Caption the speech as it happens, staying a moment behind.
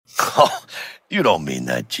Oh, you don't mean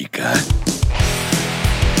that, chica.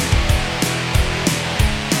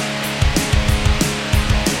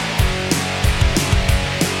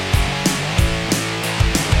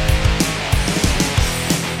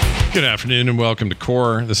 Good afternoon and welcome to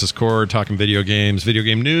Core. This is Core, talking video games, video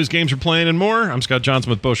game news, games we're playing, and more. I'm Scott Johnson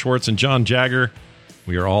with Bo Schwartz and John Jagger.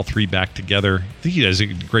 We are all three back together. I think you guys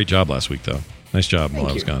did a great job last week, though. Nice job while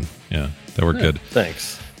I was gone. Yeah, that worked good.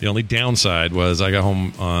 Thanks. The only downside was I got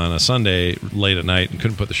home on a Sunday late at night and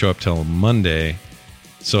couldn't put the show up till Monday.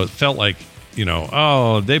 So it felt like,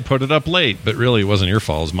 they put it up late, but really it wasn't your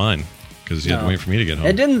fault, it was mine, because you had to wait for me to get home.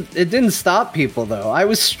 It didn't stop people, though. I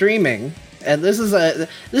was streaming. And this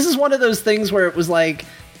is one of those things where it was like,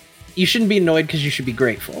 you shouldn't be annoyed because you should be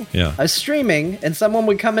grateful. Yeah. I was streaming, and someone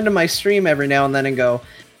would come into my stream every now and then and go,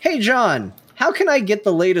 "Hey, John, how can I get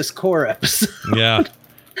the latest Core episode?" Yeah.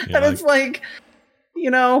 And it's like,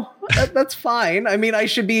 that's fine. I mean, I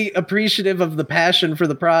should be appreciative of the passion for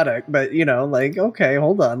the product, but, okay,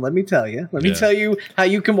 hold on. Let me tell you. Let me tell you how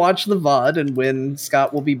you can watch the VOD and when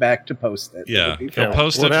Scott will be back to post it. Yeah.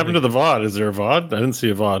 What happened to the VOD? Is there a VOD? I didn't see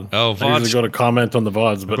a VOD. Oh, VOD. I usually go to comment on the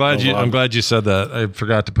VODs, but I'm glad you said that. I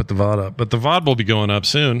forgot to put the VOD up. But the VOD will be going up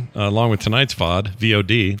soon, along with tonight's VOD,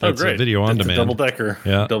 VOD. That's great. Video on It's demand. Double-decker.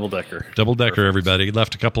 Yeah. Double-decker. Double-decker, everybody.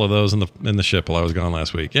 Left a couple of those in the ship while I was gone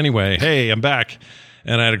last week. Anyway, hey, I'm back.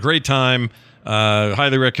 And I had a great time.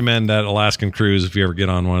 Highly recommend that Alaskan cruise if you ever get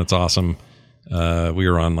on one. It's awesome. We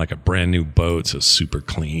were on like a brand new boat, so super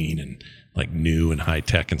clean and like new and high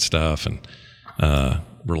tech and stuff, and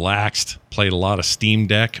relaxed. Played a lot of Steam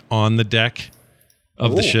Deck on the deck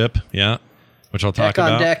of the ship. Yeah, which I'll talk about.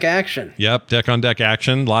 Deck on deck action. Yep, deck on deck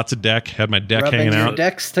action. Lots of deck. Had my deck Rubbing hanging your out.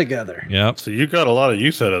 decks together. Yep. So you got a lot of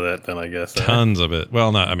use out of that then, I guess. Tons of it.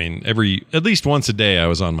 Well, at least once a day I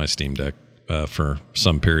was on my Steam Deck. For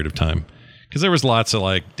some period of time, because there was lots of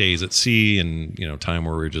like days at sea and time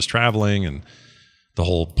where we were just traveling, and the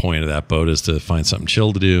whole point of that boat is to find something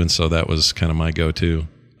chill to do, and so that was kind of my go-to.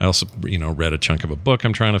 I also read a chunk of a book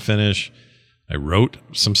I'm trying to finish. I wrote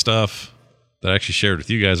some stuff that I actually shared with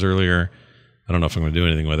you guys earlier. I don't know if I'm going to do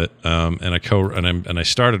anything with it. And I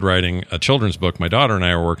started writing a children's book my daughter and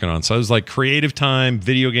I were working on. So it was like creative time,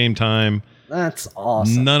 video game time. That's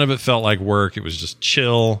awesome. None of it felt like work. It was just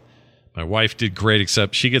chill. My wife did great,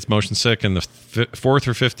 except she gets motion sick. And the fourth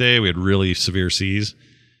or fifth day, we had really severe seas.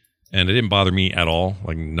 And it didn't bother me at all,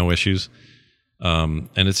 like no issues. And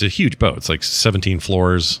it's a huge boat. It's like 17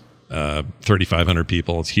 floors, 3,500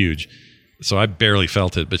 people. It's huge. So I barely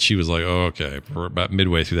felt it, but she was like, oh, okay. We're about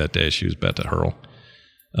midway through that day, she was about to hurl.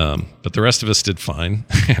 But the rest of us did fine.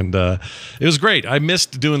 And it was great. I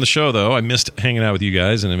missed doing the show, though. I missed hanging out with you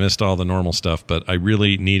guys, and I missed all the normal stuff. But I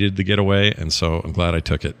really needed the getaway, and so I'm glad I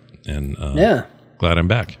took it. And glad I'm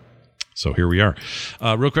back. So here we are.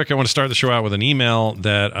 Real quick, I want to start the show out with an email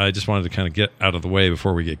that I just wanted to kind of get out of the way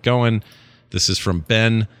before we get going. This is from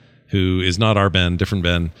Ben, who is not our Ben, different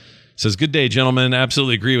Ben. Says, good day, gentlemen.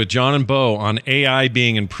 Absolutely agree with John and Bo on AI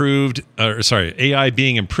being improved. AI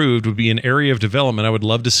being improved would be an area of development I would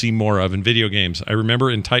love to see more of in video games. I remember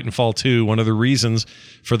in Titanfall 2, one of the reasons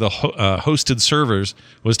for the hosted servers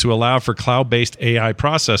was to allow for cloud-based AI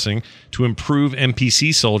processing to improve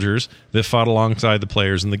NPC soldiers that fought alongside the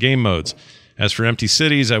players in the game modes. As for empty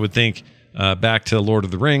cities, I would think back to Lord of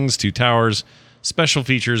the Rings, Two Towers, special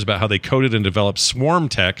features about how they coded and developed swarm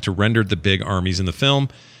tech to render the big armies in the film.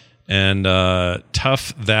 And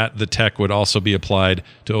tough that the tech would also be applied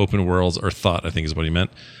to open worlds, or thought, I think is what he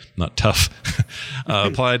meant. Not tough.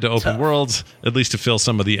 Applied to open worlds, at least to fill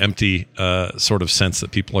some of the empty sort of sense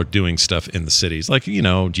that people are doing stuff in the cities, like,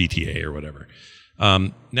 GTA or whatever.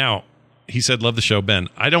 Now, he said, love the show, Ben.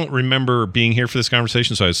 I don't remember being here for this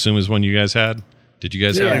conversation, so I assume is one you guys had. Did you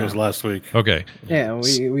guys have I it? think it was last week. Okay. Yeah,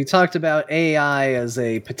 we talked about AI as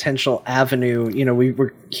a potential avenue. We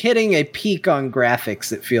were hitting a peak on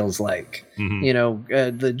graphics, it feels like.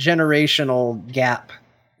 Mm-hmm. The generational gap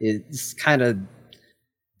is kind of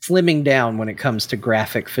slimming down when it comes to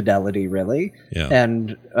graphic fidelity, really. Yeah.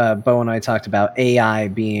 And Bo and I talked about AI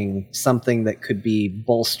being something that could be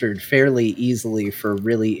bolstered fairly easily for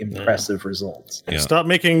really impressive results. Yeah. Stop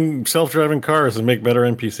making self-driving cars and make better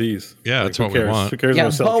NPCs. Yeah, that's what we want. Who cares Yeah,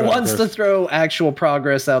 about Bo self-driving wants cars? to throw actual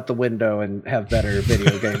progress out the window and have better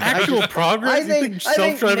video games. Actual progress? I think- you think I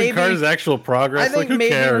think self-driving maybe- cars is actual progress? I think who maybe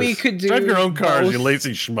cares? we could do Drive your own cars, both. you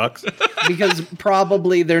lazy schmucks. Because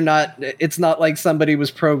probably they're not, it's not like somebody was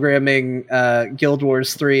programmed programming Guild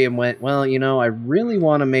Wars 3 and went, well, I really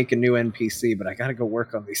want to make a new NPC, but I got to go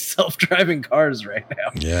work on these self-driving cars right now.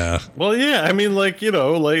 Yeah. Well, yeah, I mean, like, they're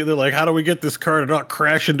like, how do we get this car to not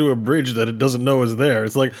crash into a bridge that it doesn't know is there?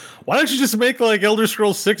 It's like, why don't you just make, like, Elder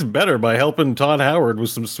Scrolls 6 better by helping Todd Howard with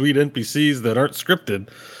some sweet NPCs that aren't scripted?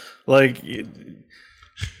 Like,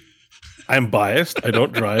 I'm biased. I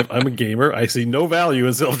don't drive. I'm a gamer. I see no value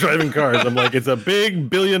in self-driving cars. I'm like, it's a big $1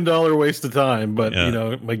 billion waste of time, but,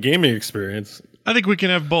 my gaming experience... I think we can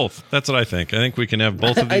have both. That's what I think. I think we can have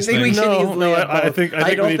both of these things. I think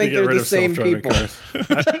we need to get rid of self-driving cars.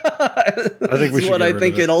 I think we should what I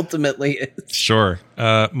think it ultimately is. Sure.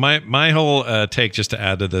 My whole take, just to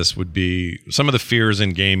add to this, would be some of the fears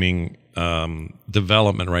in gaming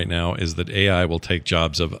development right now is that AI will take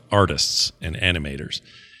jobs of artists and animators.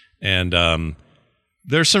 And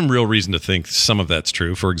there's some real reason to think some of that's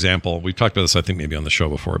true. For example, we've talked about this, I think, maybe on the show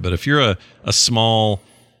before, but if you're a small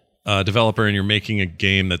developer and you're making a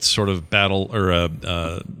game that's sort of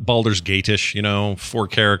Baldur's Gate-ish, 4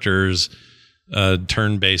 characters,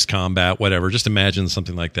 turn-based combat, whatever, just imagine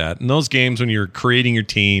something like that. In those games, when you're creating your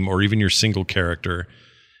team or even your single character,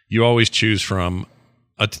 you always choose from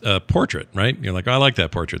a portrait, right? You're like, oh, I like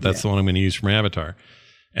that portrait. That's the one I'm going to use for my avatar.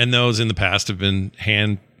 And those in the past have been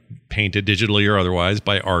hand painted digitally or otherwise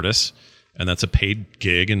by artists, and that's a paid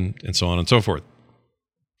gig and so on and so forth.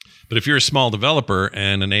 But if you're a small developer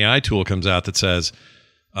and an AI tool comes out that says,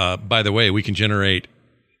 by the way, we can generate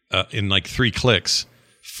in like 3 clicks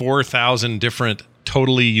 4,000 different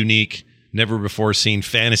totally unique, never before seen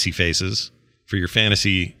fantasy faces for your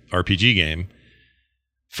fantasy RPG game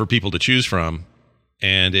for people to choose from,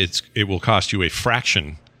 and it will cost you a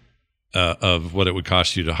fraction of what it would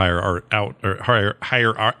cost you to hire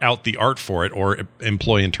out the art for it or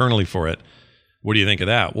employ internally for it. What do you think of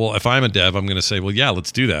that? Well, if I'm a dev, I'm going to say, well, yeah,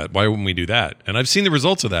 let's do that. Why wouldn't we do that? And I've seen the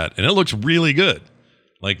results of that, and it looks really good.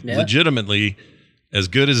 Like legitimately as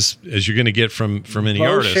good as you're going to get from any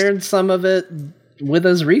artist. Shared some of it with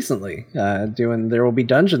us recently, doing There Will Be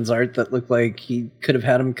Dungeons art that looked like he could have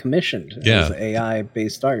had him commissioned as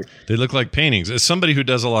AI-based art. They look like paintings. As somebody who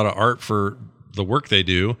does a lot of art for the work they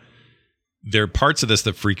do, there are parts of this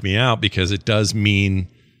that freak me out because it does mean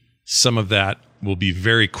some of that will be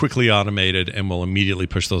very quickly automated and will immediately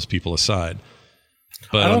push those people aside.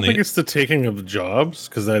 But I don't think it's the taking of the jobs,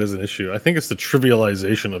 because that is an issue. I think it's the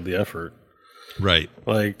trivialization of the effort. Right.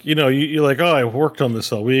 Like, you're like, oh, I worked on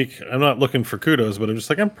this all week. I'm not looking for kudos, but I'm just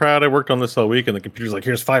like, I'm proud I worked on this all week. And the computer's like,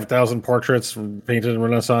 here's 5,000 portraits painted in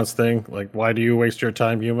Renaissance thing. Like, why do you waste your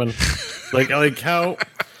time, human? like how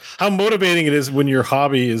motivating it is when your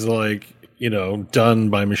hobby is like, done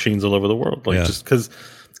by machines all over the world. Like, just because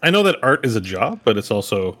I know that art is a job, but it's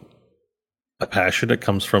also a passion. It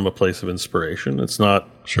comes from a place of inspiration. It's not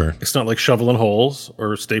like shoveling holes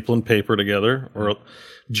or stapling paper together, or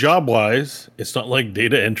job wise, it's not like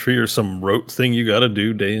data entry or some rote thing you got to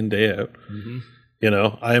do day in, day out. Mm-hmm.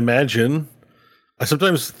 I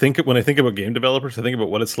sometimes when I think about game developers, I think about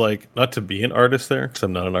what it's like not to be an artist there, because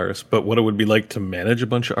I'm not an artist, but what it would be like to manage a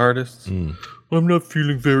bunch of artists. I'm not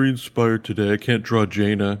feeling very inspired today. I can't draw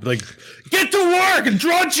Jaina. Like, get to work and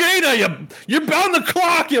draw Jaina. You're bound the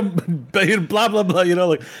clock. You blah, blah, blah.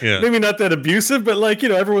 Maybe not that abusive, but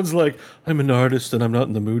everyone's like, I'm an artist and I'm not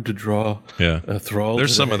in the mood to draw a Thrall.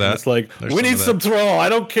 There's some of that. It's like, we need some Thrall. I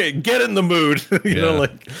don't care. Get in the mood. Well,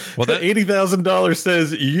 that $80,000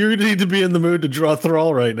 says you need to be in the mood to draw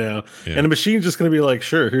Thrall right now. Yeah. And a machine's just going to be like,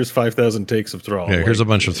 sure, here's 5,000 takes of Thrall. Yeah, here's a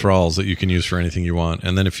bunch of Thralls that you can use for anything you want.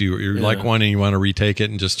 And then if you like one and you want to retake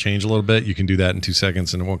it and just change a little bit, you can do that in 2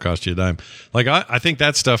 seconds and it won't cost you a dime. Like, I think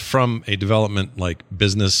that stuff from a development, like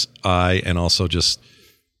business eye and also just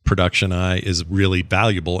production eye, is really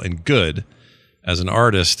valuable and good. As an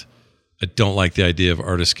artist, I don't like the idea of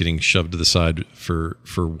artists getting shoved to the side for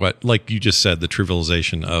what, like you just said, the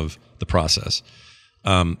trivialization of the process.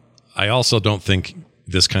 I also don't think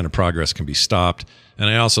this kind of progress can be stopped. And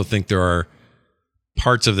I also think there are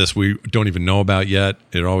parts of this we don't even know about yet.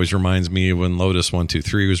 It always reminds me of when Lotus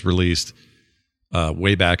 1-2-3 was released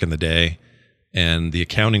way back in the day, and the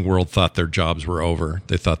accounting world thought their jobs were over.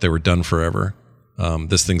 They thought they were done forever.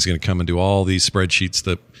 This thing's going to come and do all these spreadsheets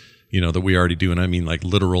that we already do, and I mean like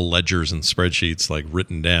literal ledgers and spreadsheets, like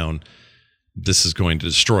written down. This is going to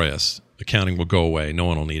destroy us. Accounting will go away. No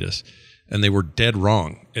one will need us. And they were dead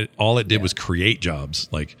wrong. All it did was create jobs,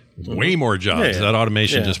 like way more jobs. That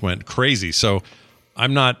automation just went crazy. So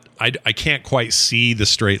I can't quite see the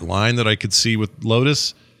straight line that I could see with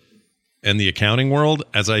Lotus and the accounting world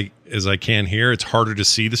as I can here. It's harder to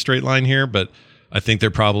see the straight line here, but I think there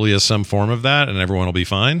probably is some form of that and everyone will be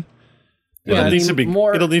fine. Yeah, It'll need to be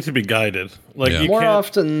more. It'll need to be guided. Like Yeah. you More can't,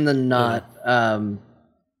 often than not,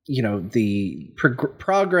 the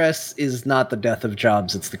progress is not the death of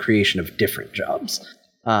jobs; it's the creation of different jobs.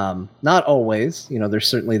 Not always. There's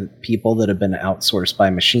certainly people that have been outsourced by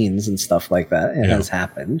machines and stuff like that. It has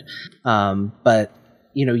happened, but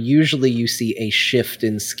usually you see a shift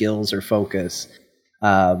in skills or focus.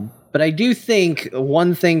 But I do think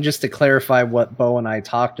one thing, just to clarify what Bo and I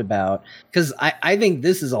talked about, because I think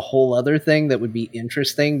this is a whole other thing that would be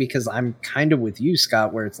interesting, because I'm kind of with you,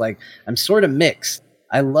 Scott, where it's like I'm sort of mixed.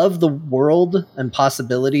 I love the world and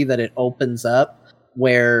possibility that it opens up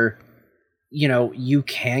where, you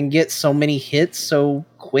can get so many hits so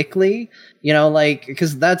quickly,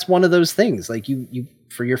 because that's one of those things, like you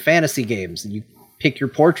for your fantasy games, you pick your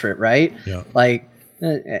portrait, right? Yeah. Like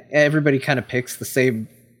everybody kind of picks the same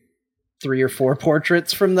 3 or 4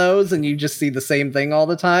 portraits from those, and you just see the same thing all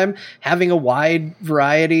the time. Having a wide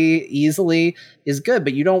variety easily is good,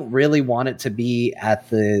 but you don't really want it to be at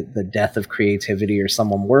the death of creativity or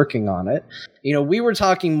someone working on it. We were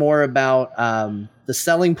talking more about the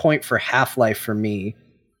selling point for Half-Life for me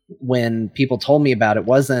when people told me about it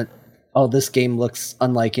wasn't, oh, this game looks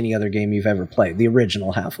unlike any other game you've ever played, the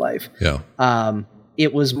original Half-Life. Yeah.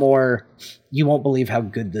 It was more, you won't believe how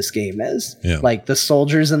good this game is. Yeah. Like, the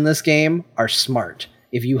soldiers in this game are smart.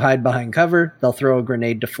 If you hide behind cover, they'll throw a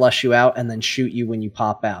grenade to flush you out and then shoot you when you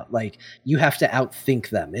pop out. Like, you have to outthink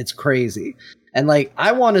them. It's crazy. And like,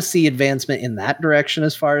 I want to see advancement in that direction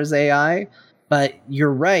as far as AI, but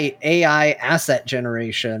you're right, AI asset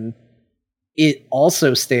generation, it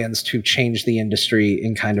also stands to change the industry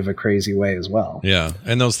in kind of a crazy way as well. Yeah.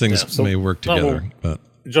 And those things may work together, but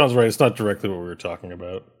John's right. It's not directly what we were talking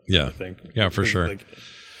about. yeah, I think. yeah, for sure. Like,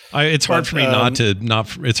 It's hard for me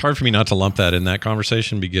it's hard for me not to lump that in that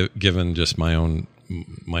conversation, given just my own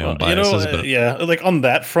biases. But yeah, like on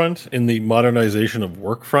that front, in the modernization of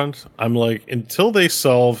work front, I'm like, until they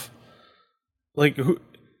solve, like,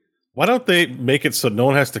 why don't they make it so no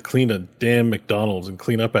one has to clean a damn McDonald's and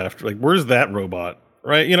clean up after? Like, where's that robot?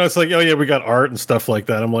 Right? It's like, oh yeah, we got art and stuff like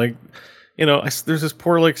that. I'm like, there's this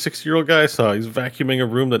poor like 6-year-old guy I saw. He's vacuuming a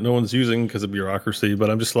room that no one's using because of bureaucracy. But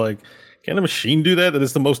I'm just like, can a machine do that? That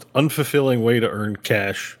is the most unfulfilling way to earn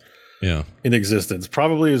cash in existence.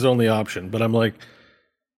 Probably his only option. But I'm like,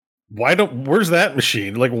 where's that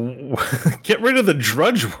machine? Like, get rid of the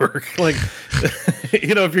drudge work. Like,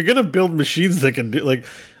 if you're going to build machines that can do, like,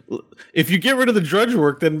 if you get rid of the drudge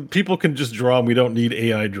work, then people can just draw and we don't need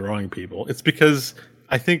AI drawing people. It's because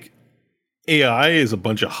I think AI is a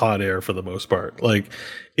bunch of hot air for the most part. Like,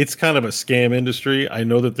 it's kind of a scam industry. I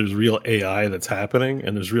know that there's real AI that's happening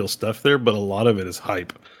and there's real stuff there, but a lot of it is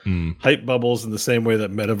hype. Hype bubbles in the same way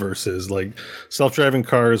that metaverse is. Like, self-driving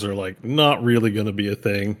cars are like not really going to be a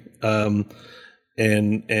thing.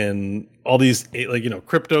 And all these, like,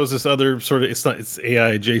 crypto is this other sort of, it's AI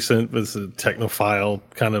adjacent, but it's a technophile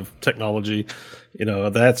kind of technology.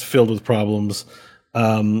 That's filled with problems.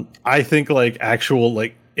 I think like actual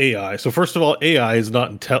like AI. So first of all, AI is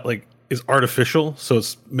not is artificial, so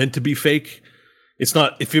it's meant to be fake. It's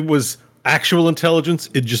not. If it was actual intelligence,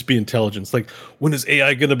 it'd just be intelligence. Like, when is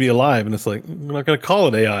AI going to be alive? And it's like, we're not going to call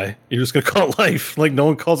it AI. You're just going to call it life. Like, no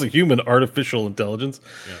one calls a human artificial intelligence.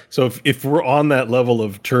 Yeah. So if we're on that level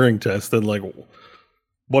of Turing test, then like,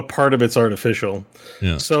 what part of it's artificial?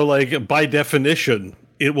 Yeah. So like, by definition,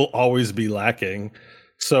 it will always be lacking.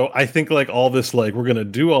 So I think like all this, like, we're going to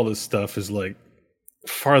do all this stuff is like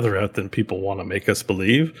farther out than people want to make us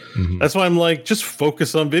believe. Mm-hmm. That's why I'm like, just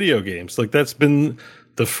focus on video games. Like, that's been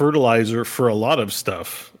the fertilizer for a lot of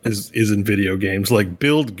stuff is in video games. Like,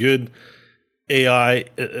 build good AI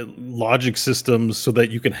logic systems so that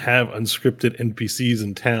you can have unscripted NPCs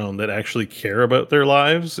in town that actually care about their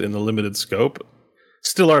lives in the limited scope.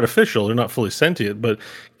 Still artificial, they're not fully sentient, but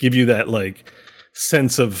give you that like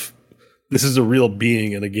sense of this is a real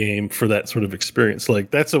being in a game for that sort of experience.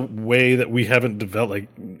 Like, that's a way that we haven't developed.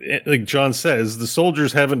 Like John says, the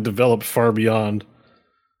soldiers haven't developed far beyond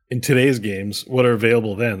in today's games what are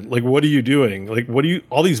available then. Like, what are you doing? Like,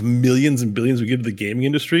 all these millions and billions we give to the gaming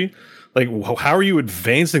industry? Like, how are you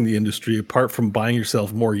advancing the industry apart from buying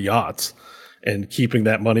yourself more yachts and keeping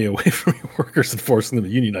that money away from your workers and forcing them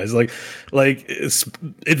to unionize? Like it's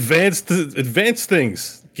advanced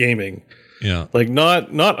things, gaming. Yeah. Like, not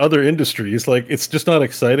other industries. Like, it's just not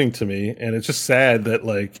exciting to me. And it's just sad that,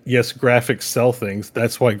 like, yes, graphics sell things.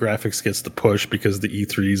 That's why graphics gets the push, because the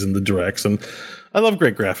E3s and the directs. And I love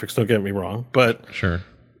great graphics, don't get me wrong. But sure,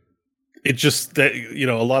 it just that,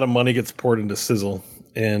 a lot of money gets poured into sizzle.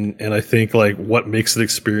 And I think like what makes an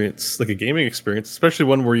experience, like a gaming experience, especially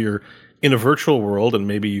one where you're in a virtual world and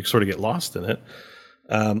maybe you sort of get lost in it.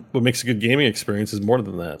 What makes a good gaming experience is more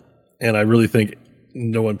than that. And I really think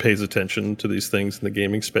no one pays attention to these things in the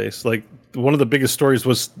gaming space. Like, one of the biggest stories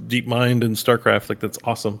was DeepMind and StarCraft. Like, that's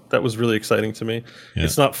awesome. That was really exciting to me. Yeah.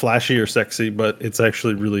 It's not flashy or sexy, but it's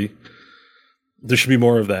actually really, there should be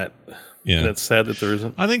more of that. Yeah. And it's sad that there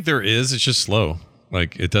isn't. I think there is. It's just slow.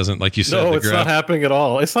 Like, it doesn't, like you said. No, it's not happening at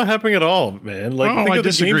all. It's not happening at all, man. Like, I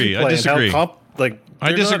disagree. I disagree.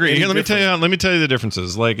 I disagree. Here, let me tell you the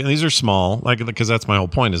differences. Like, and these are small, like, because that's my whole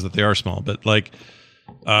point, is that they are small. But like,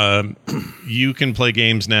 you can play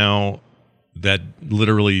games now that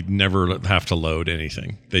literally never have to load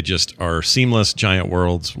anything. They just are seamless giant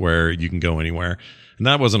worlds where you can go anywhere. And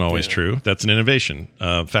that wasn't always true. That's an innovation.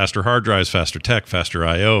 Faster hard drives, faster tech, faster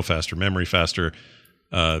I/O, faster memory, faster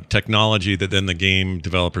technology that then the game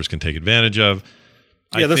developers can take advantage of.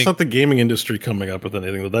 Yeah, that's not the gaming industry coming up with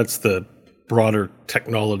anything. That's the broader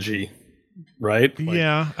technology, right? Like,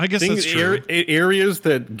 yeah, I guess that's true. Areas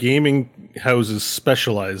that gaming houses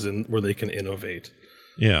specialize in where they can innovate.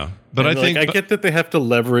 Yeah, but I think I get that they have to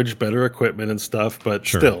leverage better equipment and stuff, but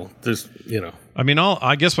still, there's, I mean,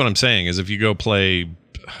 I guess what I'm saying is if you go play,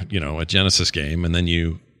 a Genesis game and then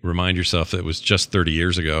you remind yourself that it was just 30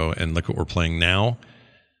 years ago and look what we're playing now.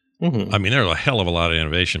 Mm-hmm. I mean, there's a hell of a lot of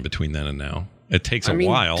innovation between then and now. It takes a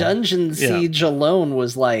while. Dungeon Siege alone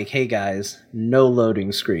was like, hey guys, no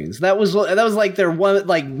loading screens. That was like their one,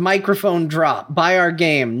 like, microphone drop. Buy our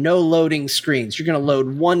game, no loading screens. You're gonna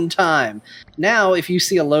load one time. Now, if you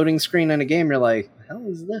see a loading screen in a game, you're like, what the hell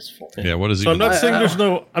is this for? Yeah, what is it? So I'm not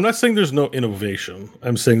saying there's no innovation.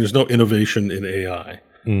 I'm saying there's no innovation in AI.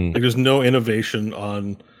 Like, there's no innovation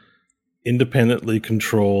on independently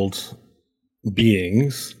controlled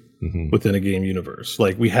beings within a game universe.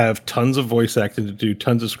 Like, we have tons of voice acting to do,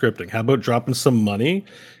 tons of scripting. How about dropping some money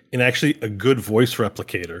in actually a good voice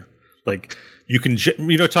replicator? Like, you can,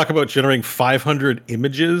 talk about generating 500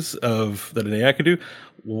 images that an AI can do.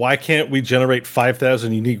 Why can't we generate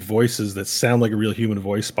 5,000 unique voices that sound like a real human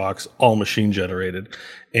voice box, all machine generated?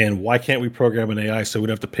 And why can't we program an AI so we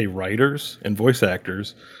don't have to pay writers and voice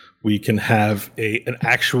actors? We can have an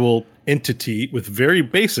actual entity with very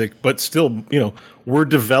basic, but still, we're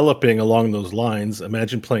developing along those lines.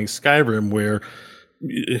 Imagine playing Skyrim where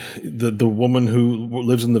the woman who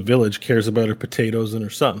lives in the village cares about her potatoes and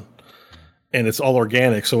her son. And it's all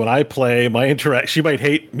organic. So when I play, she might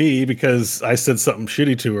hate me because I said something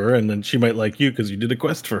shitty to her, and then she might like you because you did a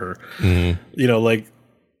quest for her. Mm-hmm.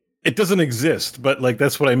 It doesn't exist, but like,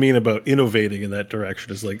 that's what I mean about innovating in that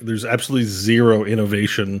direction. Is like, there's absolutely zero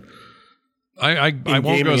innovation. I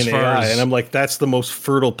won't go as far as, and I'm like, that's the most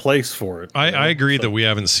fertile place for it. I agree that we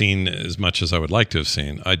haven't seen as much as I would like to have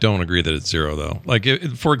seen. I don't agree that it's zero though. Like,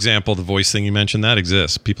 for example, the voice thing you mentioned, that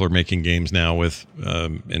exists. People are making games now with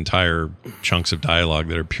entire chunks of dialogue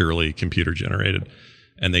that are purely computer generated,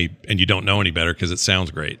 and you don't know any better because it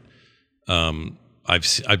sounds great.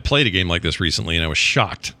 I've played a game like this recently, and I was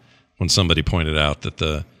shocked when somebody pointed out that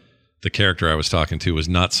the character I was talking to was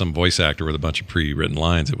not some voice actor with a bunch of pre-written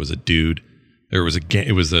lines. It was a dude. It was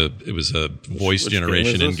a voice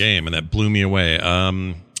generation in game, and that blew me away.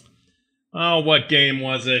 What game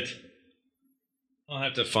was it? I'll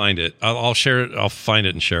have to find it. I'll share it. I'll find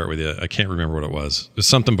it and share it with you. I can't remember what it was. It was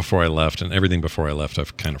something before I left, and everything before I left,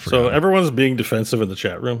 I've kind of forgotten. So everyone's being defensive in the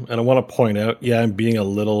chat room, and I want to point out, I'm being a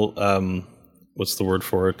little, what's the word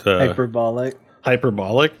for it?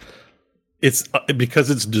 Hyperbolic. It's because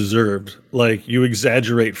it's deserved. Like, you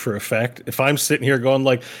exaggerate for effect. If I'm sitting here going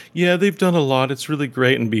like, yeah, they've done a lot, it's really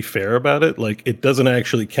great, and be fair about it, like, it doesn't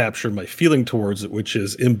actually capture my feeling towards it, which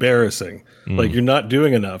is embarrassing. Like, you're not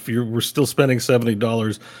doing enough. We're still spending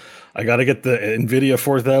 $70. I got to get the NVIDIA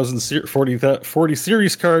 4040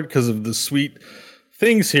 series card because of the sweet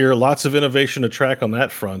things here. Lots of innovation to track on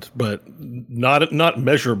that front, but not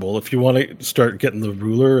measurable. If you want to start getting the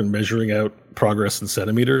ruler and measuring out progress in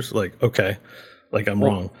centimeters, like, okay, like, I'm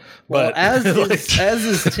wrong. But as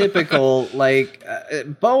is typical, like,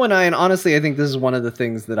 Bo and I, and honestly, I think this is one of the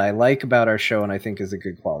things that I like about our show, and I think is a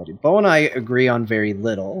good quality. Bo and I agree on very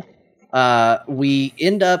little. We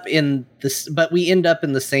end up in this, but we end up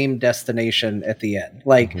in the same destination at the end.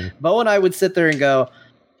 Like, Bo and I would sit there and go,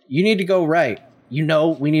 "You need to go right."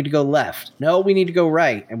 We need to go left. No, we need to go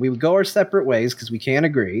right. And we would go our separate ways because we can't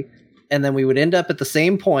agree. And then we would end up at the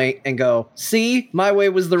same point and go, see, my way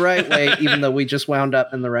was the right way, even though we just wound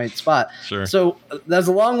up in the right spot. Sure. So that's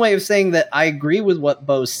a long way of saying that I agree with what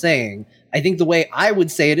Bo's saying. I think the way I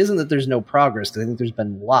would say it isn't that there's no progress, because I think there's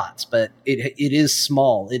been lots, but it is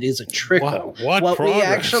small. It is a trickle. What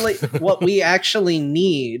progress? What we actually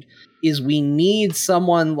need is we need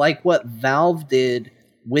someone like what Valve did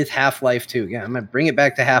with Half-Life 2. Yeah, I'm going to bring it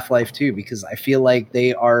back to Half-Life 2 because I feel like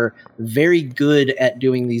they are very good at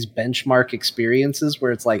doing these benchmark experiences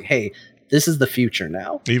where it's like, hey, this is the future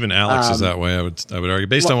now. Even Alex is that way. I would argue,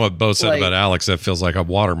 based on what Bo said about Alex, that feels like a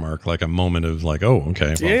watermark, like a moment of like, oh,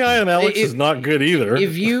 okay. The AI on Alex is not good either.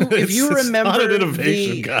 If you remember not an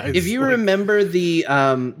innovation, guys. If you remember the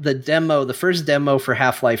demo, the first demo for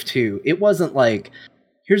Half-Life 2, it wasn't like,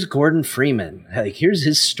 here's Gordon Freeman, like here's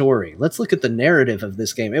his story. Let's look at the narrative of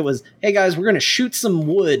this game. It was, hey guys, we're gonna shoot some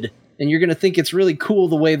wood, and you're gonna think it's really cool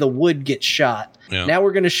the way the wood gets shot. Yeah. Now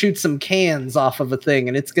we're going to shoot some cans off of a thing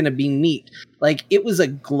and it's going to be neat. Like it was a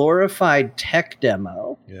glorified tech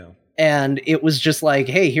demo. Yeah. And it was just like,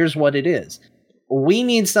 hey, here's what it is. We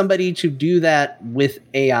need somebody to do that with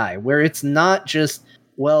AI where it's not just,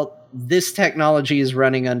 well, this technology is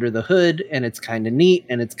running under the hood and it's kind of neat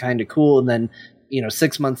and it's kind of cool. And then,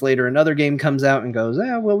 6 months later, another game comes out and goes,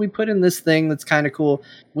 well, we put in this thing that's kind of cool.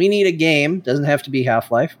 We need a game. Doesn't have to be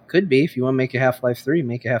Half-Life. Could be. If you want to make a Half-Life 3,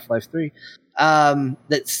 make a Half-Life 3.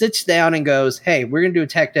 That sits down and goes, hey, we're going to do a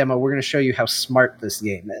tech demo. We're going to show you how smart this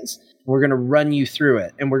game is. We're going to run you through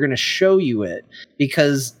it, and we're going to show you it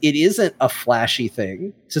because it isn't a flashy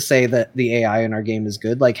thing to say that the AI in our game is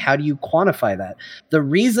good. Like, how do you quantify that? The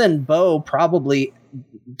reason Bo probably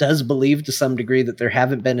does believe to some degree that there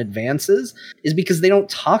haven't been advances is because they don't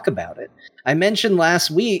talk about it. I mentioned last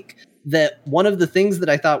week that one of the things that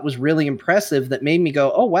I thought was really impressive that made me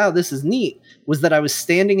go, oh, wow, this is neat, was that I was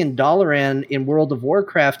standing in Dalaran in World of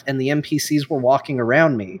Warcraft and the NPCs were walking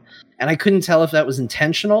around me. And I couldn't tell if that was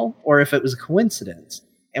intentional or if it was a coincidence.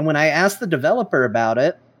 And when I asked the developer about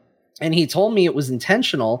it, and he told me it was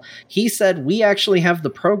intentional, he said, we actually have the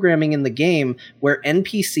programming in the game where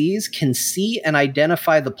NPCs can see and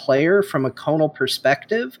identify the player from a conal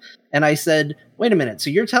perspective. And I said, wait a minute, so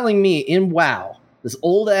you're telling me in WoW, this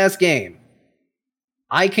old-ass game,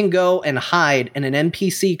 I can go and hide, and an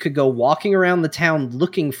NPC could go walking around the town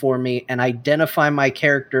looking for me and identify my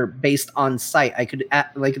character based on sight. I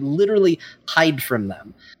could literally hide from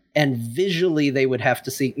them, and visually they would have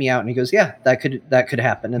to seek me out. And he goes, yeah, that could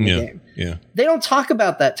happen in the game. Yeah. They don't talk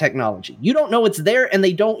about that technology. You don't know it's there, and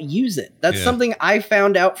they don't use it. That's something I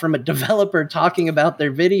found out from a developer talking about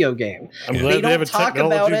their video game. I'm glad they have a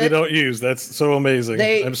technology they don't use. That's so amazing.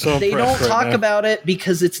 I'm so impressed. They don't talk about it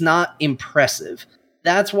because it's not impressive.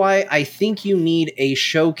 That's why I think you need a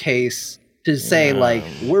showcase to say, like,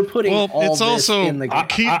 we're putting all this also, in the game.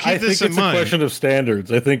 I think it's a question of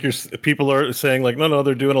standards. I think people are saying, like, no,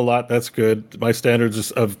 they're doing a lot. That's good. My standards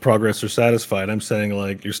of progress are satisfied. I'm saying,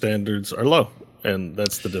 like, your standards are low. And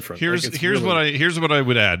that's the difference. Here's what I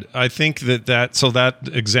would add. I think that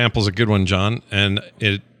example is a good one, John. And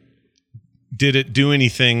did it do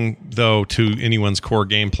anything, though, to anyone's core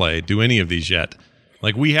gameplay? Do any of these yet?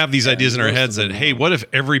 Like, we have these ideas in our heads that, hey, what if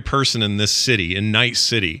every person in this city, in Night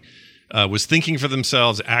City, was thinking for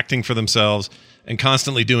themselves, acting for themselves, and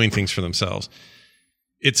constantly doing things for themselves?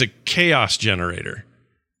 It's a chaos generator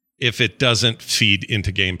if it doesn't feed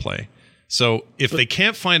into gameplay. So if they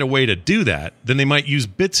can't find a way to do that, then they might use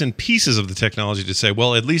bits and pieces of the technology to say,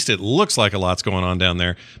 well, at least it looks like a lot's going on down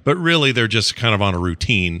there, but really they're just kind of on a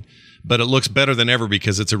routine. But it looks better than ever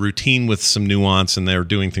because it's a routine with some nuance and they're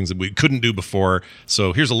doing things that we couldn't do before.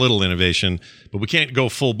 So here's a little innovation, but we can't go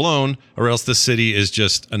full blown or else this city is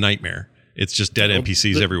just a nightmare. It's just dead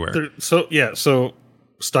NPCs everywhere. So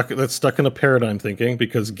that's stuck in a paradigm thinking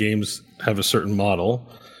because games have a certain model.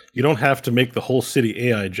 You don't have to make the whole city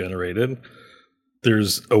AI generated.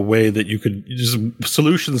 There's a way that you could use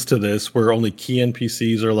solutions to this where only key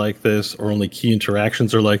NPCs are like this or only key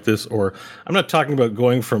interactions are like this. Or I'm not talking about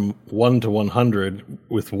going from 1 to 100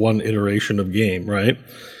 with one iteration of game, right?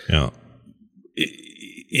 Yeah.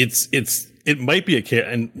 It might be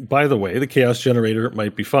and by the way, the chaos generator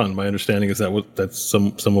might be fun. My understanding is that's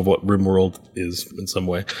some of what RimWorld is in some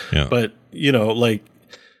way. Yeah. But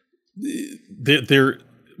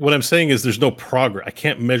what I'm saying is there's no progress. I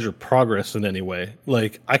can't measure progress in any way.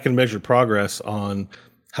 Like, I can measure progress on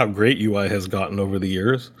how great UI has gotten over the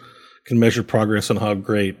years. I can measure progress on how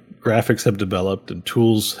great graphics have developed and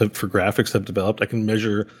tools for graphics have developed. I can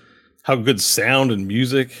measure how good sound and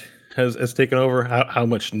music has taken over, how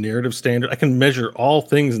much narrative standard. I can measure all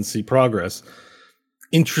things and see progress.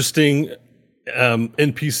 Interesting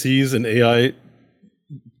NPCs and AI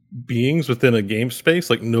beings within a game space,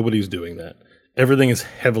 like nobody's doing that. Everything is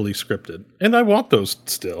heavily scripted. And I want those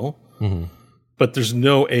still. Mm-hmm. But there's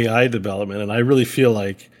no AI development. And I really feel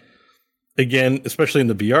like, again, especially in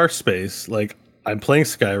the VR space, like I'm playing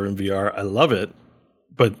Skyrim VR. I love it.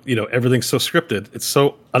 But, everything's so scripted. It's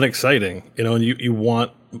so unexciting, and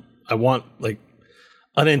I want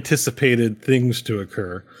unanticipated things to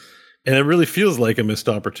occur. And it really feels like a missed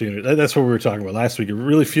opportunity. That's what we were talking about last week. It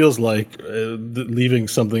really feels like leaving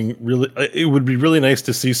something really. It would be really nice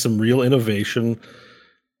to see some real innovation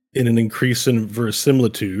in an increase in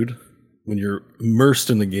verisimilitude when you're immersed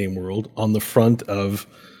in the game world on the front of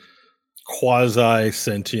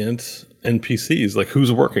quasi-sentient NPCs. Like,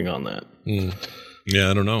 who's working on that? Yeah,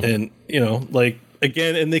 I don't know. And like,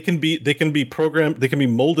 again, and they can be programmed. They can be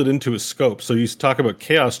molded into a scope. So you talk about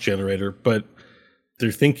chaos generator, but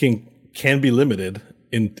their thinking can be limited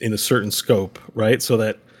in a certain scope, right? So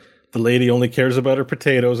that the lady only cares about her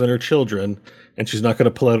potatoes and her children, and she's not going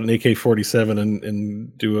to pull out an AK-47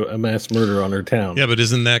 and do a mass murder on her town. Yeah, but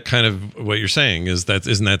isn't that kind of what you're saying?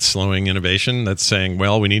 Isn't that slowing innovation? That's saying,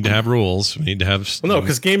 well, we need to have rules. We need to have. Well, no,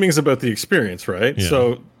 because gaming is about the experience, right? Yeah.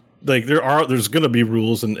 So, like, there's going to be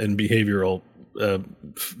rules and behavioral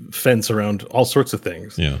fence around all sorts of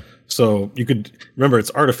things. Yeah. So you could remember,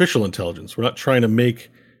 it's artificial intelligence. We're not trying to make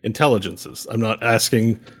intelligences. I'm not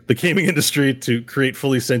asking the gaming industry to create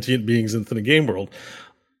fully sentient beings into the game world.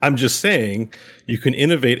 I'm just saying you can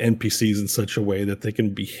innovate NPCs in such a way that they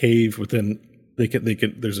can behave within. They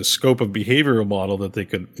can. There's a scope of behavioral model that they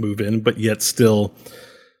could move in, but yet still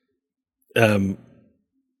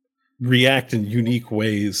react in unique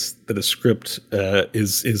ways that a script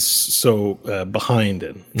is so behind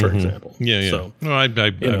in, for example. Yeah. So, no, I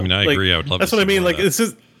mean, I agree. I would love. That's to what I see mean. more Like, of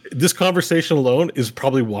that. this conversation alone is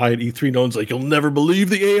probably why at E3 no one's like, you'll never believe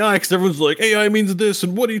the AI, because everyone's like, AI means this,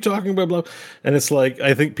 and what are you talking about? Blah. And it's like,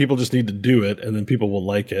 I think people just need to do it, and then people will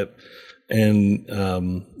like it.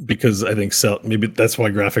 And because I think maybe that's why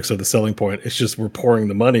graphics are the selling point. It's just we're pouring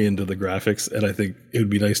the money into the graphics, and I think it would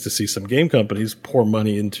be nice to see some game companies pour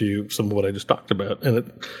money into some of what I just talked about.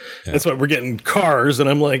 And that's why we're getting cars, and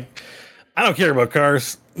I'm like, I don't care about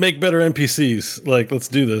cars. Make better NPCs. Like, let's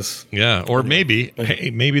do this. Yeah, or maybe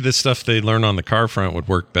the stuff they learn on the car front would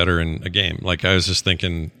work better in a game. Like, I was just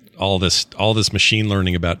thinking all this machine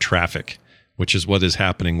learning about traffic, which is what is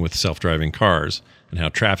happening with self-driving cars and how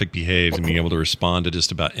traffic behaves and being able to respond to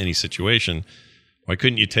just about any situation. Why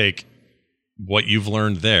couldn't you take what you've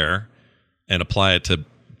learned there and apply it to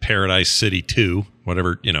Paradise City 2,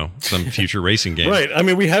 whatever, some future racing game. Right. I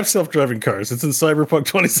mean, we have self-driving cars. It's in Cyberpunk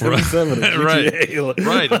 2077.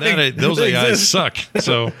 Right. Right. Those AIs suck.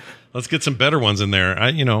 So let's get some better ones in there.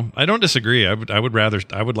 I don't disagree. I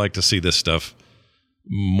would like to see this stuff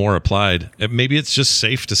more applied. Maybe it's just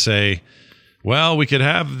safe to say, well, we could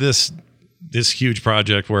have this huge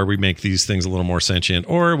project where we make these things a little more sentient,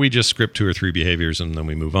 or we just script 2 or 3 behaviors and then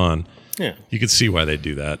we move on. Yeah. You could see why they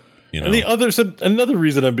do that. And another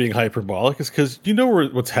reason I'm being hyperbolic is because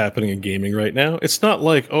what's happening in gaming right now. It's not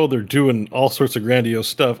like, they're doing all sorts of grandiose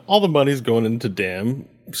stuff. All the money's going into damn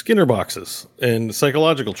Skinner boxes and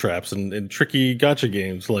psychological traps and tricky gotcha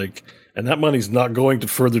games. And that money's not going to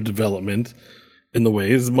further development in the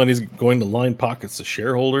ways. The money's going to line pockets of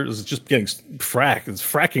shareholders. It's just getting It's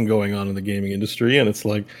fracking going on in the gaming industry, and it's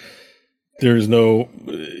like, there's no,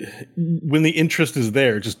 when the interest is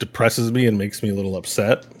there, it just depresses me and makes me a little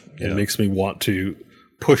upset. It makes me want to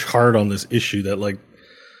push hard on this issue that,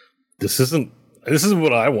 this isn't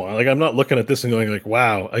what I want. I'm not looking at this and going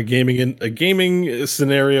wow, a gaming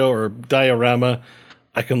scenario or diorama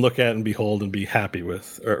I can look at and behold and be happy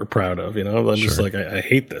with or proud of. I'm just I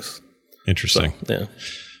hate this. Interesting. So, yeah.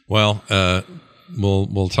 Well,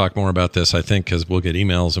 we'll talk more about this, I think, because we'll get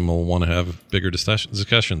emails and we'll want to have bigger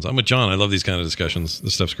discussions. I'm with John. I love these kind of discussions.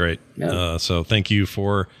 This stuff's great. Yeah. So thank you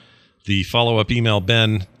for the follow-up email,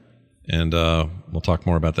 Ben, and we'll talk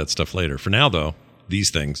more about that stuff later. For now, though, these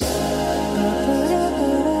things.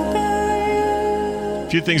 A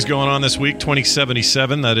few things going on this week.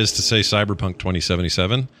 2077, that is to say Cyberpunk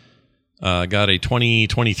 2077. Got a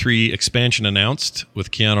 2023 expansion announced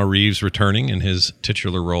with Keanu Reeves returning in his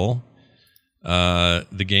titular role.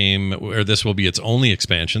 The game, or this will be its only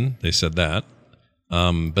expansion. They said that,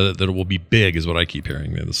 but that it will be big is what I keep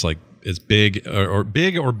hearing. It's it's big or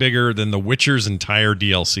bigger than The Witcher's entire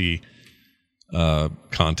DLC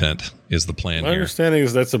content is the plan. My understanding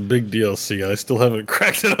is that's a big DLC. I still haven't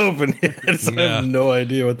cracked it open yet, so I have no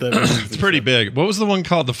idea what that means. It's pretty big. What was the one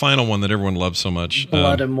called? The final one that everyone loves so much?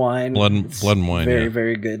 Blood and Wine. Blood and Wine. Very,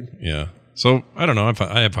 very good. Yeah. So I don't know.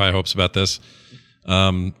 I have high hopes about this.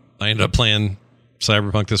 I ended up playing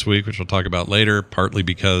Cyberpunk this week, which we'll talk about later, partly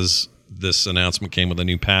because this announcement came with a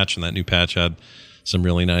new patch, and that new patch had some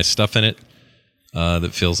really nice stuff in it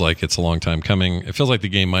that feels like it's a long time coming. It feels like the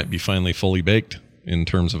game might be finally fully baked in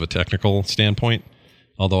terms of a technical standpoint,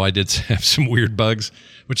 although I did have some weird bugs,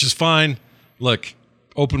 which is fine. Look,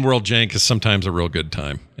 open world jank is sometimes a real good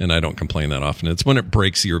time, and I don't complain that often. It's when it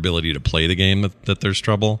breaks your ability to play the game that there's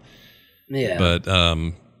trouble. Yeah. But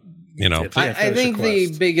you know, I think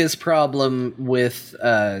the biggest problem with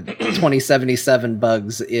 2077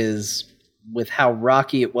 bugs is with how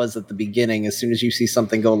rocky it was at the beginning. As soon as you see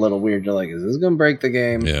something go a little weird, you're like, is this going to break the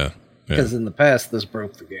game? Yeah. Because in the past, this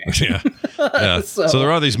broke the game. Yeah. So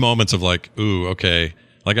there are these moments of like, ooh, okay.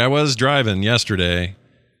 Like I was driving yesterday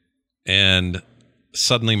and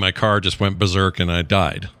suddenly my car just went berserk and I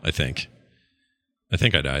died, I think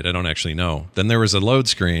I died. I don't actually know. Then there was a load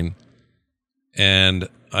screen and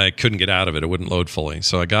I couldn't get out of it. It wouldn't load fully.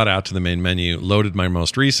 So I got out to the main menu, loaded my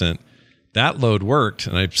most recent. That load worked.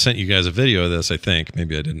 And I sent you guys a video of this, I think.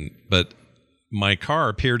 Maybe I didn't. But my car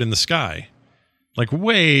appeared in the sky, like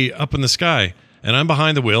way up in the sky. And I'm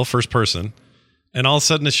behind the wheel, first person. And all of a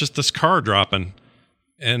sudden it's just this car dropping.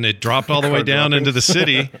 And it dropped all the way down into the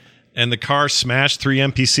city. And the car smashed 3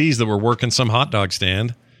 NPCs that were working some hot dog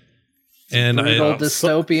stand. And brutal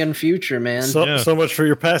dystopian future, man. So much for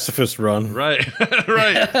your pacifist run. Right.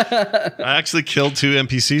 Right. I actually killed 2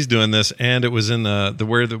 NPCs doing this, and it was in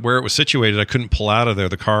where it was situated. I couldn't pull out of there.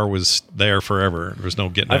 The car was there forever. There was no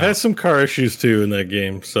getting out. I've had some car issues too in that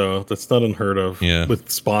game, so that's not unheard of. Yeah. With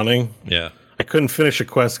spawning. Yeah. I couldn't finish a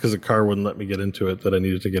quest because the car wouldn't let me get into it that I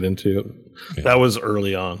needed to get into. Yeah. That was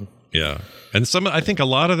early on. Yeah. And I think a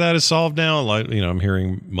lot of that is solved now. Like, you know, I'm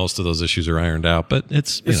hearing most of those issues are ironed out, but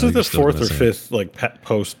this is the 4th or 5th like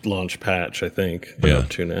post-launch patch. I think they're up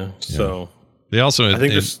to now. So they also. I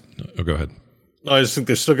think go ahead. No, I just think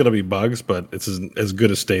there's still going to be bugs, but it's as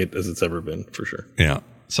good a state as it's ever been for sure. Yeah.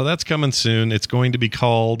 So that's coming soon. It's going to be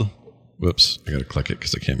called. Whoops! I got to click it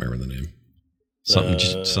because I can't remember the name. Something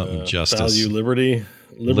Justice. Value Liberty.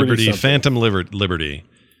 Phantom Liberty.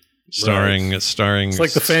 Starring. It's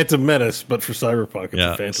like the Phantom Menace, but for Cyberpunk.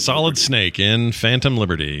 It's Phantom Solid Liberty. Snake in Phantom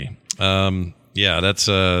Liberty. That's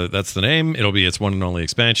the name. It's one and only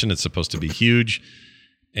expansion. It's supposed to be huge.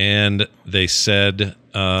 And they said,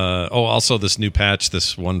 also this new patch,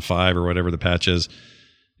 this 1.5 or whatever the patch is,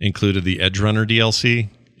 included the Edge Runner DLC.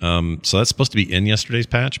 So that's supposed to be in yesterday's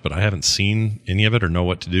patch, but I haven't seen any of it or know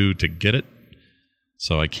what to do to get it.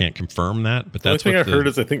 So I can't confirm that. But that's the only thing I heard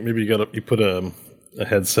is I think maybe you put a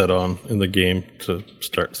headset on in the game to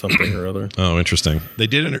start something or other. Oh, interesting. They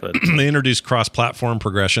did. They introduced cross-platform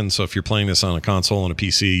progression. So if you're playing this on a console and a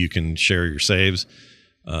PC, you can share your saves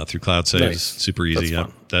through cloud saves. Nice. Super easy.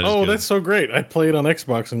 That's so great. I played on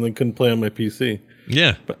Xbox and then couldn't play on my PC.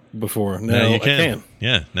 Yeah, before now you can.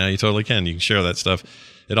 Yeah, now you totally can. You can share that stuff.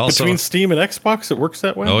 It also between Steam and Xbox, it works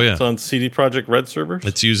that way. Oh yeah, it's on CD Projekt Red servers.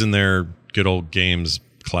 It's using their good old games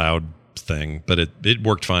cloud thing, but it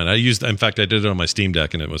worked fine. In fact, I did it on my Steam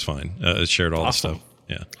Deck and it was fine. It shared all the stuff.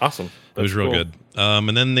 Yeah, awesome. It was real good.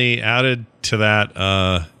 And then they added to that.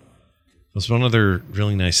 There was one other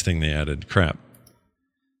really nice thing they added. Crap,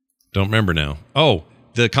 don't remember now. Oh,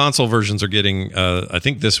 the console versions are getting. I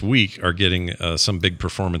think this week are getting some big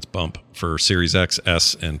performance bump for Series X,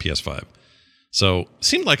 S, and PS5. So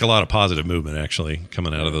seemed like a lot of positive movement actually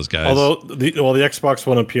coming out of those guys. Although the Xbox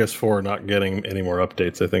One and PS4 are not getting any more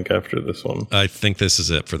updates, I think, after this one. I think this is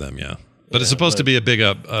it for them, yeah. But it's supposed to be a big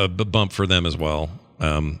bump for them as well.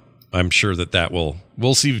 I'm sure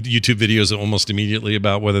we'll see YouTube videos almost immediately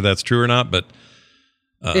about whether that's true or not. But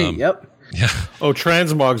yep. Yeah. Oh,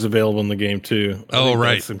 transmog's available in the game too. I think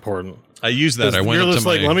right. That's important. I used that. I went you're up just to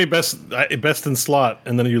like, let me best in slot,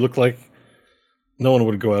 and then you look like no one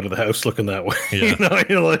would go out of the house looking that way. Yeah.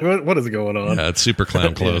 You're like, what is going on? Yeah, it's super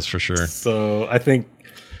clown clothes for sure. So I think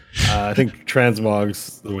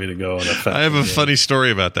transmog's the way to go. I have a funny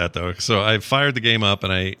story about that though. So I fired the game up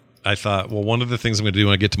and I thought, well, one of the things I'm going to do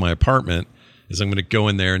when I get to my apartment is I'm going to go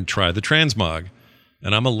in there and try the transmog.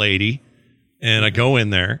 And I'm a lady, and I go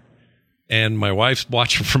in there, and my wife's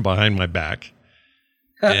watching from behind my back.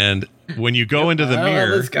 And when you go into the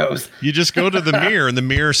mirror, you just go to the mirror, and the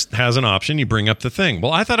mirror has an option. You bring up the thing.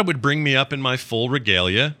 Well, I thought it would bring me up in my full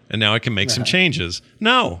regalia, and now I can make some changes.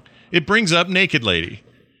 No, it brings up naked lady.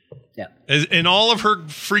 Yeah. In all of her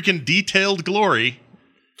freaking detailed glory.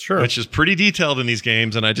 Sure. Which is pretty detailed in these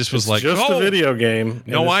games, and I just was like, just a video game.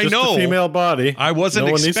 No, I know. A female body. I wasn't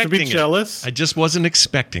no one expecting needs to be jealous. I just wasn't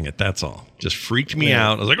expecting it. That's all. Just freaked me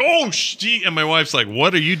out. I was like, oh, and my wife's like,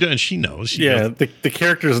 what are you doing? She knows. She knows. The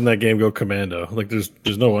characters in that game go commando. Like there's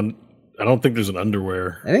no one. I don't think there's an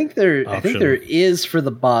underwear. I think there is for the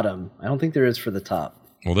bottom. I don't think there is for the top.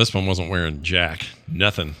 Well, this one wasn't wearing jack.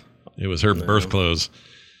 Nothing. It was her birth clothes.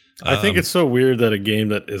 I think it's so weird that a game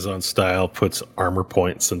that is on style puts armor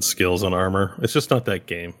points and skills on armor. It's just not that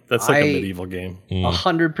game. That's like a medieval game.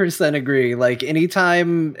 100% agree. Like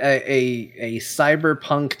anytime a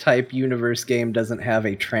cyberpunk type universe game doesn't have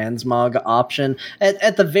a transmog option,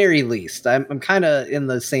 at the very least, I'm kind of in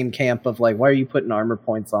the same camp of like, why are you putting armor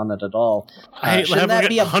points on it at all? Shouldn't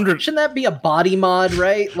that be a body mod,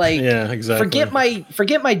 right? Like, yeah, exactly.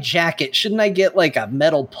 Forget my jacket. Shouldn't I get like a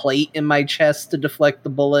metal plate in my chest to deflect the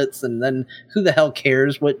bullets? And then who the hell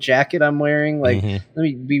cares what jacket I'm wearing? Like, let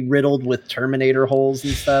me be riddled with Terminator holes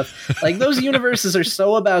and stuff. Like, those universes are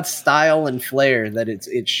so about style and flair that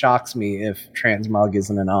it shocks me if transmog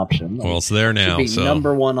isn't an option. Like, well, it's there now. It should be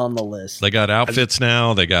number one on the list. They got outfits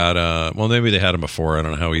now. They got well, maybe they had them before. I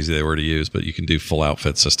don't know how easy they were to use, but you can do full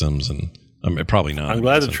outfit systems, and I mean, probably not. I'm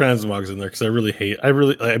glad the transmog's in there because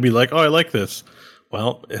I'd be like, oh, I like this.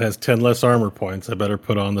 Well, it has 10 less armor points. I better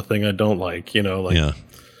put on the thing I don't like. You know, like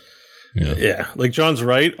yeah. Like John's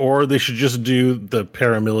right. Or they should just do the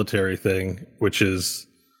paramilitary thing, which is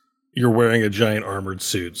you're wearing a giant armored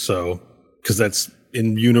suit. So because that's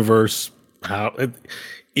in universe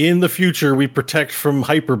in the future we protect from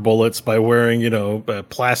hyper bullets by wearing a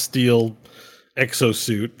plasteel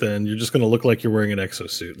exosuit. Then you're just going to look like you're wearing an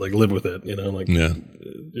exosuit. Like live with it.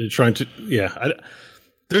 You're trying to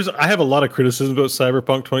I have a lot of criticisms about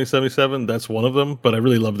Cyberpunk 2077. That's one of them, but I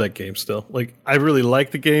really love that game still. Like, I really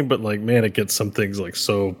like the game, but like, man, it gets some things like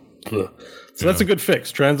so. So that's a good fix.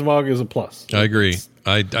 Transmog is a plus. I agree.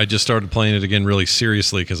 I just started playing it again really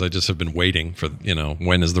seriously because I just have been waiting for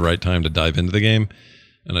when is the right time to dive into the game,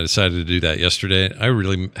 and I decided to do that yesterday. I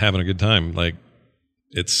really having a good time. Like,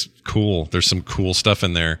 it's cool. There's some cool stuff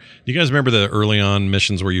in there. You guys remember the early on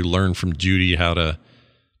missions where you learn from Judy how to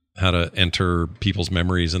enter people's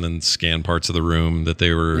memories and then scan parts of the room that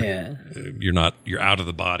they were you're out of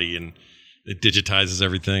the body, and it digitizes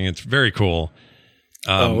everything. It's very cool.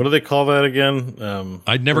 What do they call that again?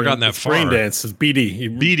 I'd never gotten that far. Brain dance is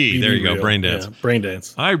BD. There you go. Brain dance. Yeah, brain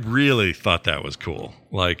dance. I really thought that was cool.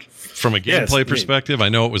 Like, from a gameplay perspective, I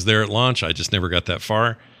know it was there at launch. I just never got that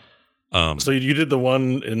far. So you did the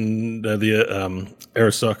one in the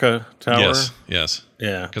Arasaka Tower? Yes.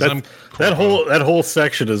 Yeah. That whole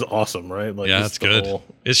section is awesome, right? Like, yeah, it's good.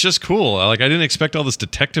 It's just cool. Like, I didn't expect all this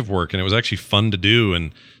detective work, and it was actually fun to do,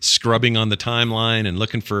 and scrubbing on the timeline and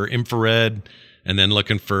looking for infrared, and then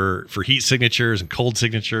looking for heat signatures and cold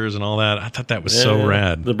signatures and all that. I thought that was so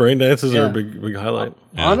rad. The brain dances are a big highlight.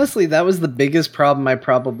 Yeah. Honestly, that was the biggest problem I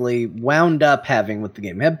probably wound up having with the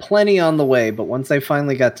game. I had plenty on the way, but once I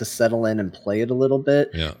finally got to settle in and play it a little bit,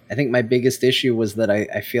 I think my biggest issue was that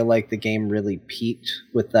I feel like the game really peaked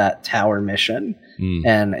with that tower mission.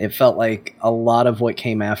 And it felt like a lot of what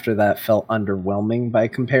came after that felt underwhelming by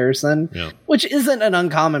comparison, which isn't an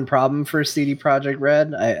uncommon problem for CD Projekt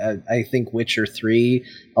Red. I think Witcher 3,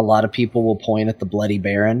 a lot of people will point at the Bloody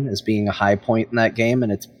Baron as being a high point in that game,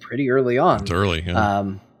 and it's pretty early on. It's early,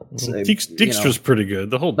 Dijkstra's pretty good.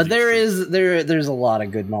 But there's a lot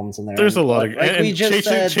of good moments in there. There's a lot of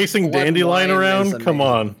chasing Dandelion around. Come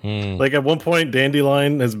on, like at one point,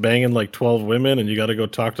 Dandelion is banging like 12 women, and you got to go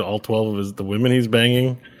talk to all 12 of the women he's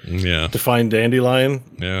banging. Yeah, to find Dandelion.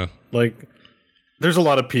 Yeah, like there's a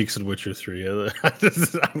lot of peaks in Witcher 3.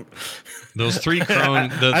 Those three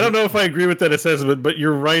crone. I don't know if I agree with that assessment, but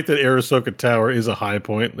you're right that Arasaka Tower is a high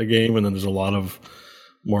point in the game, and then there's a lot of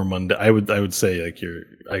more mundane. I would say like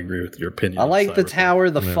I agree with your opinion. I like the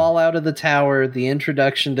tower, the fallout of the tower, the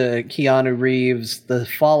introduction to Keanu Reeves, the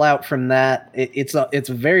fallout from that. It's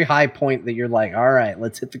a very high point that you're like, all right,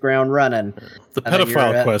 let's hit the ground running. The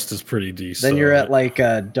pedophile quest is pretty decent. Then you're at like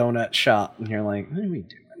a donut shop, and you're like, what are we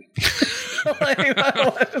doing?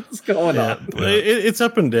 What's going on? It's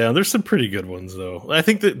up and down. There's some pretty good ones though. I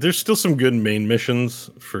think that there's still some good main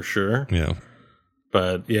missions for sure. Yeah.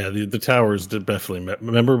 But yeah, the tower is definitely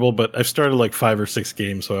memorable. But I've started like 5 or 6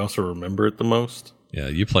 games, so I also remember it the most. Yeah,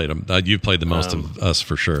 you played them. You played the most of us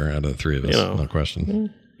for sure, out of the three of us, no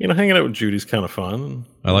question. Hanging out with Judy's kind of fun.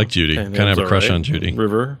 I like Judy. Kind of have a crush on Judy.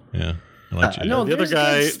 River. Yeah, I like Judy. No, there's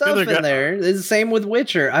good stuff in there. It's the same with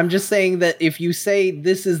Witcher. I'm just saying that if you say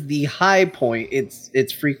this is the high point,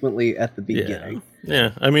 it's frequently at the beginning.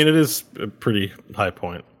 Yeah. I mean, it is a pretty high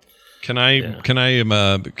point. Can I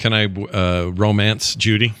romance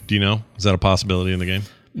Judy? Do you know? Is that a possibility in the game?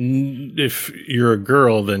 If you're a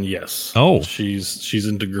girl, then yes. Oh, she's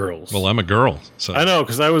into girls. Well, I'm a girl, so I know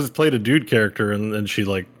because I played a dude character, and then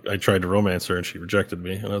I tried to romance her, and she rejected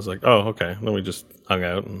me, and I was like, oh, okay. And then we just hung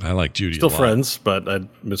out. And I like Judy. Still friends, but I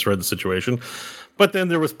misread the situation. But then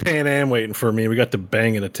there was Pan Am waiting for me. We got to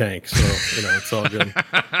bang in a tank, so it's all good.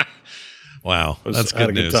 Wow, that's I had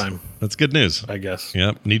good a news. good time, That's good news. I guess.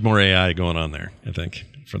 Yep, need more AI going on there, I think,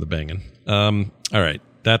 for the banging. All right,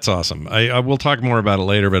 that's awesome. I will talk more about it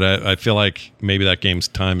later, but I feel like maybe that game's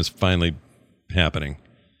time is finally happening.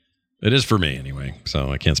 It is for me anyway,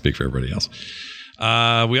 so I can't speak for everybody else.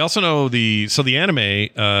 We also know the anime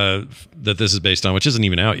that this is based on, which isn't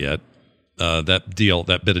even out yet. That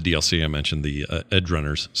bit of DLC I mentioned, the Edge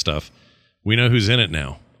Runners stuff. We know who's in it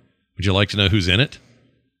now. Would you like to know who's in it?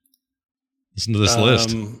 Listen to this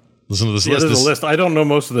list. Listen to this list. There's a list. I don't know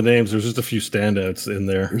most of the names. There's just a few standouts in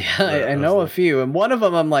there. Yeah, I know a few, and one of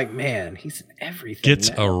them I'm like, man, he's in everything. Gets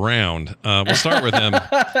now. around. We'll start with him.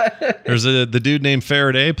 There's the dude named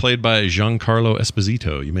Faraday, played by Giancarlo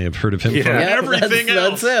Esposito. You may have heard of him from Yeah, everything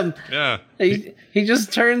else. That's him. Yeah. He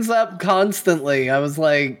just turns up constantly. I was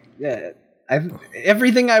like,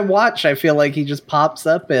 everything I watch, I feel like he just pops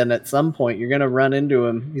up in at some point. You're gonna run into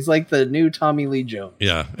him. He's like the new Tommy Lee Jones.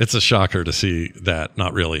 Yeah, it's a shocker to see that.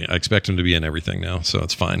 Not really. I expect him to be in everything now, so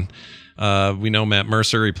it's fine. We know Matt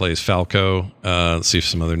Mercer. He plays Falco. Let's see if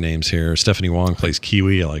some other names here. Stephanie Wong plays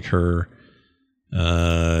Kiwi. I like her.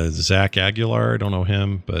 Zach Aguilar. I don't know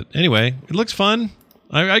him, but anyway, it looks fun.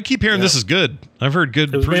 I keep hearing this is good. I've heard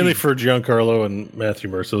good. It was mainly for Giancarlo and Matthew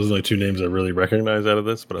Mercer. Those are the only two names I really recognize out of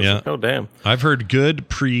this. But I was like, oh, damn. I've heard good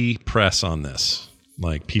pre-press on this.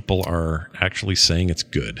 Like, people are actually saying it's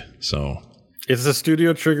good. So it's a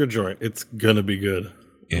Studio Trigger joint. It's going to be good.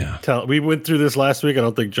 Yeah. We went through this last week. I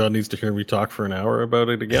don't think John needs to hear me talk for an hour about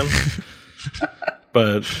it again.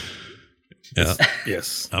 But yeah,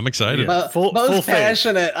 yes, I'm excited. Yeah. Full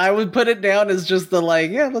passionate. I would put it down as just the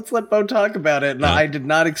let's let Bo talk about it. And I did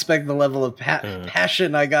not expect the level of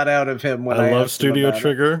passion I got out of him when I love Studio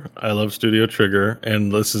Trigger. I love Studio Trigger,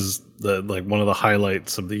 and this is one of the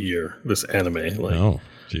highlights of the year. This anime,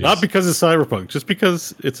 not because it's Cyberpunk, just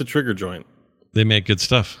because it's a Trigger joint. They make good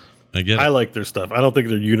stuff. I get it. I like their stuff. I don't think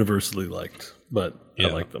they're universally liked, but I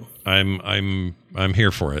like them. I'm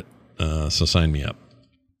here for it. So sign me up.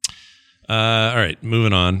 All right,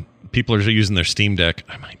 moving on. People are using their Steam Deck.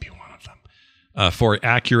 I might be one of them for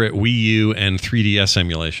accurate Wii U and 3DS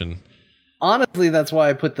emulation. Honestly, that's why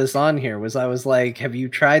I put this on here. I was like, have you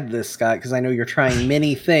tried this, Scott? Because I know you're trying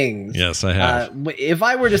many things. Yes, I have. If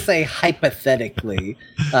I were to say hypothetically,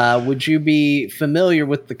 would you be familiar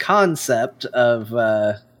with the concept of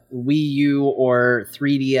Wii U or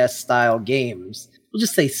 3DS style games? We'll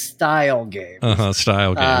just say style games.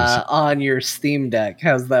 Style games on your Steam Deck.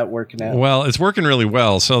 How's that working out? Well, it's working really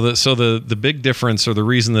well. So the big difference, or the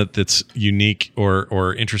reason that it's unique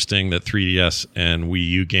or interesting that 3DS and Wii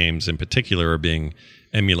U games in particular are being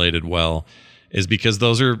emulated well, is because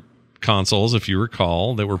those are consoles, if you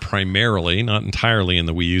recall, that were primarily, not entirely in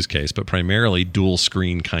the Wii U's case, but primarily dual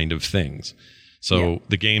screen kind of things. So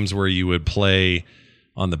the games where you would play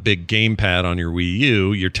on the big gamepad on your Wii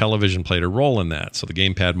U, your television played a role in that. So the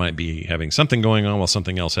gamepad might be having something going on while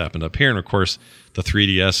something else happened up here. And of course, the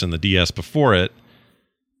 3DS and the DS before it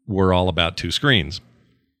were all about two screens.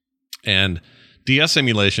 And DS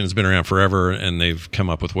emulation has been around forever, and they've come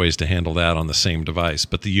up with ways to handle that on the same device.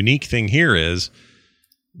 But the unique thing here is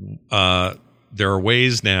there are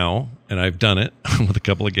ways now, and I've done it with a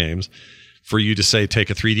couple of games, for you to say, take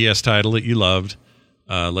a 3DS title that you loved.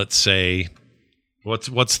 Let's say, what's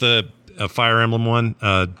the Fire Emblem one?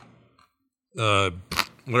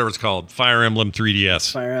 Whatever it's called, Fire Emblem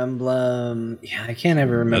 3DS. Fire Emblem, I can't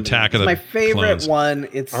ever remember. Attack of the my favorite Clones. One.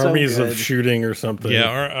 It's Armies so good. of Shooting or something. Yeah,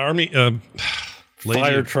 Army.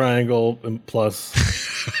 Fire Triangle and plus.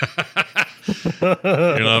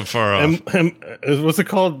 You're not far off. What's it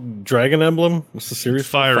called? Dragon Emblem? What's the series?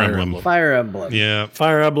 Fire Emblem. Fire Emblem. Yeah.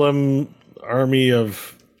 Fire Emblem, Army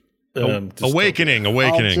of Awakening.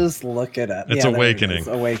 I'll just look it up. It's Awakening.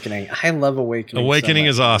 Awakening. I love Awakening. Awakening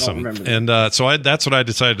is awesome, and that. so that's what I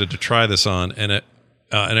decided to try this on, and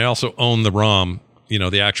I also own the ROM,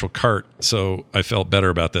 the actual cart, so I felt better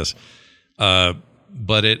about this.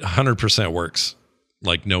 But it 100% works,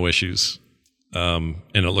 like no issues, and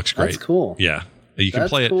it looks great. That's cool. Yeah, you can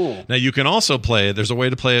play it. Now you can also play it. There's a way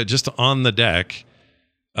to play it just on the deck,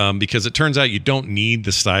 because it turns out you don't need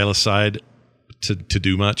the stylus side to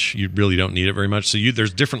do much. You really don't need it very much. So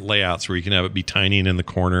there's different layouts where you can have it be tiny and in the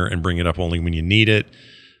corner and bring it up only when you need it,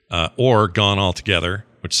 or gone altogether,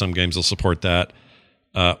 which some games will support that.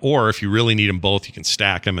 Or if you really need them both, you can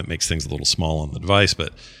stack them. It makes things a little small on the device,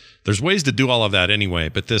 but there's ways to do all of that anyway.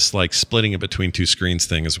 But this splitting it between two screens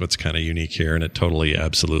thing is what's kind of unique here, and it totally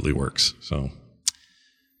absolutely works. So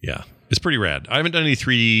yeah, it's pretty rad. I haven't done any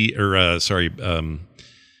Wii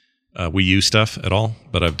U stuff at all,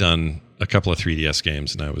 but I've done a couple of 3DS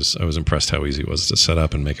games, and I was impressed how easy it was to set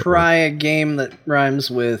up and make it Try work. a game that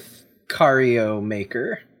rhymes with Cario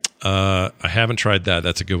Maker. I haven't tried that.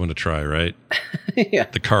 That's a good one to try, right? Yeah.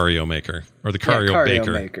 The Cario Maker or the Cario Cario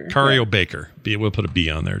Baker. Maker. Cario Baker. We'll put a B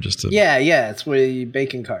on there just to. Yeah. It's where you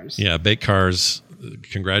baking cars. Yeah, bake cars.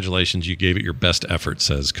 Congratulations, you gave it your best effort,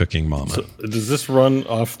 says Cooking Mama. So does this run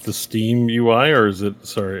off the Steam UI, or is it,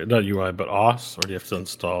 sorry, not UI, but OS, or do you have to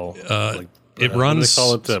install? It runs.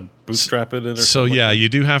 What do they call it? Bootstrap it in? Or so something yeah, like you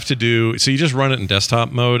do have to do. So you just run it in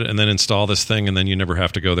desktop mode and then install this thing, and then you never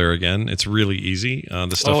have to go there again. It's really easy.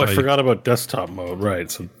 The stuff. I forgot about desktop mode.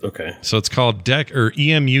 Right. So okay. So it's called Deck, or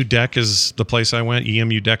EMU Deck is the place I went.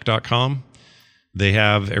 EMUDeck.com. They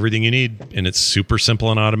have everything you need, and it's super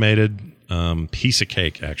simple and automated. Piece of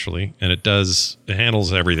cake, actually, and it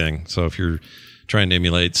handles everything. So if you're trying to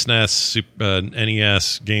emulate SNES,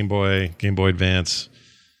 NES, Game Boy Advance,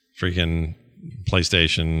 freaking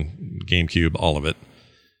PlayStation, GameCube, all of it,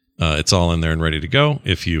 it's all in there and ready to go.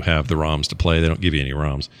 If you have the ROMs to play, they don't give you any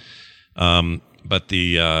ROMs, but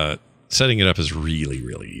the setting it up is really,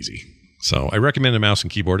 really easy. So I recommend a mouse and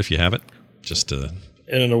keyboard if you have it. Just to.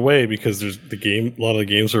 And in a way, because there's a lot of the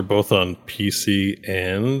games are both on PC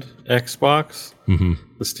and Xbox. Mm-hmm.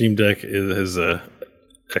 The Steam Deck is a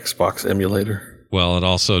Xbox emulator. Well, it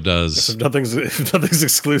also does. If nothing's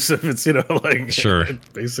exclusive, it's Sure.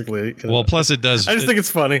 Basically. Well, plus it does. I just think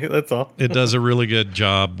it's funny. That's all. It does a really good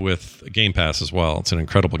job with Game Pass as well. It's an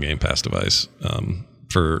incredible Game Pass device.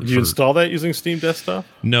 Do you install that using Steam Desktop?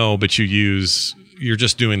 No, but you're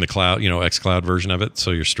just doing the cloud, xCloud version of it,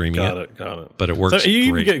 so you're streaming it. Got it. But it works so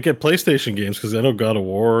you great. can get PlayStation games, because I know God of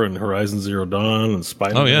War and Horizon Zero Dawn and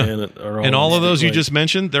Spider-Man. And all of those you just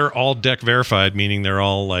mentioned, they're all deck verified, meaning they're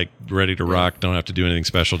all ready to rock. Don't have to do anything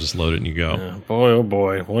special. Just load it and you go. Yeah, boy, oh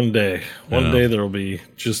boy. One day there will be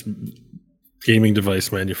just gaming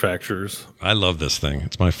device manufacturers. I love this thing.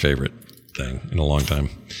 It's my favorite thing in a long time.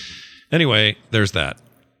 Anyway, there's that.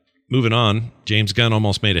 Moving on, James Gunn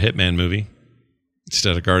almost made a Hitman movie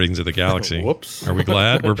instead of Guardians of the Galaxy. Whoops. Are we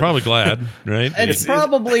glad? We're probably glad, right? It's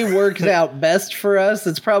probably worked out best for us.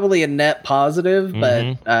 It's probably a net positive,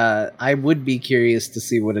 but I would be curious to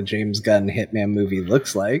see what a James Gunn Hitman movie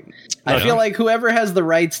looks like. I feel like whoever has the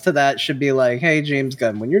rights to that should be like, hey, James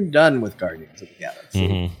Gunn, when you're done with Guardians of the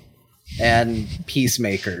Galaxy and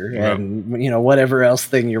Peacemaker and whatever else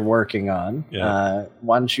thing you're working on,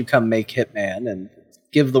 why don't you come make Hitman and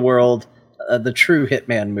give the world the true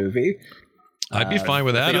Hitman movie? I'd be fine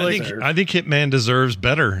with that. I think Hitman deserves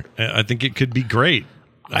better. I think it could be great.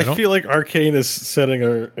 I feel like Arcane is setting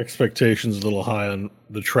our expectations a little high on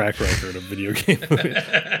the track record of video game movies.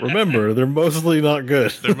 Remember, they're mostly not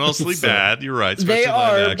good. They're mostly bad. You're right. They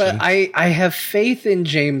are, but I have faith in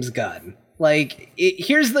James Gunn.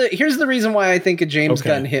 Here's the reason why I think a James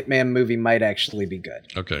Gunn Hitman movie might actually be good.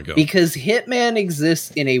 Okay, go. Because Hitman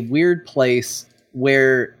exists in a weird place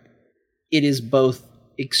where it is both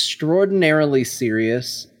extraordinarily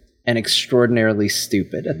serious and extraordinarily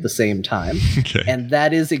stupid at the same time. Okay. And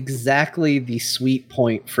that is exactly the sweet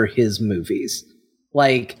point for his movies.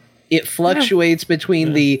 It fluctuates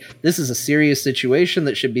between this is a serious situation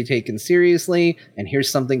that should be taken seriously, and here's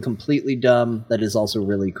something completely dumb that is also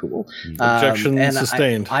really cool. Objection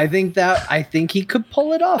sustained. I think he could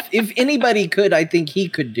pull it off. If anybody could, I think he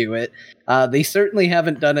could do it. They certainly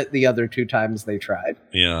haven't done it the other two times they tried.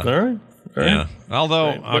 Yeah. All right. Yeah.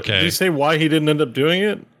 Although, okay. Did you say why he didn't end up doing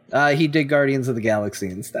it? He did Guardians of the Galaxy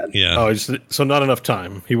instead. Yeah. Oh, so not enough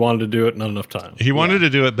time. He wanted to do it, not enough time. He wanted to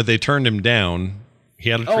do it, but they turned him down. He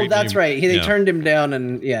had a treatment. That's right. They turned him down,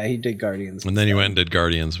 and he did Guardians. And then he went and did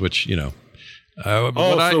Guardians, which,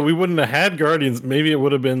 so we wouldn't have had Guardians. Maybe it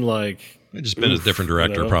would have been it'd just been a different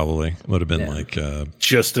director, probably. Would have been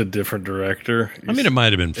just a different director. I mean, it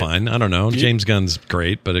might have been fine. I don't know. James Gunn's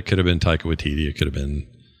great, but it could have been Taika Waititi. It could have been.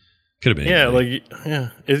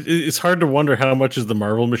 It's hard to wonder how much is the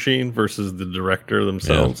Marvel machine versus the director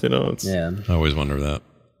themselves. I always wonder that.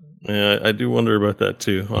 Yeah, I do wonder about that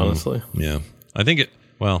too, honestly. Yeah, I think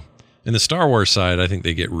in the Star Wars side, I think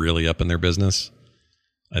they get really up in their business.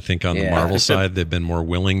 I think on the Marvel side, they've been more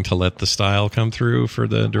willing to let the style come through for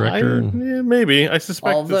the director. Maybe. I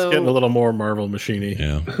suspect it's getting a little more Marvel machine-y.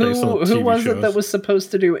 Yeah. Who was it that was supposed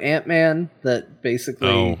to do Ant-Man that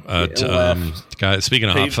basically left? Guy, speaking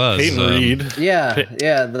of Hot Fuzz. Peyton Reed.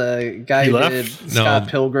 The guy who did Scott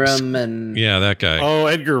Pilgrim and... Yeah, that guy. Oh,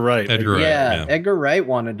 Edgar Wright. Edgar Wright. Yeah, Edgar Wright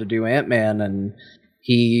wanted to do Ant-Man, and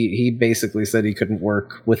he basically said he couldn't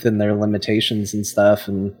work within their limitations and stuff,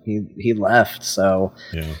 and he left. So,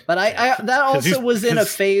 but I that also was in a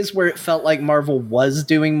phase where it felt like Marvel was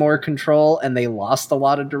doing more control, and they lost a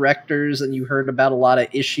lot of directors, and you heard about a lot of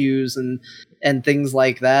issues and things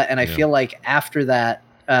like that. And I feel like after that,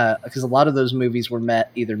 because a lot of those movies were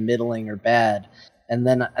met either middling or bad. And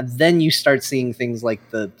then you start seeing things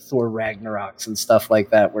like the Thor Ragnaroks and stuff like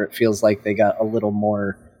that, where it feels like they got a little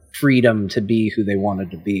more freedom to be who they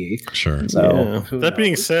wanted to be. Sure. So that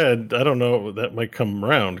being said, I don't know, that might come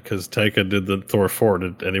around because Taika did the Thor 4.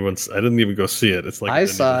 Did anyone? I didn't even go see it. It's like I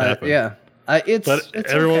saw it. Yeah. It's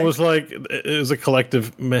everyone okay. was like, it was a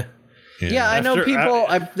collective meh. Yeah, I know people.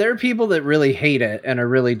 There are people that really hate it and are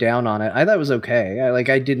really down on it. I thought it was okay.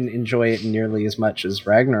 I didn't enjoy it nearly as much as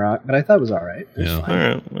Ragnarok, but I thought it was all right. It was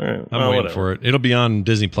fine. All right. I'm waiting for it. It'll be on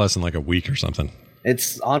Disney Plus in like a week or something.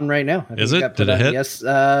 It's on right now. I think Is it? got Did put it on hit? Yes,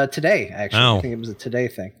 today actually. Oh. I think it was a today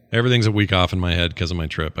thing. Everything's a week off in my head because of my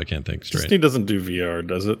trip. I can't think straight. Disney doesn't do VR,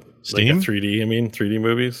 does it? Steam? Like 3D. I mean, 3D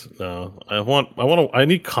movies. No, I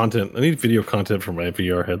need content. I need video content for my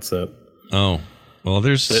VR headset. Oh, well,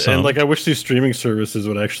 there's some. And like, I wish these streaming services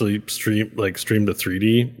would actually stream the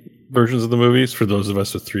 3D versions of the movies for those of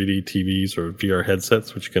us with 3D TVs or VR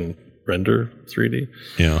headsets, which can render 3D.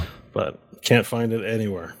 Yeah. But can't find it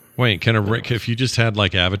anywhere. Wait, if you just had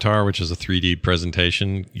like Avatar, which is a 3D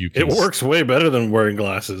presentation, you can. It works way better than wearing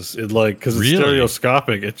glasses. It because it's Really?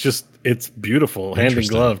 stereoscopic. It's beautiful, hand in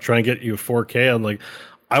Interesting. glove. Try and get you 4K. I'm like,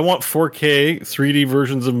 I want 4K 3D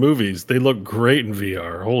versions of movies. They look great in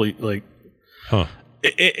VR. Huh.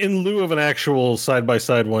 In lieu of an actual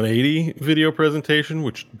side-by-side 180 video presentation,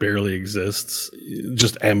 which barely exists,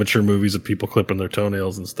 just amateur movies of people clipping their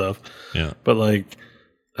toenails and stuff. Yeah. But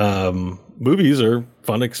movies are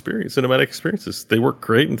fun cinematic experiences. They work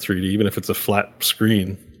great in 3D, even if it's a flat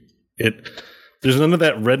screen. There's none of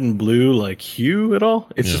that red and blue hue at all.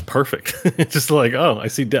 It's just perfect. It's just like, oh, I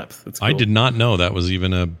see depth. It's cool. I did not know that was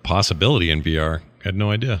even a possibility in VR. I had no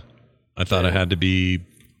idea. I thought it had to be.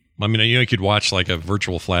 I mean, you could watch like a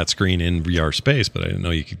virtual flat screen in VR space, but I didn't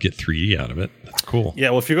know you could get 3D out of it. That's cool.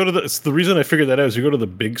 Yeah, well, if you go to the reason I figured that out is you go to the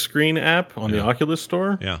Big Screen app on the Oculus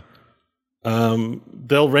store. Yeah.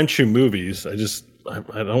 They'll rent you movies. I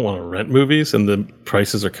don't want to rent movies, and the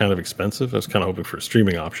prices are kind of expensive. I was kind of hoping for a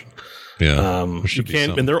streaming option. Yeah. You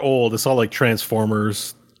can't, and they're old. It's all like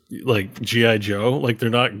Transformers, like G.I. Joe. Like they're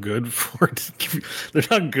not good they're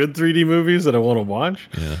not good 3D movies that I want to watch.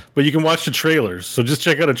 Yeah. But you can watch the trailers. So just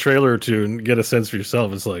check out a trailer or two and get a sense for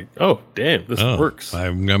yourself. It's like, oh damn, this works.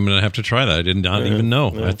 I'm going to have to try that. I did not even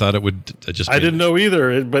know. Yeah. I thought it would just. I didn't know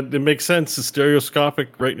either, but it makes sense. It's stereoscopic,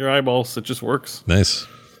 right in your eyeballs. It just works. Nice.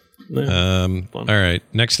 Yeah. All right.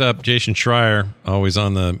 Next up, Jason Schreier, always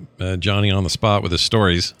on the Johnny on the spot with his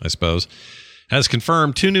stories, I suppose, has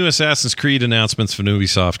confirmed 2 new Assassin's Creed announcements from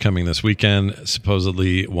Ubisoft coming this weekend.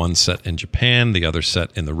 Supposedly one set in Japan, the other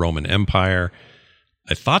set in the Roman Empire.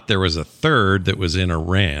 I thought there was a third that was in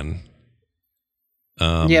Iran.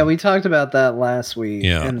 Yeah, we talked about that last week,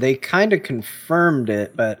 and they kind of confirmed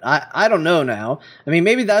it, but I don't know now. I mean,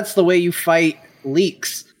 maybe that's the way you fight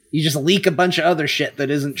leaks. You just leak a bunch of other shit that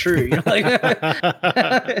isn't true. You're like,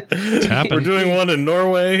 we're doing one in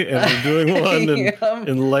Norway, and we're doing one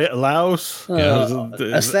in Laos.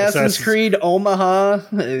 Assassin's Creed Omaha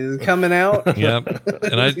is coming out. Yep,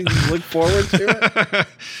 and I look forward to it.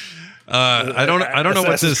 I don't know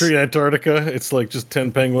what Assassin's this. Creed Antarctica. It's like just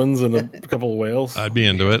 10 penguins and a couple of whales. I'd be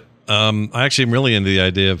into it. I actually am really into the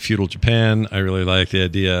idea of feudal Japan. I really like the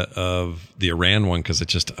idea of the Iran one because it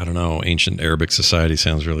just, I don't know, ancient Arabic society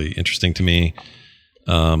sounds really interesting to me.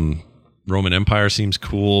 Roman Empire seems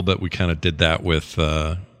cool, but we kind of did that with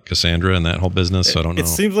Cassandra and that whole business, so I don't know. It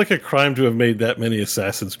seems like a crime to have made that many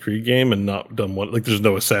Assassin's Creed game and not done one. Like, there's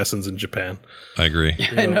no assassins in Japan. I agree.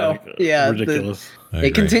 I know. Yeah. Ridiculous.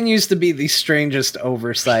 It continues to be the strangest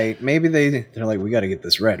oversight. Maybe they're like, we got to get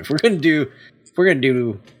this right. If we're going to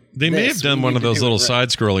do They may have done one of those little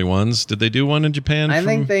side-scrolly ones. Did they do one in Japan? I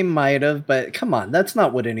think they might have, but come on, that's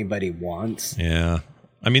not what anybody wants. Yeah.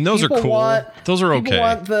 I mean, those are cool. Those are okay. People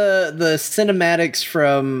want the cinematics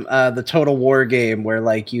from the Total War game where,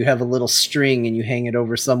 like, you have a little string and you hang it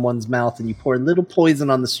over someone's mouth and you pour a little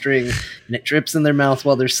poison on the string and it drips in their mouth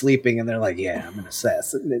while they're sleeping and they're like, yeah, I'm an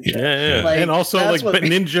assassin ninja. Yeah. Like, and also, like,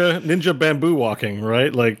 ninja bamboo walking,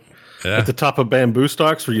 right? Like, at the top of bamboo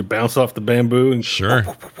stalks where you bounce off the bamboo and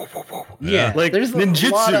yeah, like there's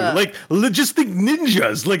ninjutsu. Just think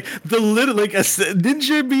ninjas. Like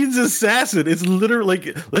ninja means assassin. It's literally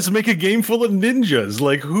like, let's make a game full of ninjas.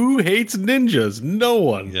 Like, who hates ninjas? No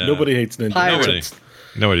one. Yeah. Nobody hates ninjas.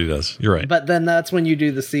 Nobody does. You're right. But then that's when you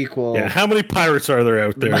do the sequel. Yeah, how many pirates are there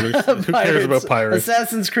out there? Who cares about pirates?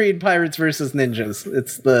 Assassin's Creed Pirates versus Ninjas.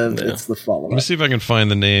 It's the follow-up. Let me see if I can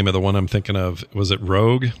find the name of the one I'm thinking of. Was it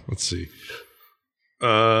Rogue? Let's see.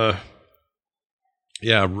 Yeah,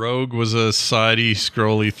 Rogue was a sidey,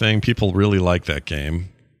 scrolly thing. People really like that game.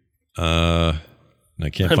 No, And I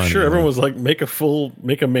can't I'm find sure it. everyone was like, make a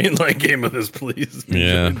mainline game of this, please.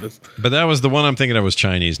 Yeah. But that was the one I'm thinking of was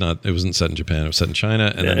Chinese. It wasn't set in Japan. It was set in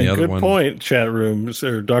China. And then the other good one. Good point, chat room.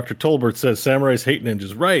 Sir, Dr. Tolbert says samurais hate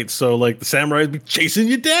ninjas. Right. So, like, the samurais be chasing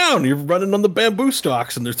you down. You're running on the bamboo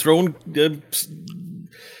stalks and they're throwing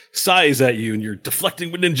size at you and you're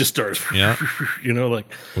deflecting with ninja stars. Yeah. Like,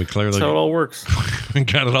 we clearly that's how it all works. We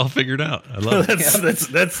got it all figured out. I love it. That's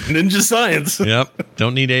ninja science. Yep.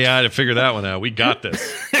 Don't need AI to figure that one out. We got this.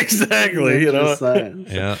 Exactly. Ninja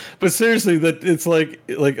science. Yeah. But seriously, that it's like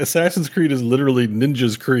Assassin's Creed is literally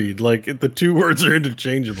Ninja's Creed. Like the two words are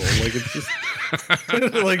interchangeable. Like it's just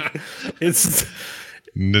like it's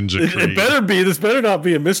Ninja Creed. It better be. This better not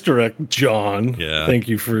be a misdirect, John. Yeah. Thank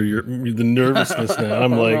you for the nervousness. Now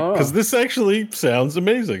I'm like, because this actually sounds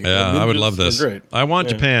amazing. Yeah, I would love this. Great. I want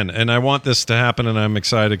Japan, and I want this to happen, and I'm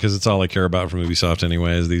excited because it's all I care about from Ubisoft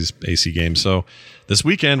anyway, is these AC games. So this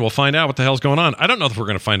weekend we'll find out what the hell's going on. I don't know if we're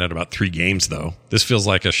going to find out about 3 games though. This feels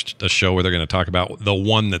like a show where they're going to talk about the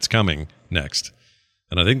one that's coming next,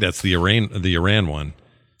 and I think that's the Iran one.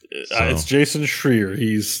 So. It's Jason Schreier.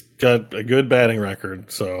 He's got a good batting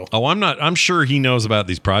record. So I'm sure he knows about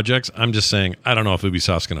these projects. I'm just saying I don't know if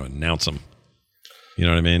Ubisoft's going to announce them. You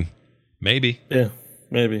know what I mean? Maybe. Yeah,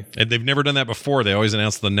 maybe. And they've never done that before. They always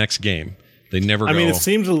announce the next game. They never. I mean, it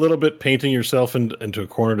seems a little bit painting yourself into a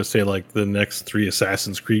corner to say like the next 3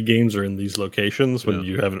 Assassin's Creed games are in these locations when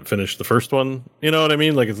you haven't finished the first one. You know what I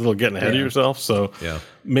mean? Like it's a little getting ahead of yourself. So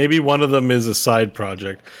maybe one of them is a side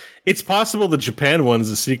project. It's possible the Japan one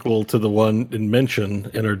is a sequel to the one in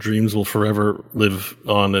mention, and our dreams will forever live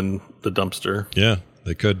on in the dumpster. Yeah,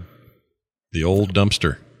 they could. The old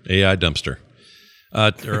dumpster, AI dumpster.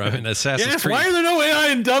 Assassin's Creed. Why are there no AI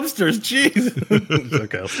in dumpsters? Jeez.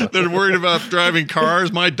 Okay, they're worried about driving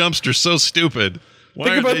cars. My dumpster's so stupid.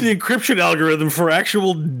 Think about the encryption algorithm for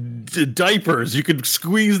actual diapers. You could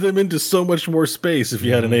squeeze them into so much more space if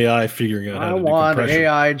you had an AI figuring out how to do compression. I want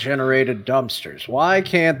AI-generated dumpsters. Why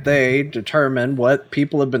can't they determine what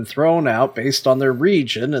people have been thrown out based on their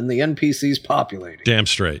region and the NPCs populating? Damn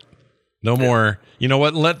straight. No more. You know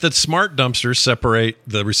what? Let the smart dumpsters separate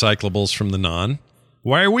the recyclables from the non.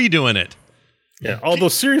 Why are we doing it? Yeah, although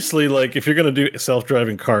seriously, like if you're going to do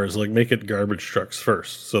self-driving cars, like make it garbage trucks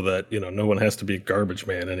first so that, no one has to be a garbage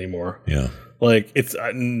man anymore. Yeah. Like it's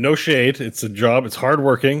no shade. It's a job. It's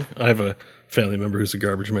hardworking. I have a family member who's a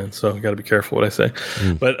garbage man, so I got to be careful what I say.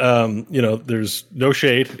 But, there's no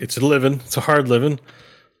shade. It's a living. It's a hard living.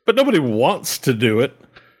 But nobody wants to do it.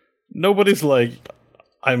 Nobody's like,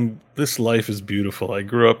 this life is beautiful. I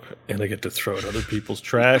grew up and I get to throw out other people's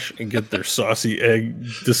trash and get their saucy egg,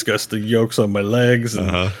 disgusting yolks on my legs.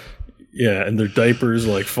 And, and their diapers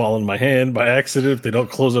like fall in my hand by accident if they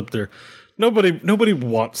don't close up their... Nobody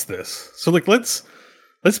wants this. So like, let's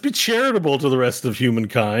be charitable to the rest of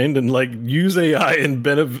humankind and like use AI in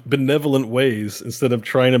benevolent ways instead of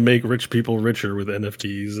trying to make rich people richer with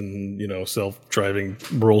NFTs and self-driving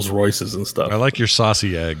Rolls Royces and stuff. I like your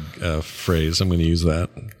saucy egg phrase. I'm going to use that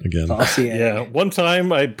again. Saucy egg. Yeah, one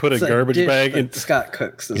time I put a garbage bag in Scott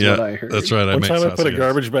cooks is what I heard. That's right. One time I put a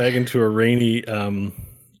garbage bag into a rainy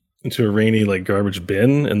like garbage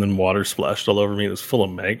bin and then water splashed all over me. It was full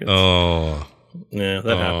of maggots. Oh, yeah,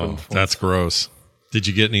 that happened. That's gross. Did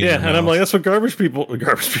you get any? Yeah, and I'm like, that's what garbage people.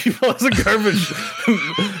 That's a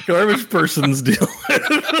garbage person's deal.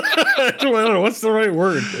 I don't know what's the right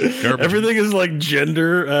word. Everything is like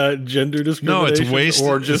gender discrimination. No, it's waste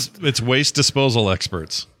or just it's waste disposal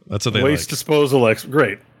experts. That's what they waste disposal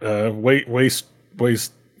great. Waste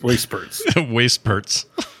experts. Waste perts.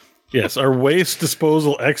 Yes, our waste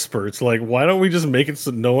disposal experts. Like, why don't we just make it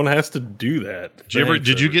so no one has to do that?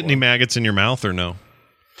 Did you get any maggots in your mouth or no?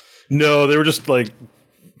 No, they were just like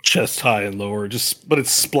chest high and lower. But it's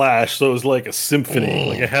splashed, so it was like a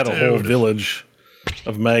symphony. Like I had a whole village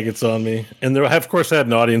of maggots on me, and I of course had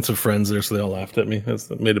an audience of friends there, so they all laughed at me.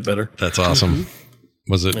 That made it better. That's awesome.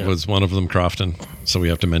 Was one of them Crofton? So we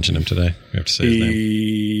have to mention him today. We have to say his name.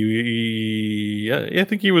 Yeah, I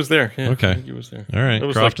think he was there. Yeah, okay, I think he was there. All right, it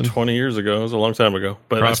was Crofton. like 20 years ago. It was a long time ago,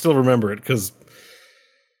 but I still remember it because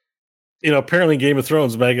apparently Game of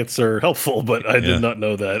Thrones maggots are helpful, but I did not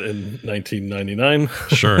know that in 1999.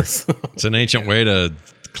 Sure, so. It's an ancient way to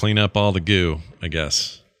clean up all the goo, I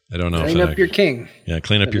guess. I don't know. Clean up your king. Yeah,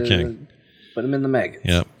 clean up your king. Put him in the maggots.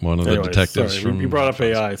 Yeah, one of the detectives from. You brought up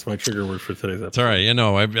AI. It's my trigger word for today's episode. It's all right.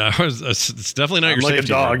 I was. It's definitely not your like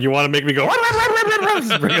safety a dog. word. You want to make me go?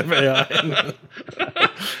 Bring up AI.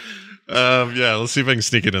 Yeah, let's see if I can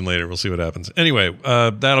sneak it in later. We'll see what happens. Anyway,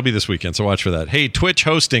 that'll be this weekend, so watch for that. Hey, Twitch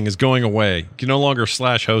hosting is going away. You can no longer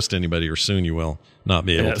 /host anybody, or soon you will. not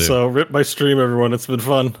be able to. So rip my stream, everyone. It's been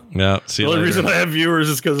fun. Yeah. See The you only later. reason I have viewers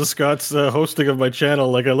is because of Scott's hosting of my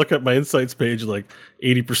channel. Like, I look at my insights page, like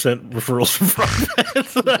 80% referrals from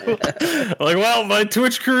Frogpants. I'm like, well, my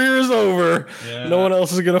Twitch career is over. Yeah. No one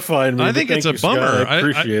else is gonna find me. I But think it's thank a you, Scott. bummer. I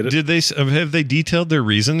appreciate it. Did they have they detailed their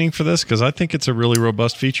reasoning for this? Because I think it's a really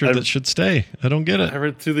robust feature that should stay. I don't get it. I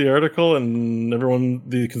read through the article, and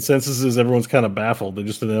the consensus is everyone's kind of baffled. They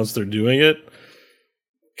just announced they're doing it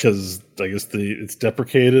because I guess it's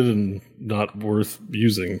deprecated and not worth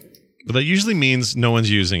using. But that usually means no one's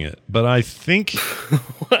using it. But I think,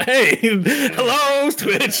 Hey, hello,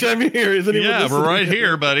 Twitch. I'm here. Is anyone yeah, we're listening? right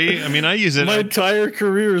here, buddy. I mean, I use it. My entire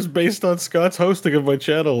career is based on Scott's hosting of my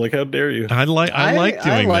channel. Like, how dare you? I like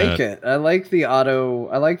doing that. it. I like the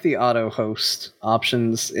auto host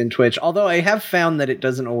options in Twitch. Although I have found that it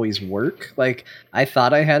doesn't always work. Like, I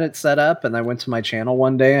thought I had it set up, and I went to my channel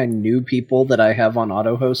one day. I knew people that I have on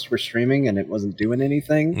auto host were streaming, and it wasn't doing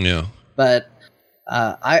anything. Yeah. But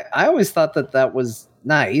I always thought that was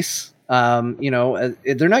nice.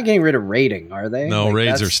 They're not getting rid of raiding, are they? No,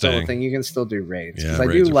 raids that's are still a staying. thing. You can still do raids. Yeah, Because I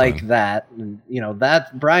do raids are like fun. that. And,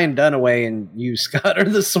 that Brian Dunaway and you, Scott, are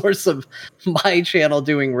the source of my channel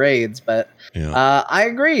doing raids. But Yeah. I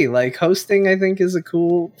agree. Like, hosting, I think, is a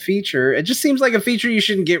cool feature. It just seems like a feature you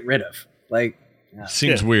shouldn't get rid of. Like,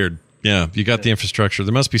 Seems weird. Yeah, you got the infrastructure.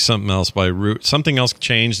 There must be something else something else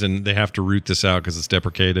changed, and they have to root this out because it's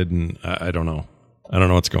deprecated. And I don't know. I don't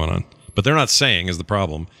know what's going on. But they're not saying is the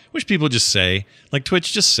problem. Which people just say, like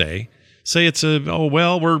Twitch, just say it's we're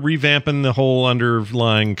revamping the whole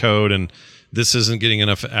underlying code, and this isn't getting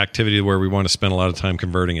enough activity where we want to spend a lot of time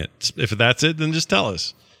converting it. If that's it, then just tell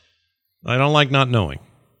us. I don't like not knowing.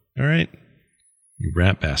 All right, you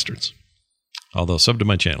rat bastards. Although sub to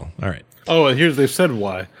my channel. All right. Oh, and they've said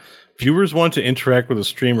why. Viewers want to interact with a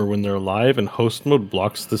streamer when they're live, and host mode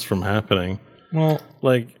blocks this from happening. Well,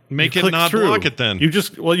 Like, make you it click not through. block it then. You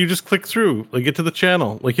just click through, like, get to the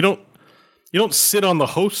channel. Like, you don't sit on the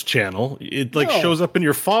host channel. It shows up in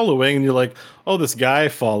your following, and you're like, oh, this guy I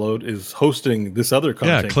followed is hosting this other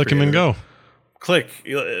content. Yeah, click him and creator. go.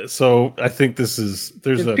 Click. So I think there's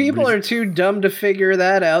if people are too dumb to figure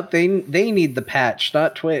that out, they need the patch,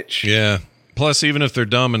 not Twitch. Yeah. Plus, even if they're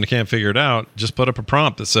dumb and can't figure it out, just put up a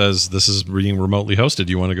prompt that says this is being remotely hosted.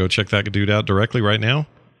 You want to go check that dude out directly right now?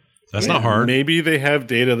 That's not hard. Maybe they have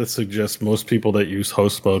data that suggests most people that use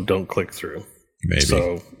host mode don't click through. Maybe.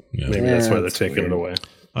 So maybe that's why they're taking it away.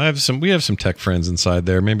 We have some tech friends inside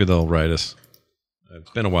there. Maybe they'll write us.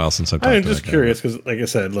 It's been a while since I've talked to I'm just that guy. curious because, like I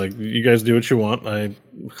said, like, you guys do what you want. I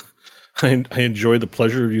enjoy the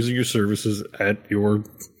pleasure of using your services at your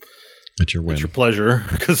pleasure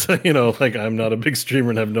because like, I'm not a big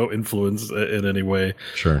streamer and have no influence in any way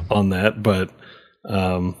on that. But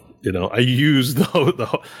I use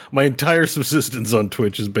my entire subsistence on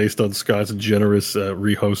Twitch is based on Scott's generous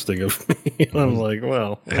rehosting of me. I'm like,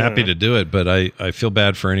 well, happy to do it, but I feel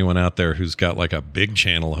bad for anyone out there who's got like a big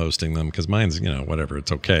channel hosting them, because mine's whatever,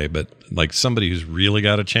 it's okay. But like somebody who's really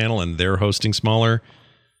got a channel and they're hosting smaller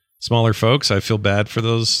folks, I feel bad for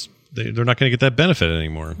those. They're not going to get that benefit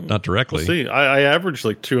anymore, not directly. We'll see, I average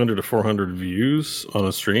like 200 to 400 views on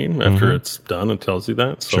a stream after it's done. It tells you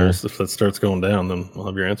that. So if that starts going down, then I'll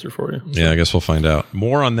have your answer for you. Yeah, I guess we'll find out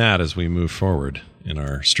more on that as we move forward in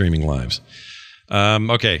our streaming lives.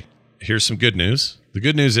 Okay, here's some good news. The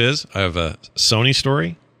good news is I have a Sony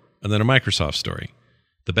story and then a Microsoft story.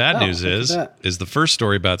 The bad news is the first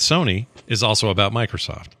story about Sony is also about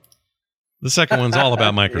Microsoft. The second one's all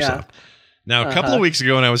about Microsoft. Yeah. Now, a couple of weeks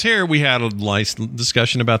ago when I was here, we had a nice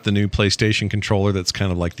discussion about the new PlayStation controller that's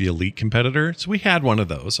kind of like the Elite competitor. So we had one of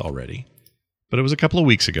those already, but it was a couple of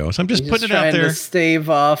weeks ago. So I'm just putting it out there. To stave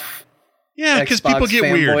off. Yeah, because people get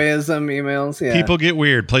weird. Fanboyism emails. Yeah. People get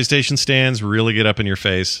weird. PlayStation stands really get up in your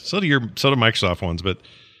face. So do Microsoft ones. But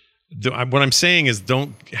what I'm saying is,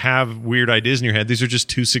 don't have weird ideas in your head. These are just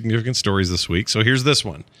two significant stories this week. So here's this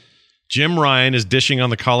one: Jim Ryan is dishing on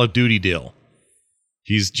the Call of Duty deal.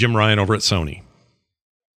 He's Jim Ryan over at Sony.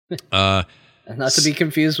 Not to be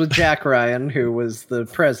confused with Jack Ryan, who was the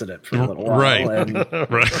president for a little while. Right. And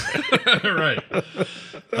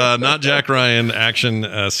Right. Not Jack Ryan,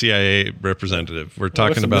 action CIA representative. We're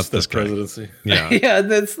talking about this guy. Presidency. Yeah. yeah,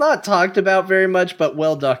 it's not talked about very much, but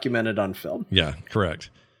well documented on film. Yeah, correct.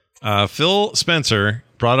 Phil Spencer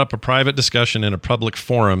brought up a private discussion in a public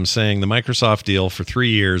forum saying the Microsoft deal for 3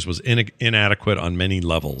 years was inadequate on many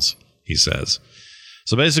levels, he says.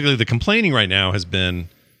 So basically, the complaining right now has been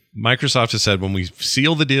Microsoft has said when we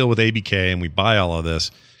seal the deal with ABK and we buy all of this,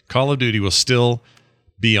 Call of Duty will still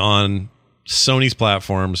be on Sony's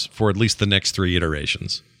platforms for at least the next 3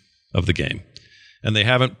 iterations of the game. And they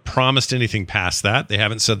haven't promised anything past that. They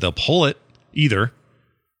haven't said they'll pull it either.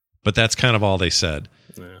 But that's kind of all they said.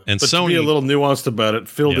 Yeah. And but Sony, to be a little nuanced about it,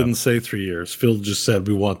 Phil Yeah. didn't say 3 years. Phil just said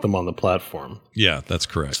we want them on the platform. yeah, that's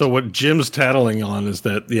correct. So what Jim's tattling on is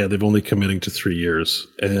that, they've only committing to 3 years.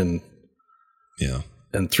 And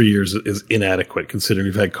 3 years is inadequate considering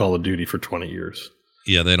we've had Call of Duty for 20 years.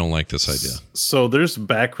 Yeah, they don't like this idea. So there's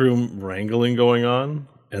backroom wrangling going on.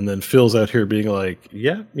 And then Phil's out here being like,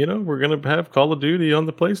 we're going to have Call of Duty on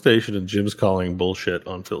the PlayStation. And Jim's calling bullshit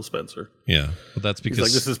on Phil Spencer. Yeah, but that's because He's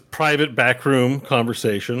like, this is private backroom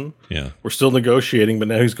conversation. Yeah. We're still negotiating, but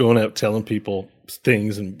now he's going out telling people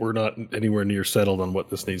things, and we're not anywhere near settled on what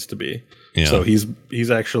this needs to be. Yeah. So he's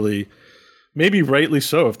actually, maybe rightly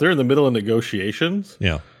so, if they're in the middle of negotiations,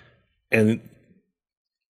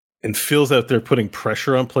 and Phil's out there putting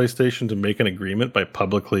pressure on PlayStation to make an agreement by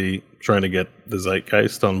publicly trying to get the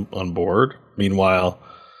zeitgeist on board. Meanwhile,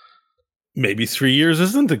 maybe 3 years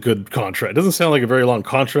isn't a good contract. It doesn't sound like a very long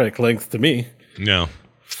contract length to me. No.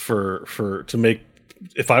 To make,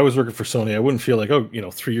 if I was working for Sony, I wouldn't feel like,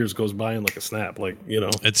 3 years goes by in like a snap. Like,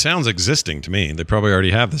 It sounds existing to me. They probably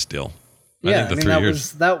already have this deal. Yeah, I think the 3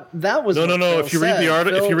 years. That was no. Phil If you read the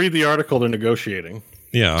said. if you read the article, they're negotiating.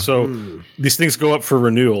 Yeah. So these things go up for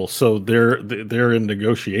renewal. So they're in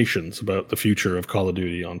negotiations about the future of Call of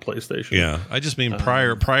Duty on PlayStation. Yeah, I just mean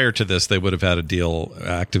prior to this, they would have had a deal.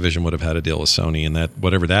 Activision would have had a deal with Sony, and that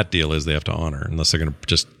whatever that deal is, they have to honor, unless they're going to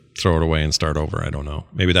just throw it away and start over. I don't know.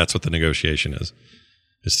 Maybe that's what the negotiation is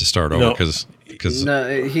to start over because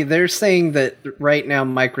they're saying that right now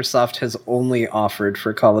Microsoft has only offered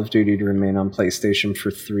for Call of Duty to remain on PlayStation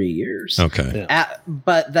for 3 years. Okay.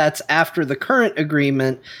 But that's after the current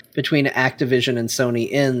agreement between Activision and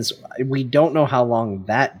Sony ends. We don't know how long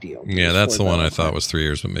that deal is. Yeah, that's the one I thought was 3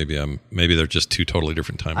 years, but maybe they're just two totally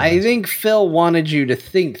different timelines. I think Phil wanted you to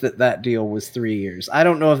think that deal was 3 years. I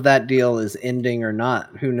don't know if that deal is ending or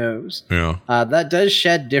not. Who knows? Yeah. That does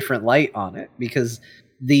shed different light on it because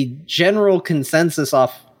the general consensus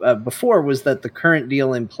before was that the current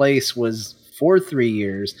deal in place was for 3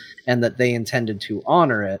 years and that they intended to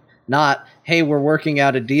honor it. Not, hey, we're working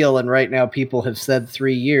out a deal and right now people have said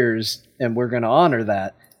 3 years and we're going to honor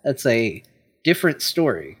that. That's a different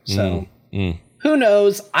story. So who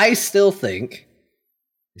knows? I still think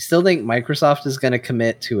Microsoft is going to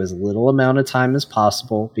commit to as little amount of time as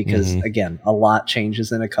possible because, again, a lot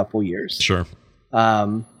changes in a couple years. Sure.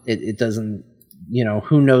 It doesn't,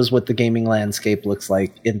 who knows what the gaming landscape looks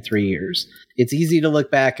like in 3 years. It's easy to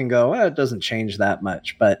look back and go, it doesn't change that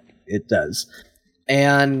much, but it does.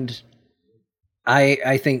 And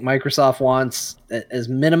I think Microsoft wants as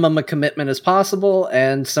minimum a commitment as possible,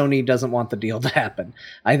 and Sony doesn't want the deal to happen.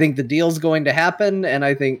 I think the deal's going to happen, and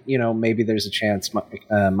I think, maybe there's a chance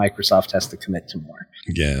Microsoft has to commit to more.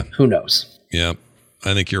 Yeah. Who knows? Yeah,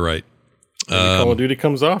 I think you're right. Maybe Call of Duty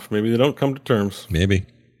comes off. Maybe they don't come to terms. Maybe.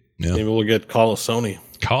 Yeah. Maybe we'll get Call of Sony.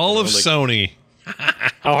 Sony.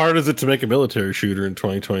 How hard is it to make a military shooter in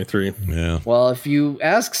 2023? Yeah. Well, if you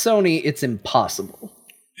ask Sony, it's impossible.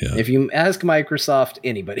 Yeah. If you ask Microsoft,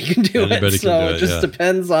 anybody can do it. So it just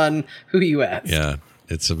depends on who you ask. Yeah.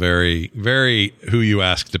 It's a very, very who you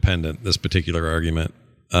ask dependent, this particular argument.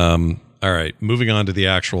 All right. Moving on to the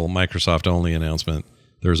actual Microsoft only announcement.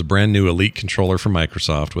 There's a brand new Elite controller from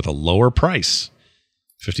Microsoft with a lower price.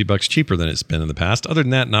 $50 cheaper than it's been in the past. Other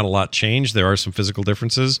than that, not a lot changed. There are some physical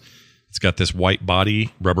differences. It's got this white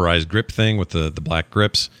body, rubberized grip thing with the black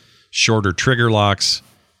grips, shorter trigger locks,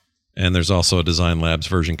 and there's also a Design Labs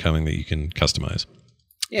version coming that you can customize.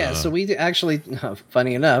 Yeah, so we actually,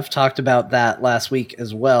 funny enough, talked about that last week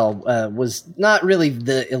as well. Was not really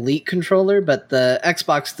the Elite controller, but the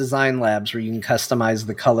Xbox Design Labs where you can customize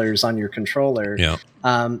the colors on your controller. Yeah.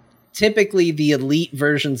 Typically, the Elite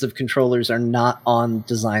versions of controllers are not on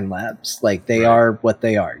Design Labs. Like, they are what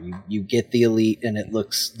they are. You get the Elite and it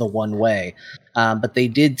looks the one way. But they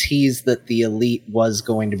did tease that the Elite was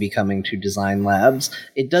going to be coming to Design Labs.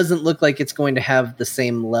 It doesn't look like it's going to have the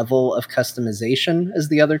same level of customization as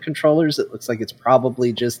the other controllers. It looks like it's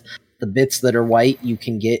probably just the bits that are white you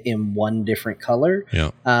can get in one different color.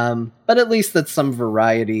 Yeah. But at least that's some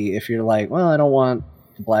variety if you're like, well, I don't want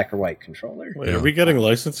the black or white controller. Wait, are we getting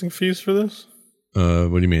licensing fees for this? What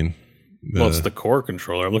do you mean? Well, it's the core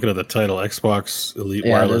controller. I'm looking at the title, Xbox Elite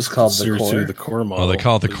Yeah, Wireless. it's called the Series Core. 2, the core model. Oh, they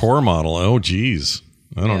call it the core model. Oh, geez.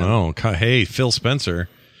 I don't know. Hey, Phil Spencer.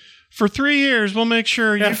 For 3 years, we'll make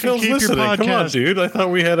sure you can Phil's keep listening. your podcast. Come on, dude. I thought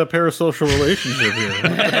we had a parasocial relationship here. What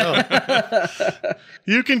the hell?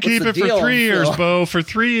 You can keep the it for deal, 3 years, Phil? Bo. For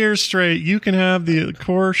 3 years straight, you can have the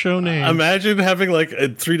core show name. Imagine having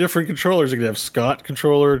like 3 different controllers. You could have Scott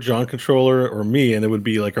controller, John controller, or me, and it would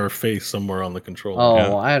be like our face somewhere on the controller. Oh,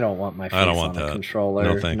 Yeah. I don't want my face I don't want on a that. controller.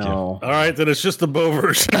 No, thank you. All right, then it's just the Bo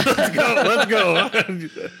version. Let's go. Let's go.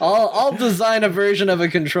 I'll design a version of a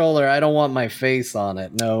controller. I don't want my face on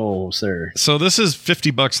it. No, sir. So this is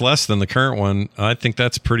 $50 less than the current one. I think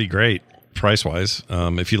that's pretty great price wise.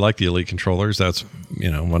 If you like the Elite controllers, that's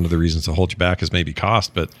one of the reasons to hold you back is maybe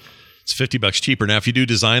cost, but it's $50 cheaper. Now, if you do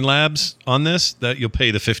Design Labs on this, that you'll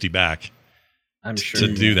pay the $50 back. I'm sure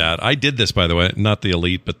To do that. I did this, by the way, not the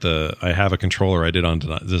Elite, but I have a controller I did on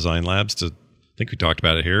Design Labs. I think we talked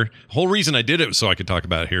about it here. The whole reason I did it was so I could talk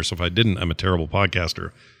about it here. So if I didn't, I'm a terrible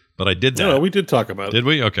podcaster. But I did that. No, we did talk about it. Did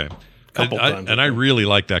we? Okay. Couple times, I really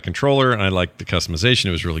liked that controller, and I liked the customization.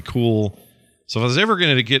 It was really cool. So if I was ever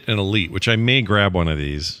going to get an Elite, which I may grab one of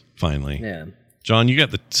these finally. Yeah. John, you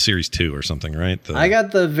got the Series 2 or something, right? I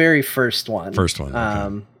got the very first one. First one.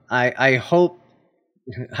 Okay. I hope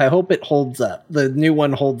it holds up. The new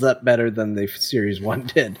one holds up better than the Series 1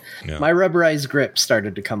 did. Yeah. My rubberized grip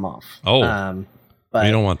started to come off. Oh. But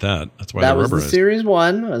you don't want that. That's why that they're was the rubberized. Series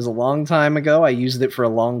 1. It was a long time ago. I used it for a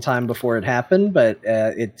long time before it happened, but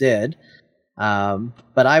it did.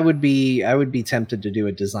 But I would be tempted to do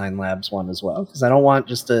a Design Labs one as well, because I don't want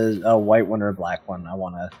just a white one or a black one. I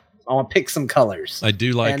want to pick some colors. I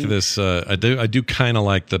do like this. I do kind of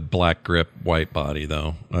like the black grip white body,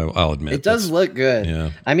 though. I'll admit it does look good.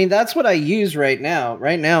 Yeah. I mean, that's what I use right now.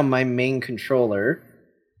 Right now, my main controller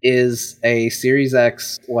is a Series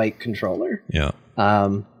X white controller. Yeah.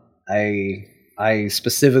 I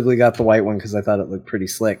specifically got the white one because I thought it looked pretty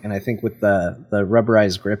slick, and I think with the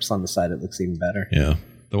rubberized grips on the side, it looks even better. Yeah.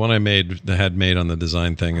 The one I had made on the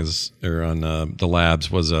design thing on the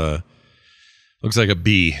labs was looks like a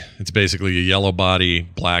B. It's basically a yellow body,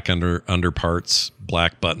 black under parts,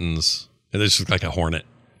 black buttons. It just looks like a Hornet,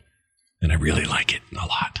 and I really like it a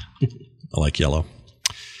lot. I like yellow.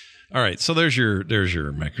 All right, so there's your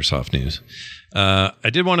Microsoft news. I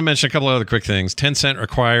did want to mention a couple of other quick things. Tencent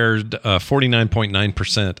acquired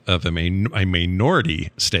 49.9% of a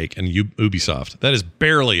minority stake in Ubisoft. That is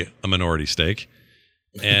barely a minority stake.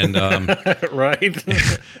 And Right?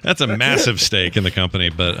 that's a massive stake in the company,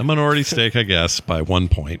 but a minority stake, I guess, by 1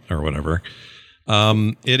 point or whatever.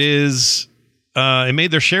 It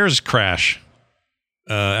made their shares crash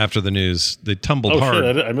after the news. They tumbled hard.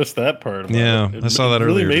 Shit, I missed that part. Yeah, I saw that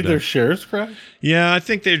earlier Really made today. their shares crash? Yeah, I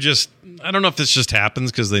think I don't know if this just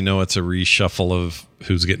happens because they know it's a reshuffle of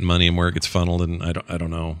who's getting money and where it gets funneled, and I don't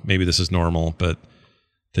know. Maybe this is normal, but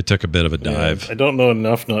they took a bit of a dive. I don't know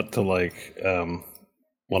enough not to want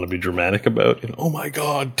to be dramatic about it. Oh my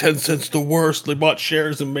God, Tencent's the worst. They bought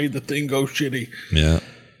shares and made the thing go shitty. Yeah.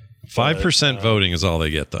 5% voting is all they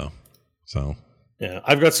get, though. So. Yeah,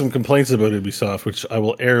 I've got some complaints about Ubisoft, which I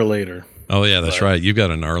will air later. Oh, yeah, that's right. You've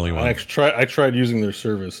got a gnarly one. I tried using their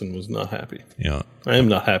service and was not happy. Yeah. I am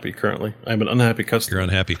not happy currently. I'm an unhappy customer. You're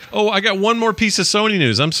unhappy. Oh, I got one more piece of Sony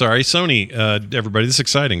news. I'm sorry. Sony, everybody, this is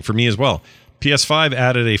exciting for me as well. PS5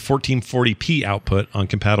 added a 1440p output on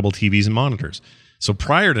compatible TVs and monitors. So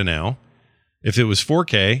prior to now, if it was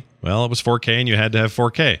 4K, well, it was 4K and you had to have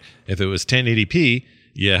 4K. If it was 1080p,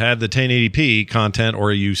 you had the 1080p content,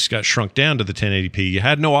 or you got shrunk down to the 1080p. You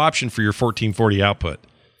had no option for your 1440 output.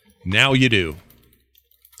 Now you do.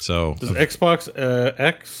 So does Xbox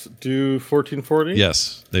X do 1440?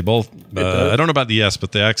 Yes, they both. I don't know about the S,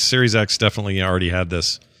 but the Series X definitely already had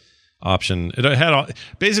this option. It had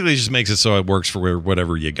basically just makes it so it works for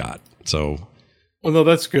whatever you got. So, well, no,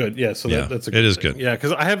 that's good. Yeah, so yeah, that's a good it is thing. good. Yeah,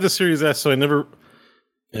 because I have the Series S, so I never.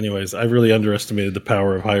 Anyways, I really underestimated the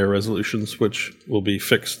power of higher resolutions, which will be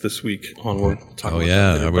fixed this week onward. Oh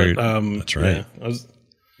yeah, that's right. Yeah,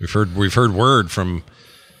 we've heard word from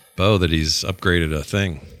Bo that he's upgraded a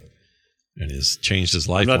thing and has changed his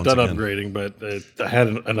life. I'm not done again. upgrading, but I had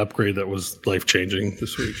an upgrade that was life changing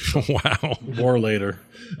this week. Wow. More later.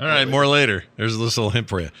 All right, more later. There's this little hint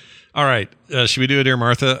for you. All right, should we do a Dear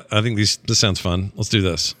Martha? I think this sounds fun. Let's do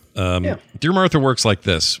this. Dear Martha works like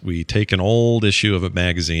this. We take an old issue of a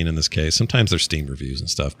magazine, in this case. Sometimes there's Steam reviews and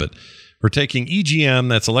stuff, but we're taking EGM,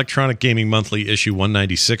 that's Electronic Gaming Monthly, issue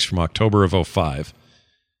 196 from October of 05,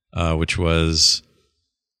 which was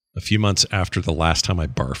a few months after the last time I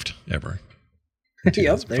barfed ever.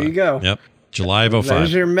 Yep, there you go. Yep, July of 05.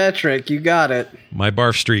 There's your metric. You got it. My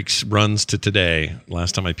barf streaks runs to today,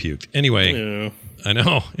 last time I puked. Anyway, Yeah. I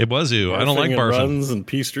know, it was I don't like Barfing and barfing. runs and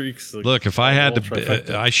pee streaks. Look, if I had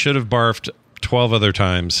to, I should have barfed 12 other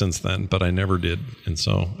times since then, but I never did. And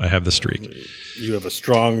so I have the streak. You have a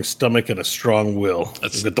strong stomach and a strong will.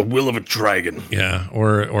 You've got the will of a dragon. Yeah,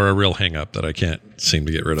 or a real hang up that I can't seem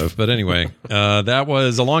to get rid of. But anyway, that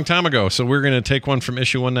was a long time ago. So we're going to take one from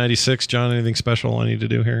issue 196. John, anything special I need to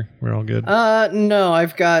do here? We're all good? No,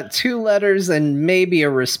 I've got 2 letters and maybe a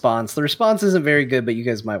response. The response isn't very good, but you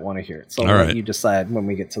guys might want to hear it. So I'll let you decide when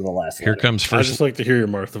we get to the last Here letter. comes I first. just like to hear your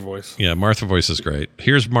Martha voice. Yeah, Martha voice is great.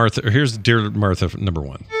 Here's dear Martha number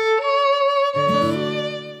 1.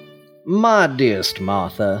 My dearest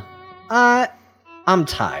Martha, I'm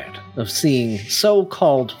tired of seeing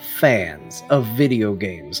so-called fans of video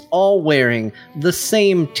games all wearing the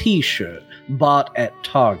same t-shirt bought at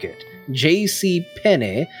Target, J.C.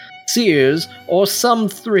 Penney, Sears, or some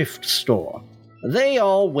thrift store. They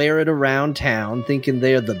all wear it around town thinking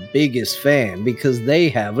they're the biggest fan because they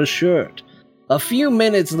have a shirt. A few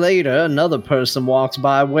minutes later, another person walks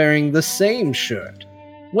by wearing the same shirt.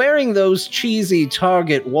 Wearing those cheesy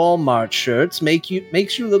Target Walmart shirts makes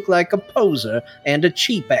you look like a poser and a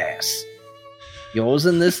cheap ass. Yours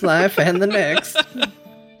in this life and the next,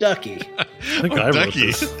 Ducky. I think I wrote Ducky.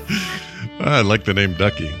 this. I like the name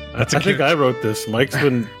Ducky. I think I wrote this. Mike's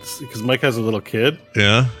been, because Mike has a little kid,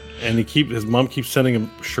 Yeah. and his mom keeps sending him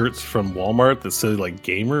shirts from Walmart that say like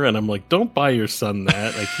gamer, and I'm like, don't buy your son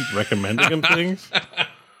that. I keep recommending him things.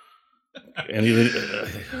 And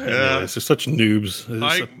it's just such noobs.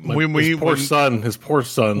 His poor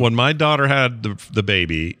son. When my daughter had the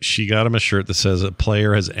baby, she got him a shirt that says a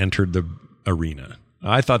player has entered the arena.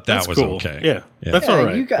 I thought that That's was cool. okay. Yeah. That's all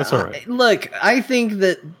right. That's all right. Look, I think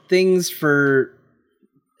that things for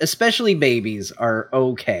especially babies are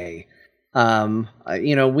okay.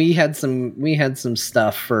 We had some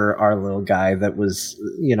stuff for our little guy that was,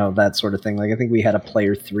 that sort of thing. Like I think we had a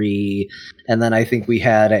Player 3, and then I think we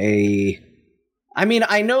had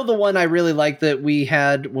I know the one I really liked that we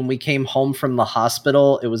had when we came home from the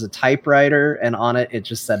hospital. It was a typewriter, and on it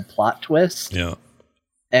just said plot twist. Yeah.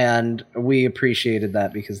 And we appreciated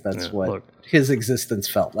that because that's what his existence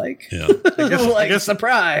felt like. Yeah. I guess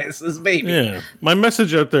surprise, this baby. Yeah. My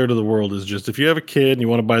message out there to the world is just if you have a kid and you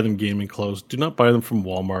want to buy them gaming clothes, do not buy them from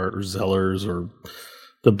Walmart or Zellers or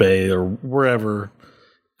the Bay or wherever.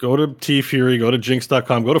 Go to T-Fury, go to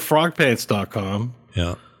Jinx.com, go to frogpants.com.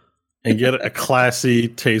 Yeah. And get a classy,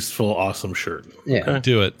 tasteful, awesome shirt. Yeah. Okay?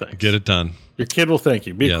 Do it. Thanks. Get it done. Your kid will thank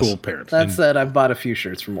you. Be Yes. a cool parent. That said, I've bought a few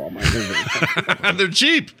shirts from Walmart. They're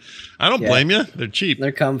cheap. I don't blame you. They're cheap.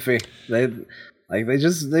 They're comfy.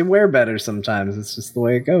 They wear better sometimes. It's just the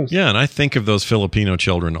way it goes. Yeah, and I think of those Filipino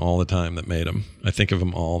children all the time that made them. I think of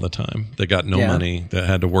them all the time. They got no money, that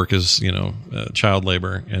had to work as child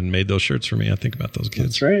labor, and made those shirts for me. I think about those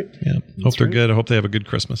kids. That's right. Yeah, hope they're good. I hope they have a good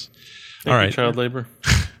Christmas. Thank all you, right, child labor.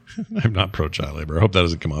 I'm not pro child labor. I hope that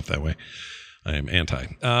doesn't come off that way. I am anti.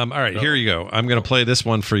 All right, here you go. I'm going to play this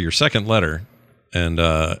one for your second letter, and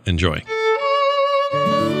enjoy.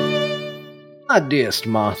 My dearest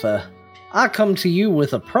Martha, I come to you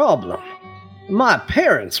with a problem. My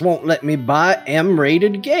parents won't let me buy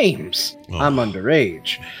M-rated games. I'm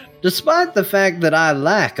underage. Despite the fact that I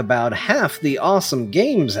lack about half the awesome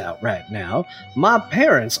games out right now, my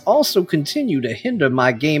parents also continue to hinder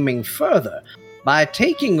my gaming further by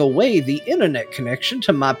taking away the internet connection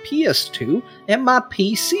to my PS2 and my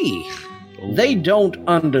PC. They don't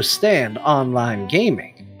understand online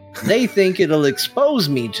gaming. They think it'll expose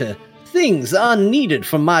me to things unneeded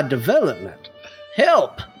for my development.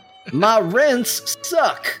 Help! My rents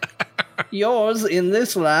suck. Yours in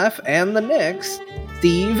this life and the next,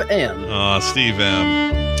 Steve M. Oh, Steve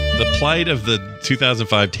M. The plight of the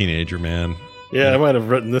 2005 teenager, man. Yeah, I might have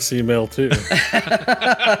written this email too.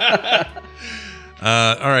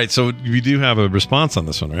 All right, so we do have a response on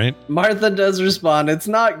this one, right? Martha does respond. It's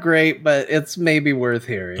not great, but it's maybe worth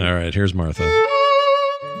hearing. All right, here's Martha.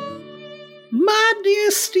 My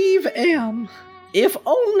dear Steve M., if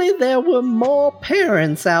only there were more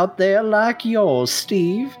parents out there like yours,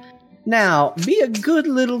 Steve. Now, be a good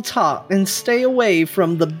little tot and stay away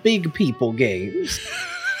from the big people games.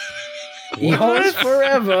 Yours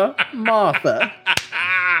forever, Martha.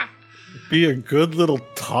 Be a good little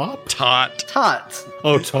top? Tot. Tot.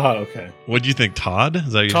 Oh, Todd, okay. What'd you think, Todd?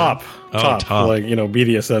 Is that your Top. name? Oh, Top. top. Like,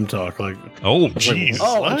 BDSM talk. Like, Oh, jeez.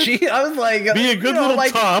 Oh, What? gee, I was like, Be a good little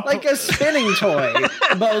like, top. like a spinning toy.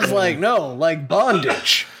 But I was like, no, like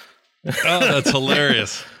bondage. Oh, that's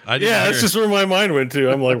hilarious. I didn't yeah, hear, that's just where my mind went to.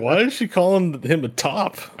 I'm like, why is she calling him a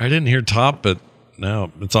top? I didn't hear top, but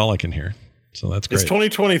now it's all I can hear. So that's great. It's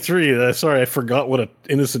 2023. Sorry, I forgot what an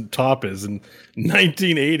innocent top is. In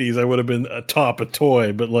 1980s, I would have been a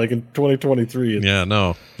toy, but like in 2023, Yeah,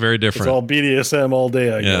 no, very different. it's all BDSM all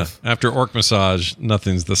day, I guess. After orc massage,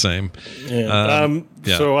 nothing's the same. Yeah.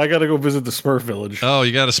 yeah. So I got to go visit the Smurf Village. Oh,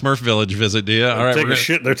 you got a Smurf Village visit, do you? All right, Take a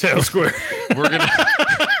shit in their town square. we're gonna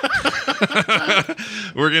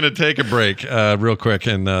we're gonna take a break real quick,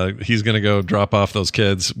 and he's gonna go drop off those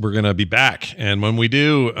kids. We're gonna be back, and when we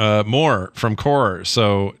do, more from Core.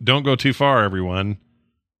 So don't go too far, everyone.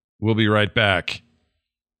 We'll be right back.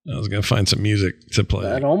 I was gonna find some music to play.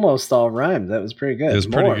 That almost all rhymed. That was pretty good. It was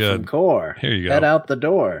pretty More good. From Core. Here you go. Head out the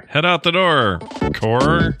door. Head out the door,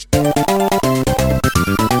 Core.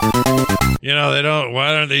 You know, they don't.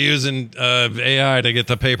 Why aren't they using AI to get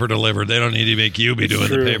the paper delivered? They don't need to make you be doing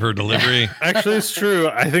the true. paper delivery. Actually, it's true.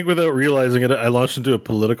 I think without realizing it, I launched into a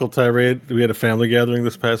political tirade. We had a family gathering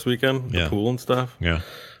this past weekend, Yeah. the pool and stuff. Yeah.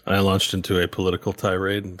 I launched into a political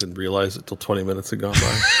tirade and didn't realize it till 20 minutes had gone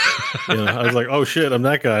by. I was like, oh shit, I'm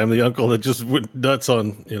that guy. I'm the uncle that just went nuts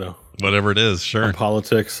on, Whatever it is, sure.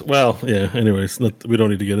 politics. Well, yeah, anyways, we don't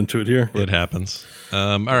need to get into it here. It happens.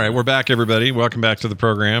 All right, we're back, everybody. Welcome back to the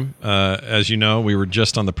program. As you know, we were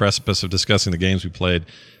just on the precipice of discussing the games we played,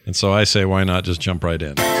 and so I say, why not just jump right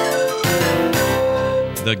in?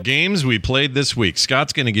 The games we played this week.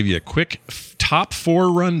 Scott's going to give you a quick top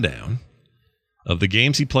 4 rundown of the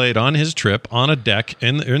games he played on his trip on a deck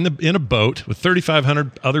in a boat with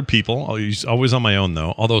 3,500 other people. Always on my own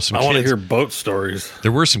though. Although I want to hear boat stories.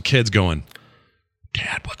 There were some kids going,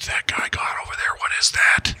 "Dad, what's that guy got over there? What is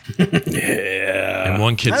that?" Yeah. And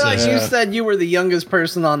one kid I thought says, you said you were the youngest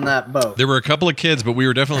person on that boat. there were a couple of kids, but we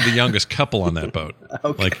were definitely the youngest couple on that bote.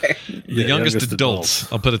 Okay. Like the youngest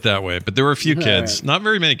adults, I'll put it that way. But there were a few kids, right. not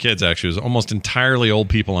very many kids actually. It was almost entirely old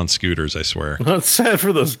people on scooters, I swear. It's sad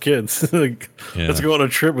for those kids. Let's go on a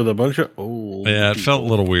trip with a bunch of old Yeah, it people. felt a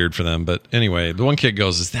little weird for them. But anyway, the one kid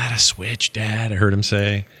goes, "Is that a Switch, Dad?" I heard him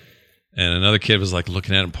say. And another kid was like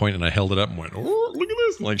looking at him, pointing, and I held it up and went, "Oh, look at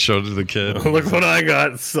this!" And, like showed it to the kid. Look what I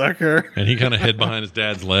got, sucker. And he kind of hid behind his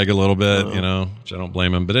dad's leg a little bit, which I don't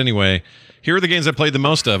blame him. But anyway, here are the games I played the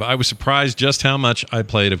most of. I was surprised just how much I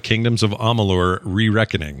played of Kingdoms of Amalur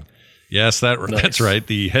Re-Reckoning. Yes, that's right.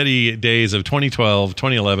 The heady days of 2012,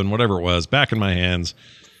 2011, whatever it was, back in my hands.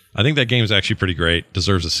 I think that game is actually pretty great.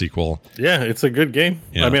 Deserves a sequel. Yeah, it's a good game.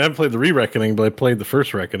 Yeah. I mean, I haven't played the Re-Reckoning, but I played the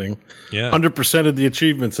first Reckoning. Yeah. 100% of the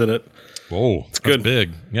achievements in it. Whoa, it's good.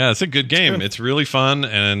 Big. Yeah, it's a good game. It's really fun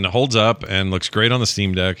and holds up and looks great on the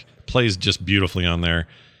Steam Deck. Plays just beautifully on there.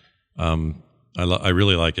 I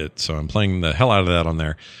really like it, so I'm playing the hell out of that on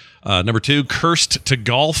there. Number 2, Cursed to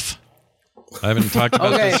Golf. I haven't talked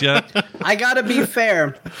about this yet. I gotta be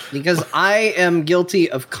fair because I am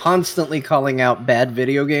guilty of constantly calling out bad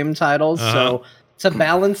video game titles. So to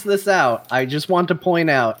balance this out, I just want to point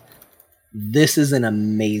out this is an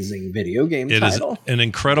amazing video game title. It is an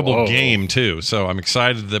incredible game too. So I'm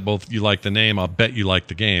excited that both you like the name. I'll bet you like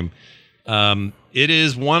the game. It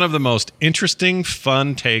is one of the most interesting,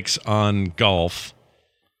 fun takes on golf.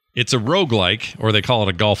 It's a roguelike, or they call it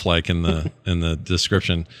a golf-like in the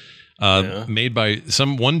description. Made by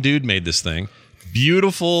one dude made this thing.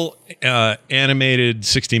 Beautiful animated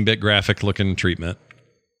 16-bit graphic looking treatment.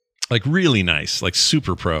 Like really nice, like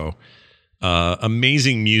super pro.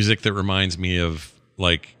 Amazing music that reminds me of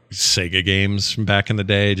like Sega games from back in the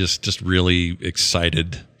day. Just really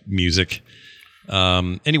excited music.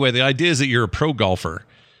 Anyway, the idea is that you're a pro golfer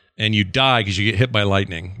and you die because you get hit by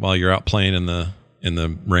lightning while you're out playing in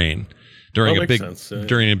the rain during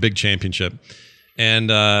a big championship.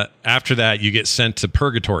 And after that, you get sent to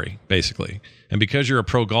Purgatory, basically. And because you're a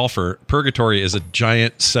pro golfer, Purgatory is a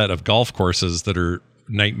giant set of golf courses that are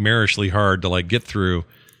nightmarishly hard to like get through.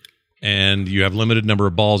 And you have limited number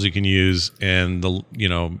of balls you can use, and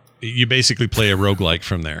you basically play a roguelike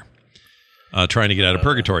from there, trying to get out of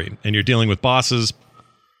Purgatory. And you're dealing with bosses.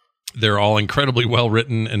 They're all incredibly well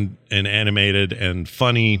written and animated and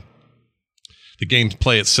funny. The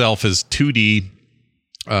gameplay itself is 2D,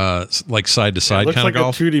 like side to side kind of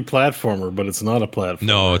golf. It looks like a 2D platformer, but it's not a platformer.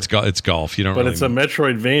 No, it's golf. You don't. But really it's a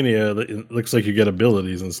Metroidvania. That it looks like you get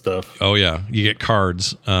abilities and stuff. Oh yeah, you get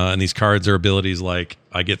cards, and these cards are abilities like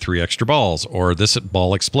I get 3 extra balls, or this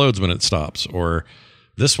ball explodes when it stops, or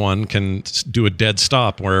this one can do a dead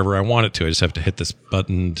stop wherever I want it to. I just have to hit this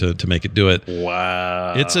button to make it do it.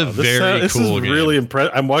 Wow, it's a this cool is game. Really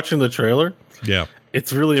impressive. I'm watching the trailer. Yeah,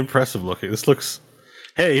 it's really impressive looking. This looks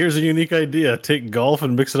Hey, here's a unique idea. Take golf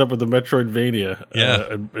and mix it up with the Metroidvania.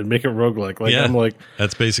 And make it roguelike. Like, Yeah. I'm like,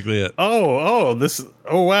 That's basically it. oh,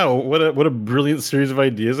 wow, what a brilliant series of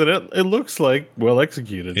ideas, and it looks like well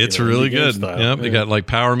executed. It's you know, really indie game good. style. Yep. They got like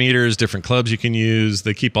power meters, different clubs you can use.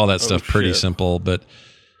 They keep all that stuff pretty shit. simple, but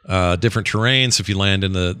different terrains. If you land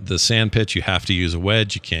in the sand pit, you have to use a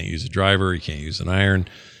wedge. You can't use a driver. You can't use an iron.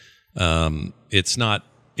 It's not,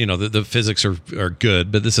 the physics are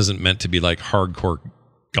good, but this isn't meant to be like hardcore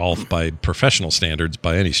golf by professional standards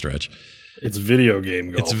by any stretch. It's video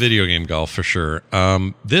game golf. It's video game golf for sure.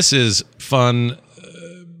 This is fun.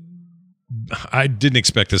 I didn't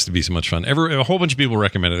expect this to be so much fun. A whole bunch of people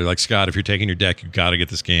recommended it. They're like, Scott, if you're taking your deck, you got to get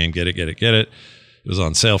this game. Get it. It was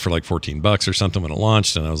on sale for like $14 or something when it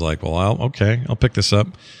launched, and I was like, well, I'll pick this up.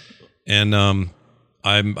 And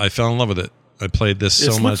I fell in love with it. I played this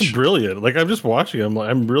so much. Looks brilliant. Like, I'm just watching.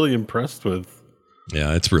 I'm really impressed with.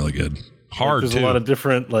 Yeah, it's really good. Hard there's too. a lot of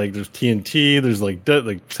different, like, there's TNT. There's like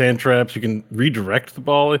sand traps. You can redirect the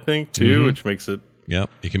ball, I think, too, which makes it. Yep.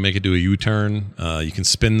 You can make it do a U-turn. You can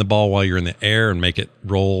spin the ball while you're in the air and make it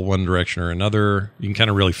roll one direction or another. You can kind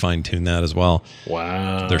of really fine-tune that as well.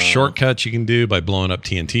 Wow. There's shortcuts you can do by blowing up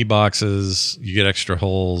TNT boxes. You get extra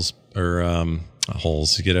holes or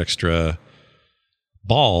holes. You get extra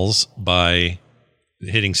balls by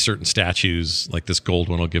hitting certain statues. Like this gold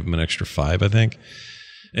one will give them an extra 5, I think.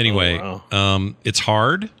 Anyway, it's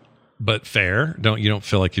hard but fair. You don't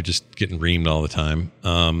feel like you're just getting reamed all the time.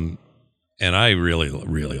 And I really,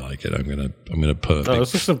 really like it. I'm gonna put.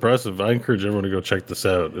 It's just impressive. I encourage everyone to go check this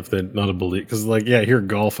out if they're not a believer. Because, like, I hear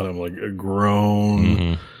golf and I'm like a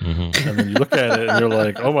groan, and then you look at it and you're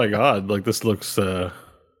like, oh my god, like this looks.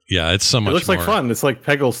 Yeah, it's so much. It looks more. like fun. It's like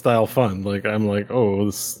Peggle style fun. Like, I'm like, oh,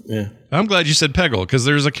 this. Yeah. I'm glad you said Peggle because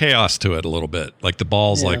there's a chaos to it a little bit. Like the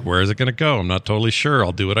ball's like, where is it going to go? I'm not totally sure.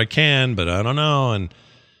 I'll do what I can, but I don't know. And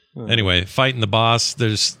anyway, fighting the boss.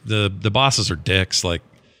 There's the bosses are dicks. Like.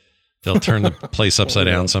 They'll turn the place upside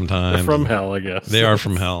down sometimes. They're from hell, I guess. They are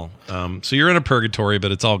from hell. So you're in a purgatory,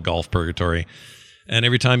 but it's all golf purgatory. And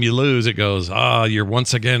every time you lose, it goes, you're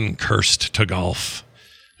once again cursed to golf.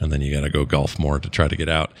 And then you got to go golf more to try to get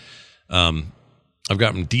out. I've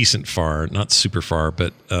gotten decent far, not super far,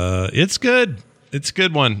 but it's good. It's a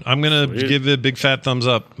good one. I'm going to give it a big fat thumbs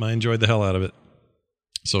up. I enjoyed the hell out of it.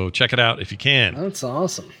 So check it out if you can. That's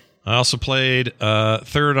awesome. I also played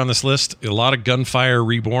third on this list, a lot of Gunfire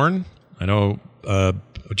Reborn. I know,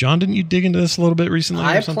 John, didn't you dig into this a little bit recently?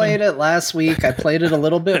 I played it last week. I played it a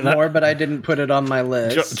little bit more, but I didn't put it on my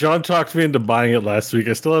list. John talked me into buying it last week.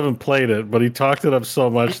 I still haven't played it, but he talked it up so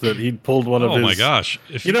much that he pulled one of his... Oh my gosh.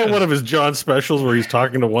 One of his John specials where he's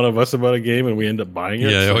talking to one of us about a game and we end up buying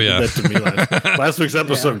it? Yeah, so he did that to me last week's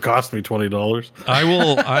episode cost me $20.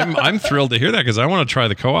 I'm thrilled to hear that because I want to try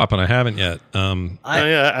the co-op and I haven't yet.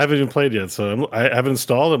 I haven't even played yet, so I haven't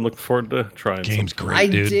installed. I'm looking forward to trying. Game's great, I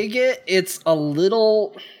dude. dig it. It's a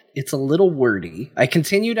little wordy. I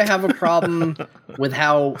continue to have a problem with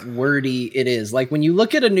how wordy it is. Like when you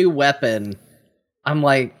look at a new weapon, I'm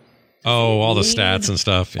like, all the stats and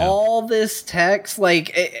stuff. Yeah. All this text,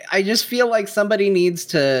 like I just feel like somebody needs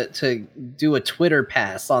to do a Twitter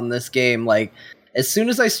pass on this game. Like as soon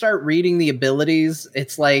as I start reading the abilities,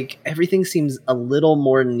 it's like everything seems a little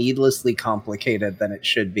more needlessly complicated than it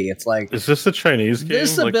should be. It's like, is this a Chinese game?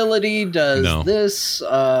 This ability does this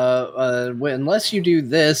unless you do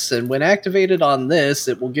this, and when activated on this,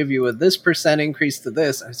 it will give you a this % increase to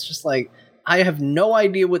this. It's just like, I have no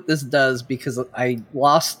idea what this does because I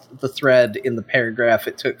lost the thread in the paragraph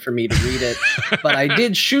it took for me to read it. But I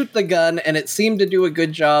did shoot the gun, and it seemed to do a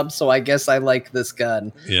good job, so I guess I like this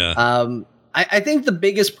gun. Yeah. I think the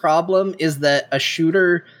biggest problem is that a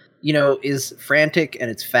shooter, is frantic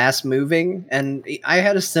and it's fast moving. And I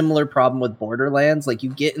had a similar problem with Borderlands. Like you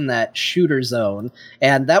get in that shooter zone.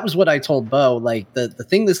 And that was what I told Bo. Like the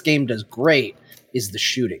thing this game does great is the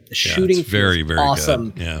shooting. The shooting it's very, very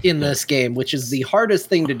awesome in this game, which is the hardest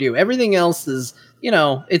thing to do. Everything else is,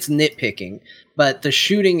 it's nitpicking. But the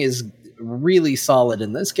shooting is really solid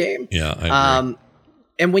in this game. Yeah, I agree.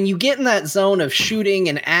 And when you get in that zone of shooting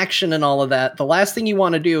and action and all of that, the last thing you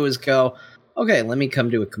want to do is go, okay, let me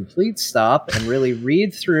come to a complete stop and really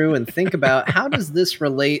read through and think about how does this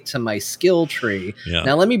relate to my skill tree? Yeah.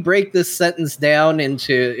 Now, let me break this sentence down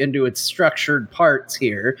into its structured parts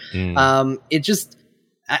here. I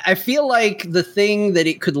feel like the thing that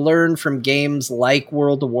it could learn from games like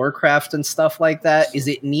World of Warcraft and stuff like that is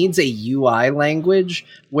it needs a UI language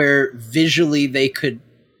where visually they could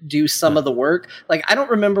do some of the work. Like, I don't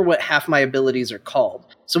remember what half my abilities are called.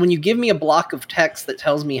 So when you give me a block of text that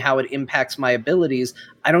tells me how it impacts my abilities,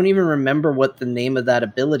 I don't even remember what the name of that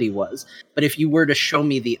ability was. But if you were to show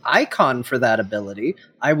me the icon for that ability,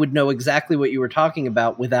 I would know exactly what you were talking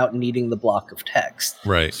about without needing the block of text.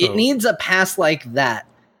 Right. It needs a pass like that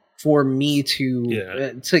for me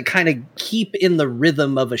to kind of keep in the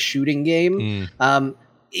rhythm of a shooting game.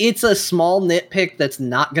 It's a small nitpick that's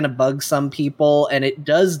not going to bug some people, and it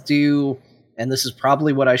does do, and this is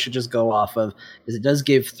probably what I should just go off of, is it does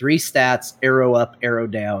give 3 stats, arrow up, arrow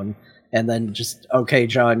down, and then just, okay,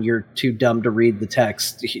 John, you're too dumb to read the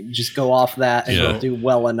text. Just go off that and you'll do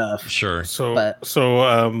well enough. Sure. So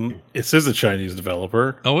it is a Chinese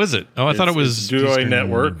developer. Oh, is it? Oh, I thought it was Duoi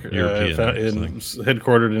Network, European,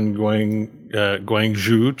 headquartered in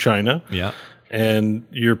Guangzhou, China. Yeah. And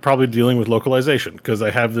you're probably dealing with localization because I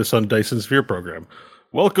have this on Dyson Sphere program.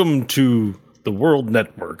 Welcome to the World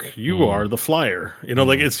Network. You are the flyer. You know,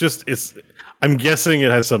 like it's. I'm guessing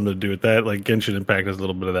it has something to do with that. Like Genshin Impact has a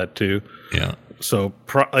little bit of that too. Yeah. So,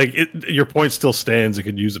 your point still stands. It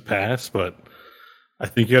could use a pass, but I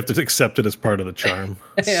think you have to accept it as part of the charm.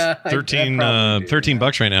 Yeah,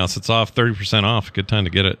 $13 right now, so it's off 30% off. Good time to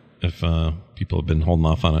get it if people have been holding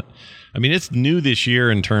off on it. I mean, it's new this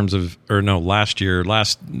year in terms of,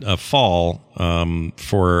 last fall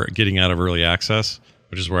for getting out of early access,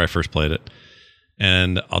 which is where I first played it.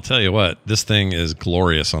 And I'll tell you what, this thing is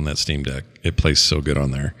glorious on that Steam Deck. It plays so good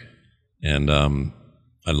on there. And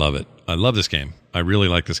I love it. I love this game. I really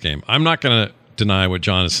like this game. I'm not going to deny what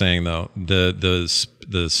John is saying, though.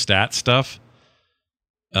 The stat stuff,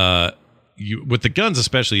 with the guns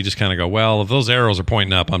especially, you just kind of go, well, if those arrows are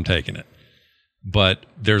pointing up, I'm taking it. But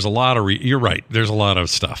there's a lot of you're right. There's a lot of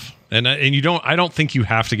stuff, and you don't. I don't think you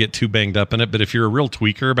have to get too banged up in it. But if you're a real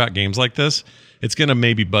tweaker about games like this, it's going to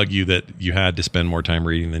maybe bug you that you had to spend more time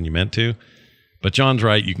reading than you meant to. But John's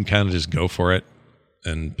right. You can kind of just go for it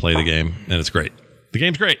and play the game, and it's great. The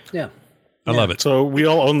game's great. Yeah, I love it. So we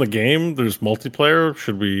all own the game. There's multiplayer.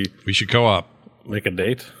 Should we? We should co-op. Make a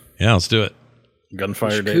date. Yeah, let's do it.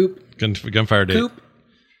 Gunfire date. Gunfire date.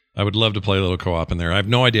 I would love to play a little co-op in there. I have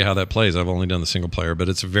no idea how that plays. I've only done the single player, but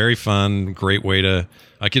it's a very fun, great way to.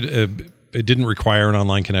 It didn't require an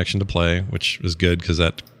online connection to play, which was good because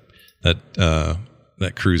that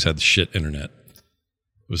cruise had shit internet. It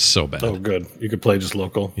was so bad. Oh, good. You could play just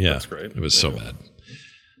local. Yeah, that's great. It was so bad.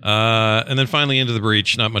 And then finally, Into the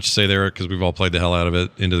Breach. Not much to say there because we've all played the hell out of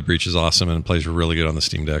it. Into the Breach is awesome and it plays really good on the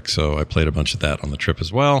Steam Deck. So I played a bunch of that on the trip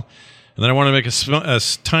as well. And then I want to make a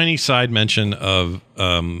tiny side mention of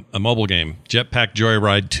a mobile game, Jetpack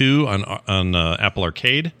Joyride 2 on Apple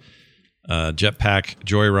Arcade. Jetpack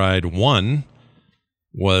Joyride 1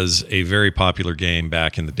 was a very popular game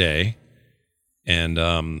back in the day. And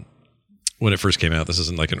when it first came out, this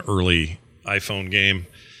isn't like an early iPhone game.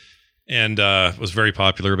 And was very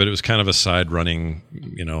popular, but it was kind of a side running,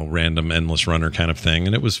 random endless runner kind of thing.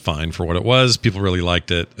 And it was fine for what it was. People really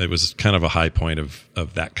liked it. It was kind of a high point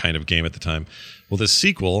of that kind of game at the time. Well, this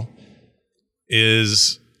sequel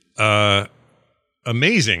is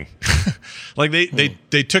amazing. Like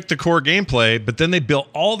they took the core gameplay, but then they built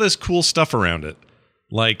all this cool stuff around it.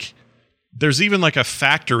 Like there's even like a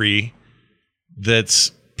factory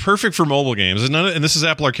that's perfect for mobile games. And this is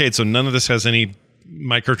Apple Arcade, so none of this has any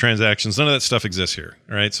microtransactions. None of that stuff exists here.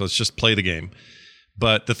 All right. So it's just play the game.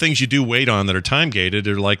 But the things you do wait on that are time gated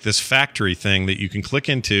are like this factory thing that you can click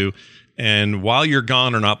into. And while you're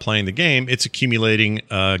gone or not playing the game, it's accumulating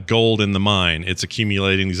gold in the mine. It's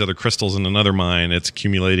accumulating these other crystals in another mine. It's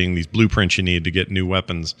accumulating these blueprints you need to get new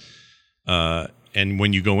weapons. And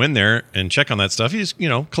when you go in there and check on that stuff, you just,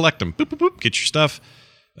 collect them. Boop, boop, boop, get your stuff.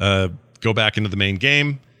 Go back into the main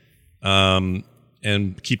game.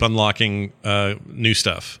 And keep unlocking new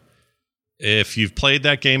stuff. If you've played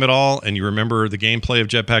that game at all and you remember the gameplay of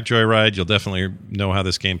Jetpack Joyride, you'll definitely know how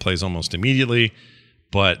this game plays almost immediately.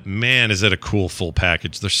 But man, is it a cool full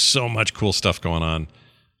package. There's so much cool stuff going on.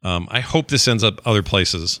 I hope this ends up other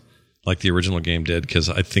places like the original game did because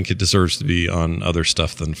I think it deserves to be on other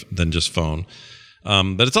stuff than just phone.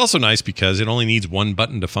 But it's also nice because it only needs one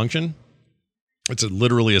button to function. It's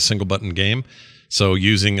literally a single button game. So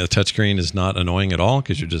using a touchscreen is not annoying at all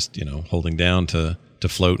because you're just, holding down to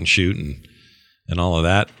float and shoot and all of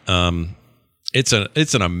that. It's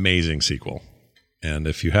an amazing sequel. And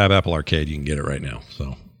if you have Apple Arcade, you can get it right now.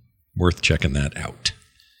 So worth checking that out.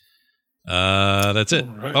 That's it.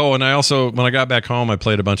 Right. Oh, and I also, when I got back home, I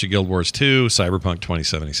played a bunch of Guild Wars 2, Cyberpunk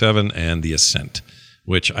 2077, and The Ascent,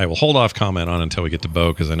 which I will hold off comment on until we get to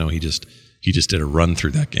Bo because I know he just did a run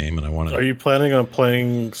through that game, and I want to. Are you planning on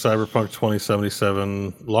playing Cyberpunk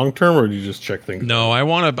 2077 long term, or do you just check things? No, I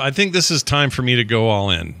want to. I think this is time for me to go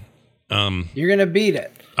all in. You're gonna beat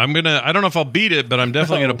it. I don't know if I'll beat it, but I'm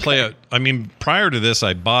definitely going to play it. I mean, prior to this,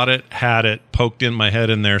 I bought it, had it, poked in my head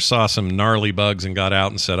in there, saw some gnarly bugs, and got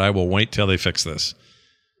out and said, I will wait till they fix this.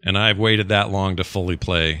 And I've waited that long to fully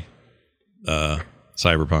play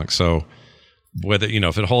Cyberpunk. So whether,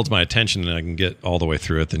 if it holds my attention and I can get all the way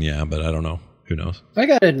through it, then yeah, but I don't know. Who knows? I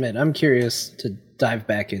got to admit, I'm curious to dive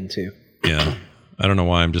back into. Yeah. I don't know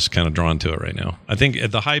why. I'm just kind of drawn to it right now. I think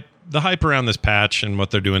the hype around this patch and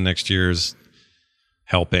what they're doing next year is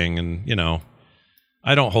helping. And,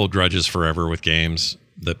 I don't hold grudges forever with games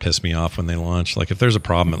that piss me off when they launch. Like if there's a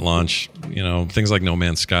problem at launch, things like No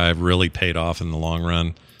Man's Sky have really paid off in the long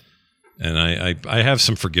run. And I have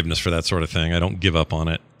some forgiveness for that sort of thing. I don't give up on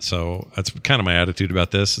it. So that's kind of my attitude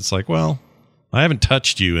about this. It's like, well, I haven't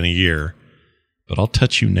touched you in a year, but I'll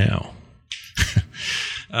touch you now.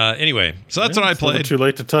 Anyway, so that's what I played. Too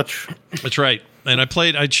late to touch. That's right. And I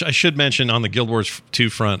played, I should mention on the Guild Wars 2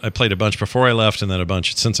 front, I played a bunch before I left and then a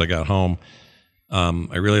bunch since I got home.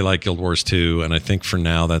 I really like Guild Wars 2, and I think for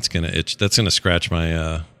now that's going to scratch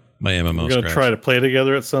my my MMO. We're going to try to play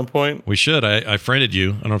together at some point. We should. I friended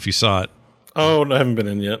you. I don't know if you saw it. Oh, I haven't been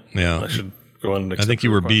in yet. Yeah. I should go on and accept I think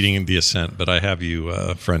you were request. beating the Ascent, but I have you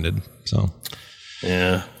friended. So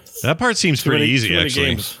yeah. That part seems pretty easy, actually.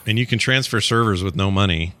 Games. And you can transfer servers with no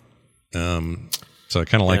money. So I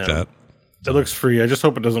kind of like that. It looks free. I just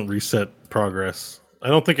hope it doesn't reset progress. I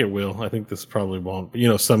don't think it will. I think this probably won't.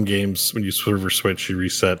 But, some games, when you server switch, you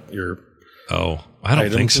reset your I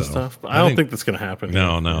don't think so. Stuff. But I don't think that's going to happen.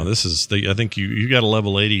 No. This is I think you got a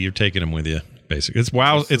level 80. You're taking them with you. Basically, it's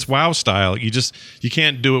WoW. It's WoW style. You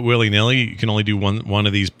can't do it willy nilly. You can only do one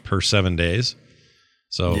of these per 7 days.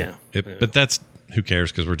 So but that's who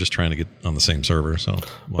cares because we're just trying to get on the same server. So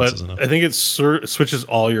once is enough. I think it switches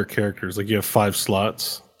all your characters. Like you have 5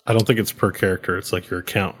 slots. I don't think it's per character. It's like your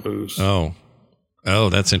account moves. Oh,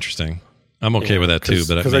 that's interesting. I'm okay with that too.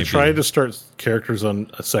 But because I tried to start characters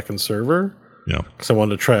on a second server. Yeah, because I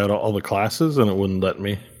wanted to try out all the classes and it wouldn't let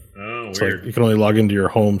me. Oh, it's weird. Like you can only log into your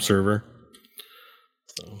home server.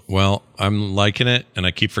 So. Well, I'm liking it, and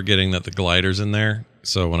I keep forgetting that the glider's in there.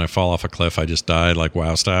 So when I fall off a cliff, I just die like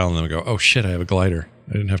WoW style, and then I go, "Oh shit, I have a glider.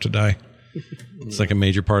 I didn't have to die." It's like a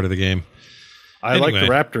major part of the game. I like the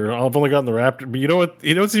Raptor. I've only gotten the Raptor, but you know what?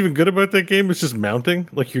 You know what's even good about that game? It's just mounting.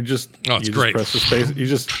 Like you just it's great. Press the space. You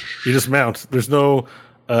just mount. There's no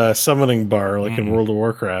summoning bar like in World of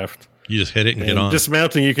Warcraft. You just hit it and get on.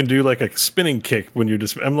 Dismounting, you can do like a spinning kick when you're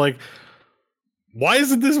I'm like, why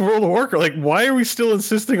isn't this World of Warcraft? Like, why are we still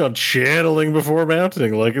insisting on channeling before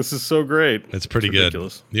mounting? Like, this is so great. It's pretty good.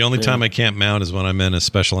 The only time I can't mount is when I'm in a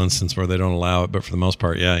special instance where they don't allow it. But for the most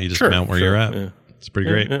part, you just mount where you're at. Yeah. It's pretty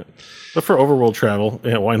great. Yeah. But for overworld travel,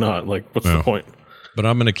 why not? Like, what's the point? But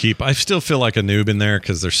I'm going to I still feel like a noob in there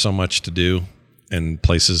because there's so much to do and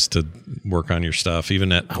places to work on your stuff.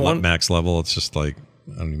 Even at max level, it's just like,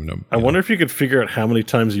 I don't even know. I wonder if you could figure out how many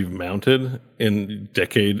times you've mounted in a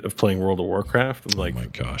decade of playing World of Warcraft. And like, oh my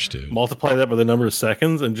gosh, dude. Multiply that by the number of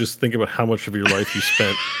seconds and just think about how much of your life you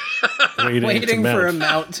spent waiting for a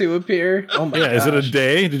mount to appear. Oh my gosh. Is it a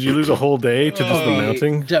day? Did you lose a whole day to just the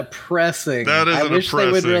mounting? Depressing. That is I wish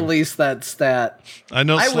they would release that stat. I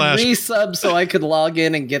know. I would resub so I could log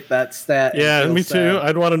in and get that stat. Yeah, me too.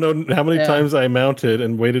 I'd want to know how many times I mounted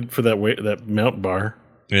and waited for that mount bar.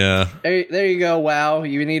 Yeah. There you go. Wow.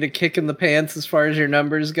 You need a kick in the pants as far as your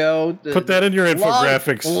numbers go. Put that in your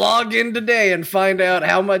infographics. Log in today and find out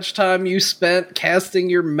how much time you spent casting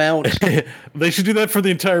your mount. They should do that for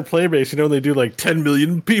the entire player base. They do like 10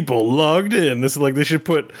 million people logged in. This is like they should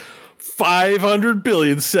put 500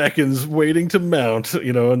 billion seconds waiting to mount,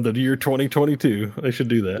 in the year 2022. They should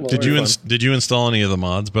do that. Did you install any of the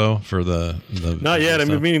mods, Bo, for the Not yet.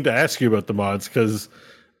 I'm meaning to ask you about the mods because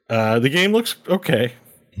the game looks okay.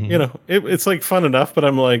 Mm-hmm. It's like fun enough, but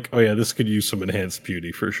I'm like, oh yeah, this could use some enhanced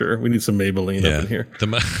beauty for sure. We need some Maybelline up in here. The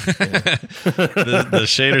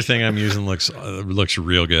shader thing I'm using looks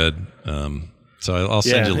real good. So I'll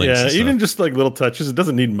send you links. Yeah, even just like little touches. It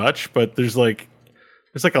doesn't need much, but there's like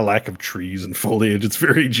a lack of trees and foliage. It's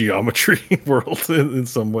very geometry world in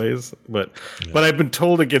some ways, but I've been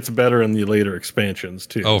told it gets better in the later expansions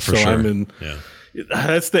too. Oh, for sure.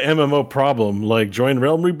 That's the MMO problem. Like, join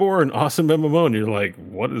Realm Reborn, awesome MMO, and you're like,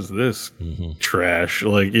 what is this trash?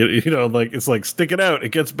 Like, like it's like stick it out, it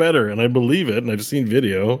gets better, and I believe it. And I've seen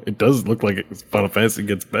video; it does look like Final Fantasy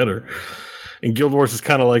gets better. And Guild Wars is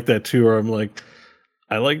kind of like that too, where I'm like,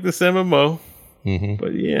 I like this MMO,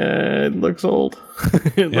 but it looks old.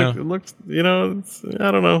 It looks,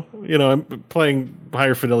 I don't know. I'm playing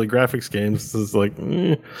higher fidelity graphics games. This is like.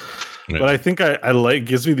 But I think I like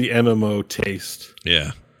gives me the MMO taste.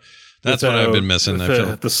 Yeah. That's what I've been missing.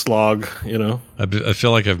 The slog, I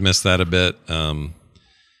feel like I've missed that a bit. And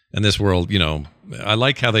this world, I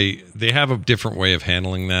like how they have a different way of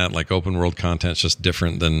handling that. Like open world content's just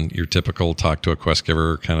different than your typical talk to a quest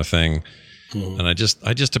giver kind of thing. And I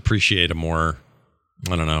just appreciate a more,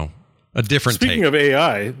 I don't know, a different Speaking take. of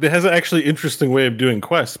AI, it has an actually interesting way of doing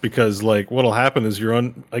quests because like what'll happen is you're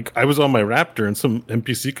on, like I was on my Raptor and some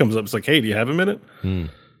NPC comes up. It's like, hey, do you have a minute? And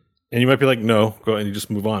you might be like, no, go, and you just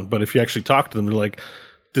move on. But if you actually talk to them, they're like,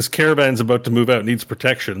 this caravan's about to move out, needs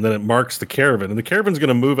protection. And then it marks the caravan, and the caravan's going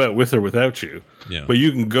to move out with or without you. Yeah. But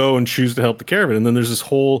you can go and choose to help the caravan. And then there's this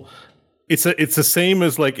whole, it's the same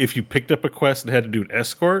as like if you picked up a quest and had to do an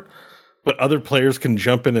escort, but other players can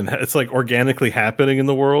jump in and it's like organically happening in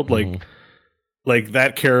the world. Like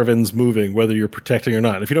that caravan's moving, whether you're protecting or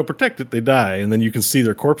not. If you don't protect it, they die. And then you can see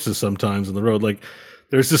their corpses sometimes in the road. Like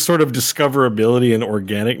there's this sort of discoverability and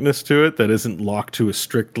organicness to it that isn't locked to a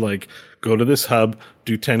strict, like go to this hub,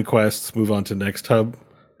 do 10 quests, move on to next hub.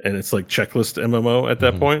 And it's like checklist MMO at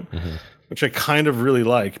that point, which I kind of really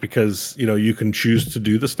like because, you can choose to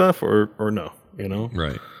do the stuff or no,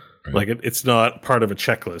 Right. Like it's not part of a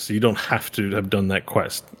checklist. You don't have to have done that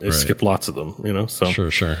quest. Skip lots of them, So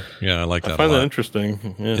Sure. Yeah, I like that. I find a lot. that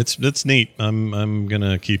interesting. Yeah. It's neat. I'm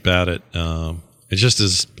gonna keep at it. It's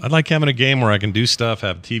just I like having a game where I can do stuff,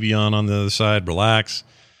 have TV on the other side, relax,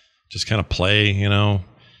 just kind of play, And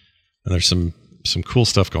there's some cool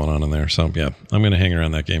stuff going on in there. So yeah, I'm gonna hang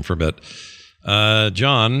around that game for a bit.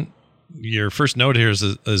 John, your first note here is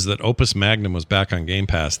that Opus Magnum was back on Game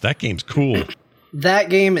Pass. That game's cool. That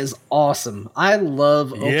game is awesome. I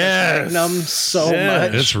love Opus Magnum so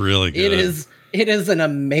much. It's really good. It is an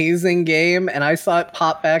amazing game, and I saw it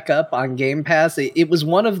pop back up on Game Pass. It was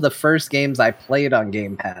one of the first games I played on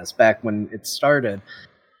Game Pass back when it started.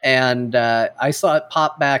 And I saw it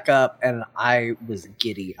pop back up, and I was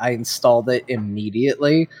giddy. I installed it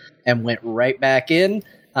immediately and went right back in.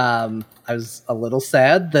 I was a little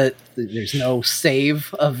sad that there's no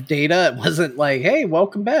save of data. It wasn't like, hey,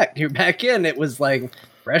 welcome back, you're back in. It was like,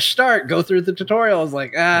 fresh start, go through the tutorial. I was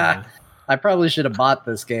like, I probably should have bought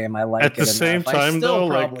this game. I like it. At the same time, I still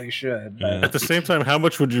though, probably should. But. At the same time, how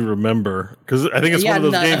much would you remember? Because I think it's one of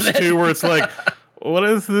those games, too, where it's like, what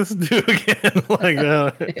does this do again? Like,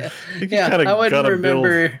 I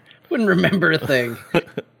wouldn't remember a thing.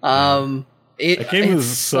 That game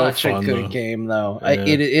is such so fun, a good though. game, though. Yeah.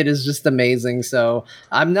 It is just amazing. So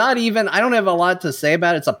I don't have a lot to say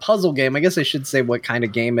about it. It's a puzzle game. I guess I should say what kind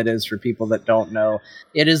of game it is for people that don't know.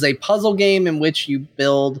 It is a puzzle game in which you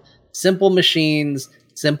build simple machines,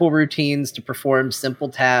 simple routines to perform simple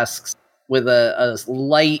tasks with a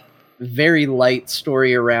light, very light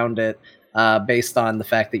story around it. Based on the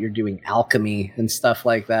fact that you're doing alchemy and stuff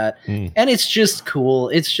like that. And it's just cool.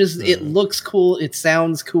 It's just, it looks cool. It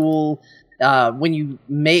sounds cool. When you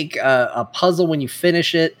make a puzzle, when you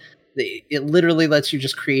finish it, it literally lets you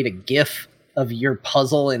just create a GIF of your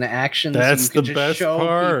puzzle in action. That's so you can the just best show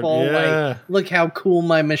part. people, Yeah. like, look how cool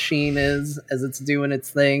my machine is as it's doing its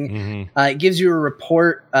thing. It gives you a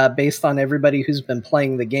report based on everybody who's been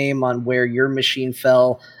playing the game on where your machine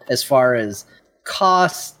fell as far as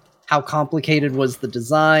cost, how complicated was the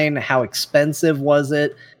design, how expensive was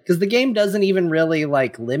it, because the game doesn't even really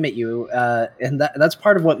like limit you, and that's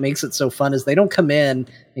part of what makes it so fun is they don't come in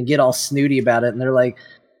and get all snooty about it and they're like,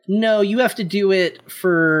 no, you have to do it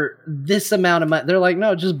for this amount of money. They're like,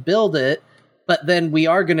 no, just build it, but then we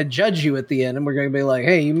are going to judge you at the end and we're going to be like,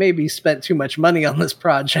 hey, you maybe spent too much money on this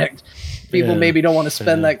project. People maybe don't want to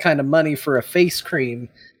spend that kind of money for a face cream.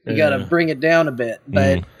 You got to bring it down a bit,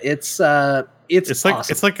 but it's like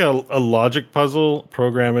awesome. It's like a logic puzzle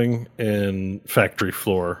programming and factory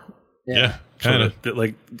floor. Yeah, kind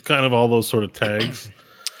of all those sort of tags.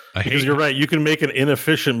 Because you're right, you can make an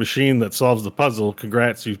inefficient machine that solves the puzzle.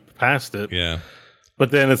 Congrats, you passed it. Yeah.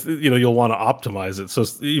 But then it's you'll want to optimize it. So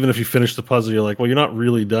even if you finish the puzzle, you're like, well, you're not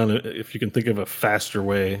really done. If you can think of a faster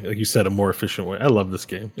way, like you said, a more efficient way. I love this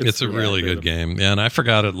game. It's a really good game. Yeah, and I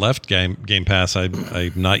forgot it left Game Pass.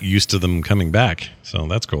 I'm not used to them coming back, so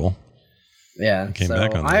that's cool. Yeah, Came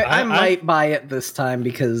back on that. I might buy it this time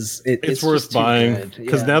because it's worth just too buying. good.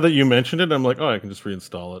 Because now that you mentioned it, I'm like, oh, I can just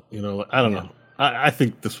reinstall it. I don't know. I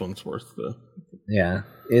think this one's worth the. Yeah,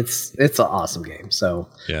 it's an awesome game. So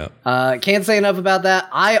yeah, can't say enough about that.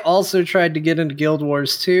 I also tried to get into Guild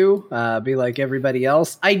Wars 2, be like everybody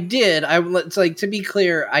else. I did. It's like, to be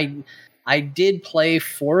clear, I did play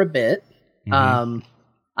for a bit.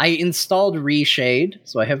 I installed Reshade,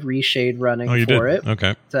 so I have Reshade running for it.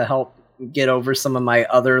 Okay, to help get over some of my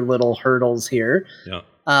other little hurdles here. Yeah.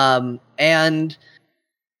 And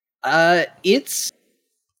it's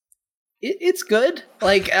It's good.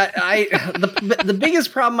 Like the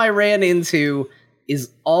biggest problem I ran into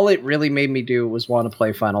is all it really made me do was want to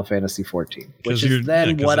play Final Fantasy 14, which is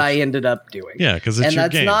then what I ended up doing. Yeah, because it's your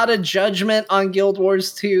that's game. Not a judgment on Guild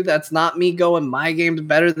Wars 2. That's not me going, my game's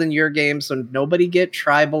better than your game, so nobody get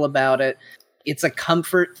tribal about it. It's a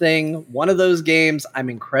comfort thing. One of those games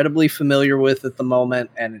I'm incredibly familiar with at the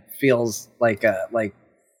moment, and it feels like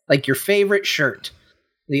your favorite shirt.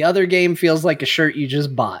 The other game feels like a shirt you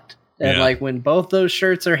just bought. And like when both those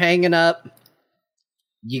shirts are hanging up,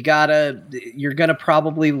 you're gonna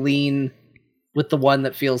probably lean with the one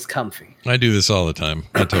that feels comfy. I do this all the time.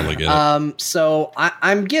 I totally get it. So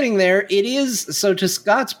I'm getting there. It is, so to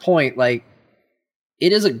Scott's point, like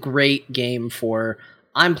it is a great game for,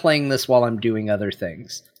 I'm playing this while I'm doing other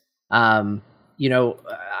things. I'm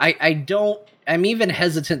even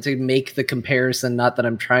hesitant to make the comparison, not that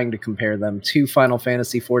I'm trying to compare them to Final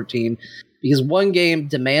Fantasy 14, because one game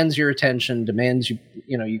demands your attention, demands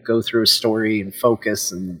you go through a story and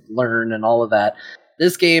focus and learn and all of that.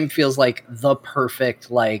 This game feels like the perfect,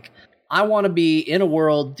 like, I want to be in a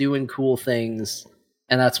world doing cool things,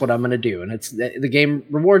 and that's what I'm going to do. And the game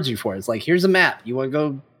rewards you for it. It's like, here's a map. You want to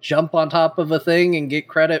go jump on top of a thing and get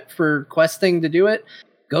credit for questing to do it?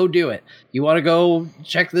 Go do it. You want to go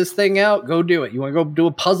check this thing out? Go do it. You want to go do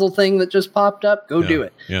a puzzle thing that just popped up? Go do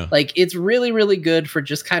it. Yeah. Like, it's really, really good for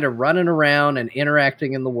just kind of running around and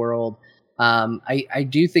interacting in the world. I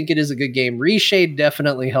do think it is a good game. Reshade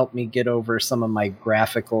definitely helped me get over some of my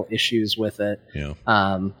graphical issues with it. Yeah.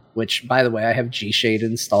 Which, by the way, I have G-Shade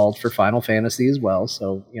installed for Final Fantasy as well.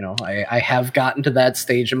 So, I have gotten to that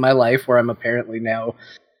stage in my life where I'm apparently now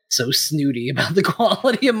so snooty about the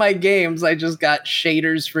quality of my games. I just got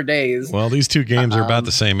shaders for days. Well, these two games are about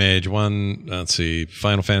the same age. One, let's see,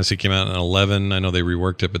 Final Fantasy came out in 11. I know they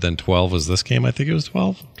reworked it, but then 12 was this game. I think it was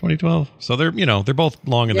 2012. So they're both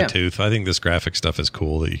long in the tooth. I think this graphic stuff is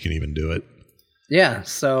cool that you can even do it. Yeah,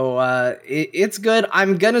 so it's good.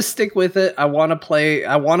 I'm gonna stick with it. I want to play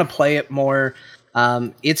it more.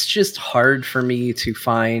 It's just hard for me to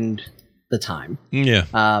find the time.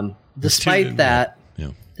 Yeah. Despite that, yeah.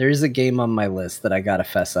 There is a game on my list that I gotta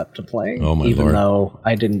fess up to playing, even though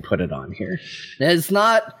I didn't put it on here.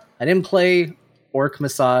 I didn't play Orc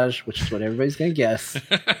Massage, which is what everybody's gonna guess.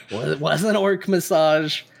 It wasn't Orc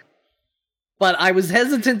Massage, but I was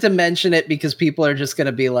hesitant to mention it because people are just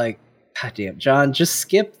gonna be like, God damn, John, just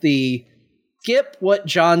skip what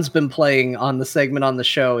John's been playing on the segment on the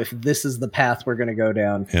show if this is the path we're gonna go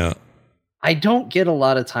down. Yeah. I don't get a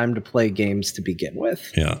lot of time to play games to begin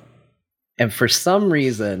with. Yeah. And for some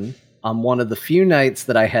reason, on one of the few nights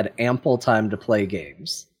that I had ample time to play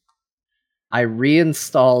games, I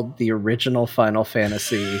reinstalled the original Final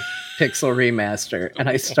Fantasy Pixel Remaster, and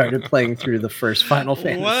I started playing through the first Final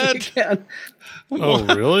Fantasy again. Oh,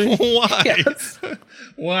 really? Why? Yes.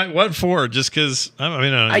 Why? What for? Just because?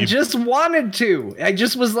 I just wanted to. I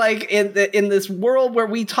just was like, in this world where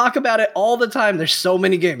we talk about it all the time, there's so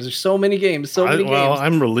many games. Well,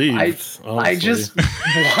 I'm relieved. I just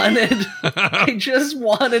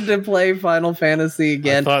wanted to play Final Fantasy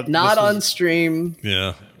again, not on stream.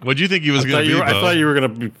 Yeah. What do you think he was going to do? I thought you were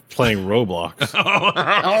going to be playing Roblox.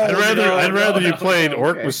 I'd rather you played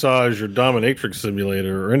Orc Massage or Dominatrix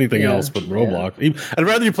Simulator or anything else but Roblox. I'd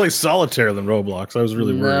rather you play Solitaire than Roblox. I was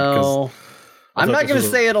really worried. No. I'm not going to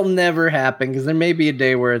say it'll never happen because there may be a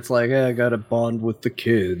day where it's like, I got to bond with the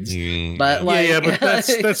kids. But but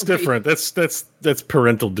that's different. That's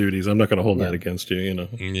parental duties. I'm not going to hold that against you.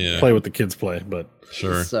 Play what the kids play, but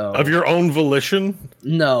sure. So, of your own volition?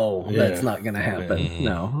 No, that's not going to happen.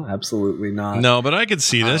 No, absolutely not. No, but I could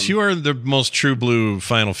see this. You are the most true blue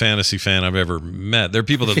Final Fantasy fan I've ever met. There are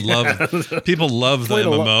people that love the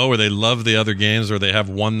MMO, or they love the other games, or they have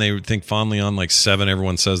one they think fondly on, like 7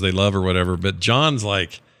 everyone says they love or whatever. But John's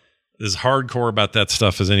like as hardcore about that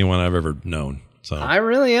stuff as anyone I've ever known. So I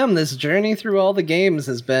really am. This journey through all the games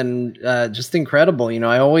has been just incredible.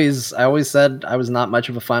 I always said I was not much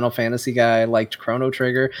of a Final Fantasy guy. I liked Chrono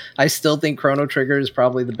Trigger. I still think Chrono Trigger is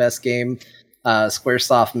probably the best game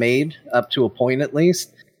Squaresoft made, up to a point at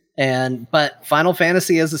least. But Final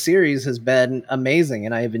Fantasy as a series has been amazing,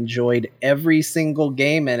 and I have enjoyed every single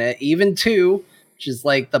game in it, even 2, which is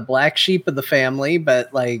like the black sheep of the family. But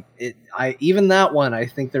even that one, I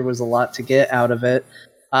think there was a lot to get out of it.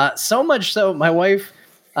 So much so, my wife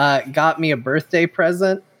got me a birthday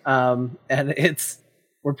present, and it's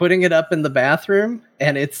We're putting it up in the bathroom,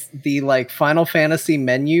 and it's the like Final Fantasy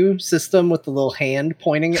menu system with the little hand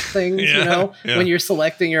pointing at things, when you're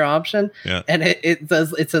selecting your option. Yeah. And it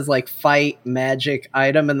says like fight, magic,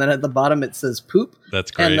 item, and then at the bottom it says poop.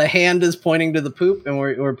 That's great. And the hand is pointing to the poop, and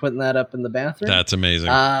we're putting that up in the bathroom. That's amazing.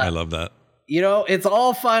 I love that. It's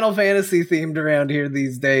all Final Fantasy themed around here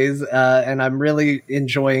these days, and I'm really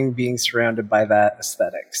enjoying being surrounded by that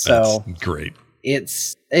aesthetic. So that's great.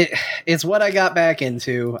 It's what I got back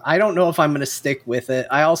into. I don't know if I'm going to stick with it.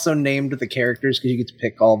 I also named the characters because you get to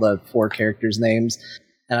pick all the 4 characters' names.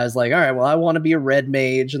 And I was like, all right, well, I want to be a red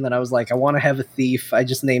mage. And then I was like, I want to have a thief. I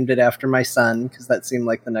just named it after my son because that seemed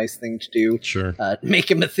like the nice thing to do. Sure. Make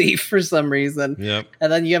him a thief for some reason. Yep.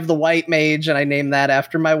 And then you have the white mage, and I named that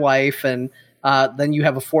after my wife. And then you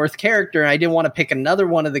have a 4th character. And I didn't want to pick another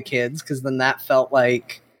one of the kids because then that felt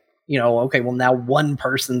like, okay, well, now one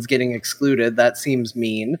person's getting excluded. That seems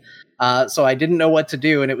mean. So I didn't know what to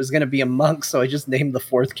do, and it was going to be a monk, so I just named the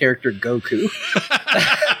 4th character Goku.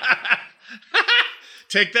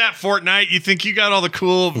 Take that, Fortnite. You think you got all the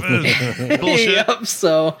cool bullshit? Yep,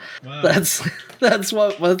 so wow. That's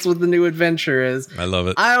what the new adventure is. I love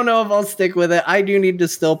it. I don't know if I'll stick with it. I do need to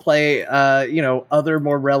still play, other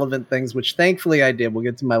more relevant things, which thankfully I did. We'll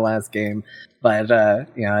get to my last game. But,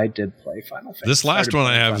 I did play Final Fantasy. This last one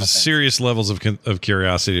I have serious levels of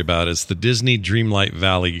curiosity about. It's the Disney Dreamlight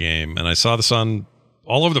Valley game. And I saw this on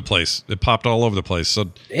all over the place. It popped all over the place.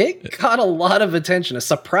 So it got a lot of attention, a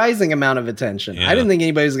surprising amount of attention. Yeah. I didn't think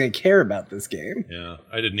anybody was going to care about this game. Yeah,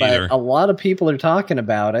 I didn't either. A lot of people are talking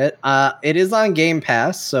about it. It is on Game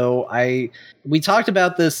Pass. So we talked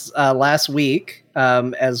about this last week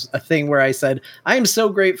as a thing where I said, I am so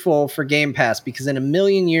grateful for Game Pass because in a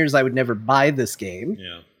million years I would never buy this game.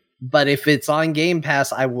 Yeah. But if it's on Game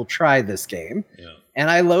Pass, I will try this game. Yeah. And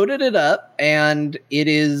I loaded it up, and it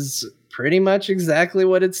is pretty much exactly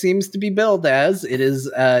what it seems to be billed as. It is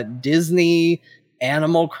a Disney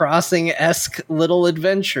Animal Crossing-esque little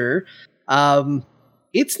adventure.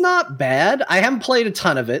 It's not bad. I haven't played a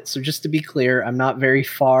ton of it, so just to be clear, I'm not very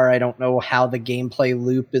far. I don't know how the gameplay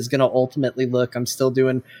loop is going to ultimately look. I'm still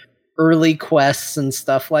doing early quests and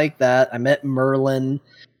stuff like that. I met Merlin.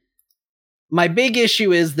 My big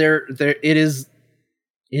issue is it is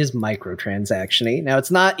microtransaction-y. Now,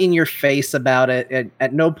 it's not in your face about it.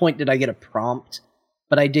 At no point did I get a prompt,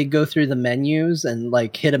 but I did go through the menus and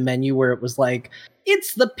hit a menu where it was like,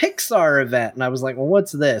 it's the Pixar event. And I was like, well,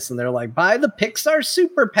 what's this? And they're like, buy the Pixar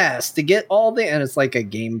Super Pass to get and it's like a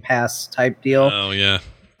Game Pass type deal. Oh, yeah.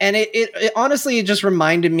 And it honestly, it just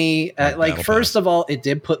reminded me, first of all, it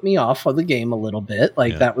did put me off of the game a little bit.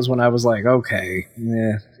 That was when I was like, okay,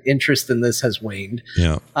 interest in this has waned.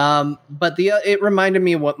 Yeah. But it reminded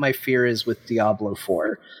me of what my fear is with Diablo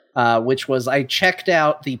 4, which was I checked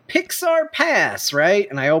out the Pixar Pass, right?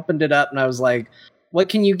 And I opened it up and I was like, what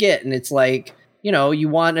can you get? And it's like, you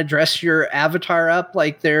want to dress your avatar up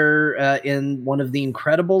like they're in one of the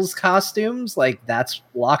Incredibles costumes. That's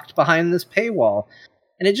locked behind this paywall.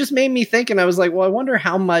 And it just made me think, and I was like, well, I wonder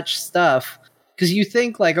how much stuff, because you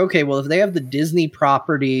think okay, well, if they have the Disney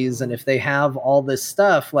properties and if they have all this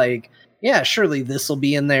stuff, yeah, surely this will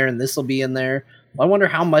be in there and this will be in there. Well, I wonder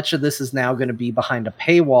how much of this is now going to be behind a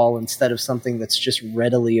paywall instead of something that's just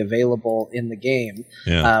readily available in the game,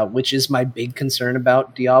 which is my big concern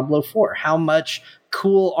about Diablo 4. How much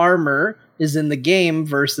cool armor is in the game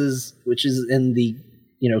versus which is in the,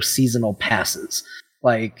 seasonal passes.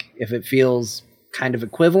 If it feels kind of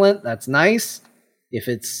equivalent, that's nice. If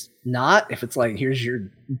it's not, if it's here's your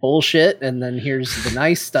bullshit and then here's the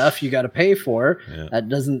nice stuff you got to pay for, that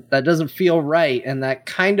doesn't feel right. And that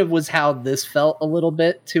kind of was how this felt a little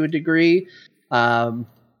bit to a degree.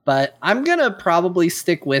 But I'm gonna probably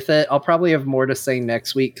stick with it. I'll probably have more to say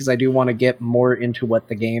next week because I do want to get more into what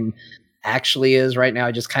the game actually is. Right now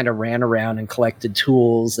I just kind of ran around and collected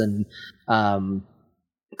tools and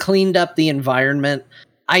cleaned up the environment.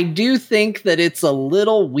 I do think that it's a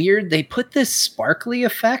little weird. They put this sparkly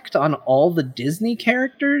effect on all the Disney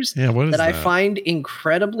characters that I find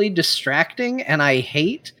incredibly distracting and I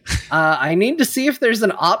hate. I need to see if there's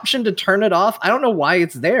an option to turn it off. I don't know why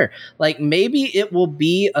it's there. Maybe it will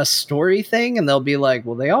be a story thing and they'll be like,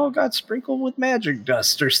 well, they all got sprinkled with magic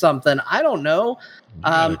dust or something. I don't know.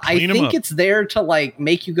 I think it's there to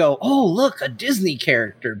make you go, oh, look, a Disney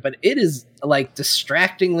character, but it is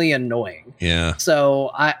distractingly annoying. Yeah. So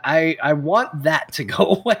I want that to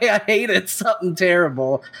go away. I hate it. Something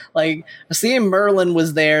terrible. Seeing Merlin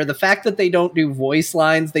was there. The fact that they don't do voice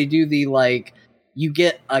lines, they do the you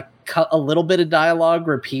get a little bit of dialogue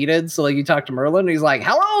repeated. So you talk to Merlin and he's like,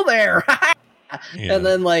 hello there. Yeah. And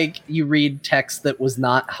then like you read text that was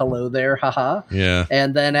not hello there, haha. Yeah.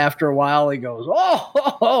 And then after a while he goes,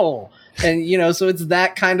 oh. And so it's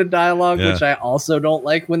that kind of dialogue, which I also don't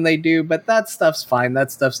like when they do, but that stuff's fine.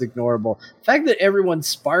 That stuff's ignorable. The fact that everyone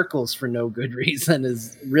sparkles for no good reason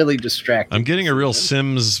is really distracting. I'm getting a real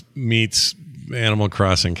Sims meets Animal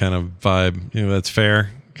Crossing kind of vibe. That's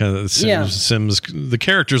fair. Kind of Sims. The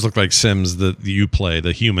characters look like Sims that you play.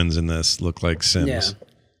 The humans in this look like Sims. Yeah.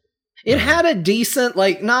 It had a decent,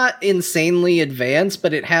 like, not insanely advanced,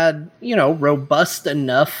 but it had, robust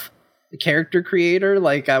enough character creator.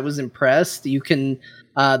 Like, I was impressed. You can,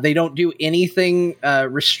 they don't do anything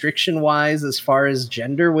restriction wise as far as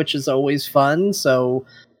gender, which is always fun. So,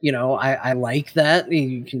 I like that.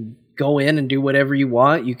 You can go in and do whatever you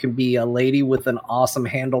want. You can be a lady with an awesome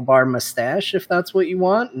handlebar mustache if that's what you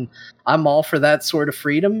want. And I'm all for that sort of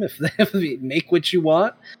freedom if they make what you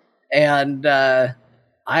want. And,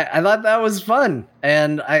 I thought that was fun,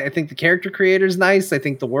 and I think the character creator's nice. I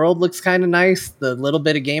think the world looks kind of nice. The little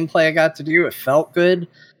bit of gameplay I got to do, it felt good.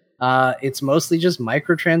 It's mostly just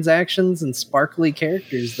microtransactions and sparkly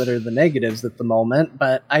characters that are the negatives at the moment,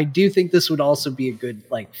 but I do think this would also be a good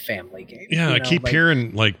like family game. Yeah, I keep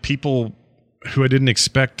hearing like people who I didn't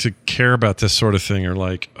expect to care about this sort of thing are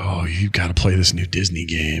like, "Oh, you got to play this new Disney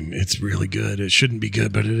game. It's really good. It shouldn't be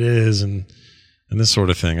good, but it is," and this sort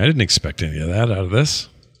of thing. I didn't expect any of that out of this.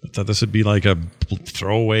 I thought this would be like a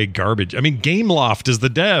throwaway garbage. I mean, Gameloft is the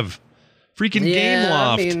dev. Freaking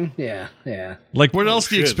Gameloft. I mean, yeah. Like, what else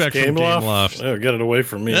do you expect from Gameloft? Oh, get it away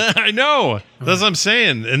from me. I know. That's what I'm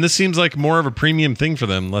saying. And this seems like more of a premium thing for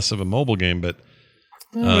them, less of a mobile game. But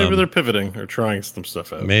maybe they're pivoting or trying some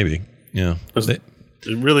stuff out. Maybe, yeah. It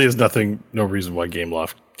really is no reason why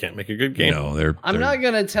Gameloft can't make a good game. No, I'm not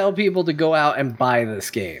going to tell people to go out and buy this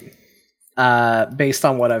game. Based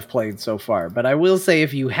on what I've played so far. But I will say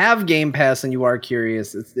if you have Game Pass and you are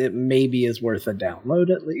curious, it maybe is worth a download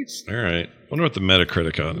at least. All right. Wonder what the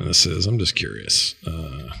Metacritic on this is. I'm just curious.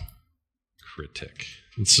 Critic.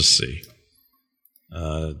 Let's just see.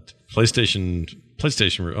 PlayStation.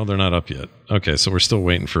 Oh, they're not up yet. Okay, so we're still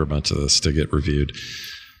waiting for a bunch of this to get reviewed.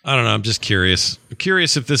 I don't know. I'm just curious. I'm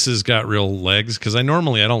curious if this has got real legs, because I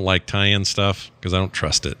don't like tie-in stuff because I don't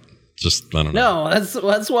trust it. Just, I don't know. No,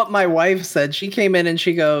 that's what my wife said. She came in and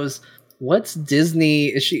she goes, what's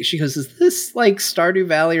Disney? She goes, is this like Stardew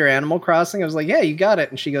Valley or Animal Crossing? I was like, yeah, you got it.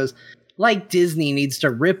 And she goes, like Disney needs to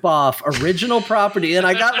rip off original property. And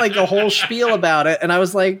I got like a whole spiel about it. And I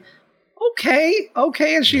was like, okay.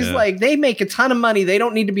 And she's like, they make a ton of money. They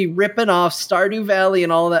don't need to be ripping off Stardew Valley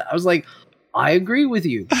and all of that. I was like, I agree with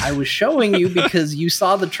you. I was showing you because you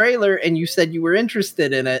saw the trailer and you said you were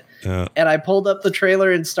interested in it. And I pulled up the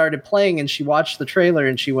trailer and started playing, and she watched the trailer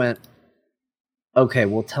and she went, okay,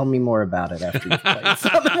 well, tell me more about it after you play. So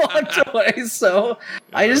I walked away. So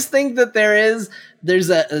I just think that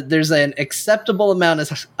there's an acceptable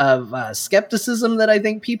amount of skepticism that I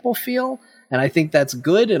think people feel. And I think that's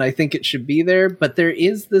good. And I think it should be there. But there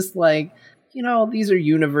is this like, these are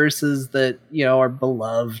universes that, are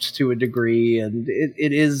beloved to a degree, and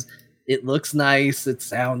it looks nice. It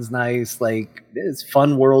sounds nice. Like, it's a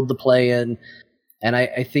fun world to play in. And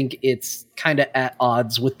I think it's kind of at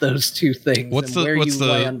odds with those two things. Where you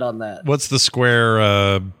land on that. What's the Square,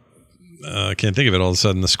 I can't think of it all of a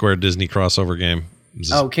sudden, the Square Disney crossover game.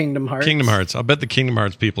 Kingdom Hearts. Kingdom Hearts. I'll bet the Kingdom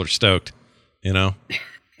Hearts people are stoked, Yeah.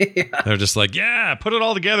 They're just like, yeah, put it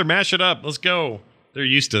all together, mash it up. Let's go. They're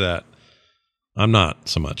used to that. I'm not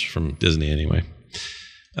so much from Disney anyway.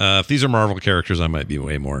 If these are Marvel characters, I might be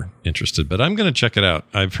way more interested, but I'm going to check it out.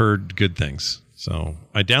 I've heard good things. So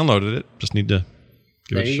I downloaded it. Just need to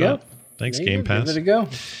give it a shot. Thanks, Game Pass. Give it a go.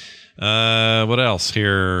 What else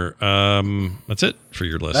here? That's it for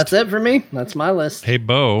your list. That's it for me. That's my list. Hey,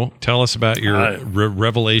 Bo, tell us about your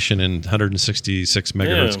revelation in 166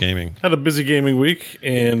 megahertz gaming. Had a busy gaming week,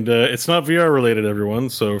 and it's not VR related, everyone.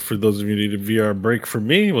 So for those of you who need a VR break from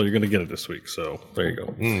me, well, you're going to get it this week. So there you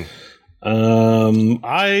go.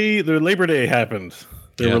 The Labor Day happened.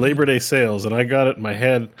 There were Labor Day sales, and I got it in my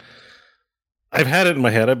head. I've had it in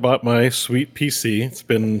my head. I bought my sweet PC. It's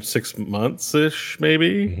been 6 months-ish,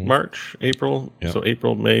 maybe. March, April. Yep. So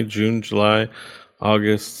April, May, June, July,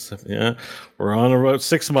 August. Yeah. We're on about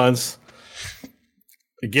 6 months.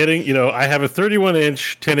 I have a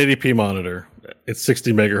 31-inch 1080p monitor. It's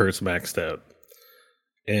 60 megahertz maxed out.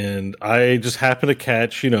 And I just happened to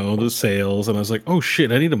catch, the sales. And I was like, oh,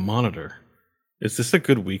 shit, I need a monitor. Is this a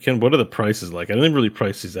good weekend? What are the prices like? I didn't really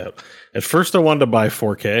price these out. At first, I wanted to buy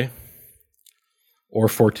 4K. Or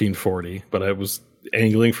 1440, but I was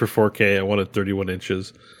angling for 4K. I wanted 31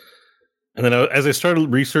 inches. And then as I started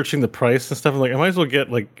researching the price and stuff, I'm like, I might as well get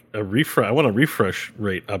like a refresh. I want a refresh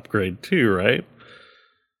rate upgrade too, right?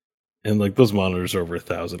 And like those monitors are over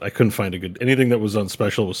 1,000. I couldn't find anything that was on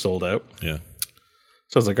special was sold out. Yeah.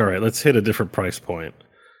 So I was like, all right, let's hit a different price point.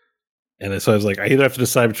 And so I was like, I either have to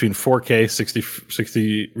decide between 4K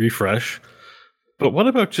 60 refresh, but what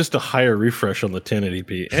about just a higher refresh on the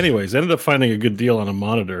 1080p? Anyways, I ended up finding a good deal on a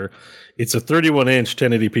monitor. It's a 31-inch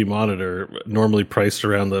 1080p monitor, normally priced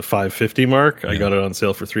around the $550 mark. Yeah. I got it on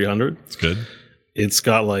sale for $300. It's good. It's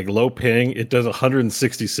got like low ping. It does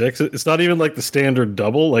 166. It's not even like the standard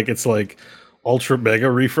double. Like it's like ultra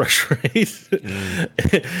mega refresh rate.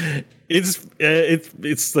 It's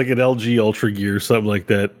like an LG Ultra Gear, something like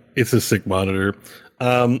that. It's a sick monitor.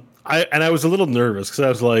 I was a little nervous because I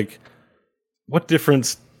was like, what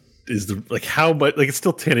difference is how much, like it's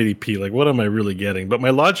still 1080p, like what am I really getting? But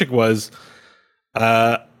my logic was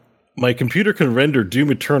my computer can render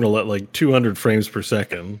Doom Eternal at like 200 frames per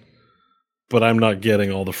second, but I'm not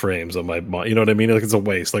getting all the frames on my, you know what I mean? Like it's a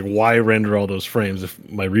waste. Like why render all those frames if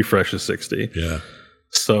my refresh is 60? Yeah.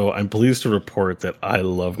 So I'm pleased to report that I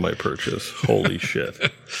love my purchase. Holy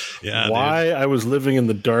shit. Yeah. Why dude. I was living in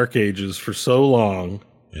the dark ages for so long.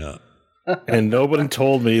 Yeah. And nobody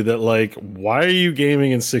told me that, like, why are you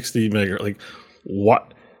gaming in 60 mega? Like,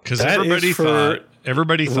 what? Because everybody thought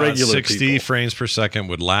 60 people. Frames per second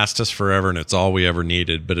would last us forever and it's all we ever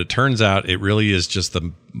needed. But it turns out it really is just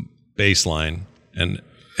the baseline and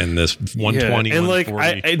this 120. Yeah. And like,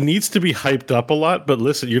 it needs to be hyped up a lot. But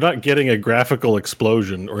listen, you're not getting a graphical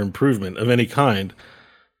explosion or improvement of any kind.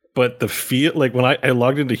 But the feel, like when I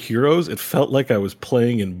logged into Heroes, it felt like I was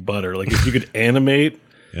playing in butter. Like if you could animate.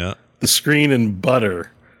 Yeah. The screen in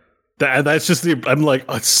butter. That's just I'm like,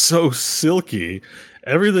 oh, it's so silky.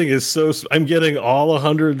 Everything is so. I'm getting all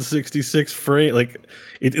 166 frames. Like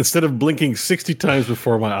instead of blinking 60 times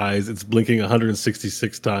before my eyes, it's blinking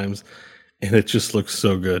 166 times, and it just looks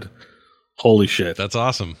so good. Holy shit! That's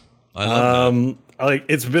awesome. I love that. Like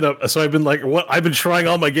it's been so I've been like, what? I've been trying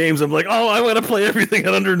all my games. I'm like, oh, I want to play everything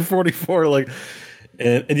at 144. Like.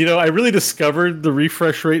 And you know, I really discovered the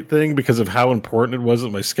refresh rate thing because of how important it was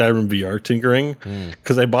with my Skyrim VR tinkering.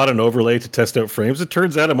 Because I bought an overlay to test out frames. It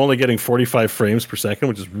turns out I'm only getting 45 frames per second,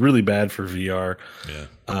 which is really bad for VR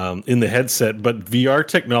in the headset. But VR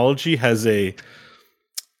technology has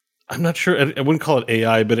I'm not sure, I wouldn't call it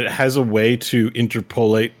AI, but it has a way to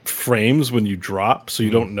interpolate frames when you drop, so you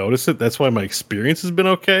don't notice it. That's why my experience has been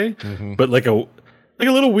okay. But like a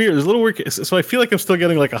little weird. There's a little weird. So I feel like I'm still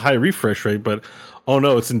getting like a high refresh rate, but oh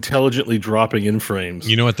no, it's intelligently dropping in frames.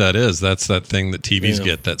 You know what that is? That's that thing that TVs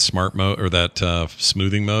get, that smart mode or that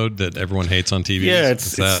smoothing mode that everyone hates on TVs. Yeah,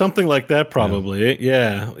 it's something like that probably.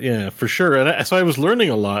 Yeah, for sure. And so I was learning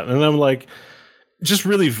a lot, and I'm like, just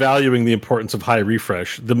really valuing the importance of high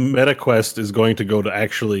refresh. The MetaQuest is going to go to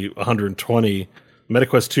actually 120.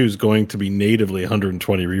 MetaQuest 2 is going to be natively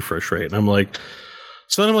 120 refresh rate. And I'm like,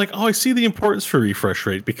 so then I'm like, oh, I see the importance for refresh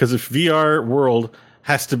rate, because if VR world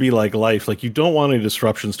has to be like life, like you don't want any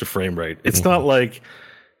disruptions to frame rate. It's not like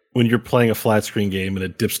when you're playing a flat screen game and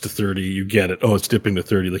it dips to 30, you get it. Oh, it's dipping to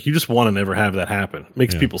 30. Like you just want to never have that happen. It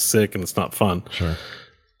makes people sick and it's not fun. Sure.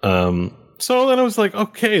 So then I was like,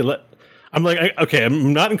 okay,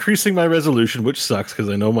 I'm not increasing my resolution, which sucks because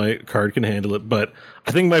I know my card can handle it. But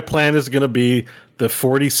I think my plan is going to be the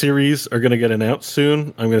 40 series are going to get announced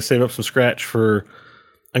soon. I'm going to save up some scratch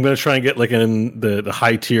I'm going to try and get like in the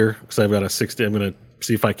high tier because I've got a 60. I'm going to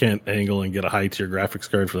see if I can't angle and get a high tier graphics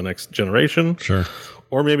card for the next generation. Sure.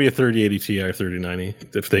 Or maybe a 3080 Ti or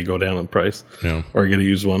 3090 if they go down in price. Yeah. Or get a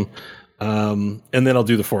used one. And then I'll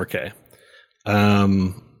do the 4K.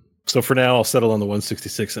 So for now, I'll settle on the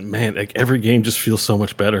 166. And man, like every game just feels so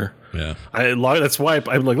much better. Yeah. That's why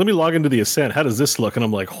I'm like, let me log into the Ascent. How does this look? And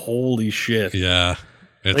I'm like, holy shit. Yeah.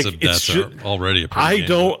 That's already a pretty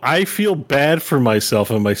game. I feel bad for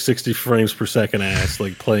myself and my 60 frames per second ass,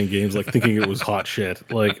 like playing games, like thinking it was hot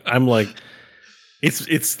shit. Like I'm like,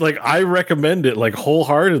 it's like I recommend it like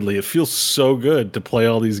wholeheartedly. It feels so good to play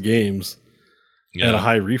all these games at a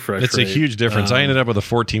high refresh It's rate. a huge difference. I ended up with a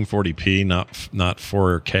 1440p, not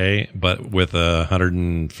 4K, but with a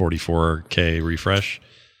 144K refresh,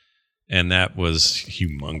 and that was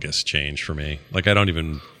humongous change for me. Like I don't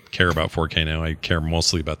even care about 4K now. I care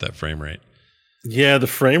mostly about that frame rate. Yeah, the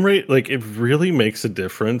frame rate, like it really makes a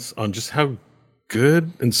difference on just how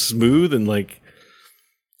good and smooth and like,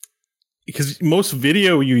 because most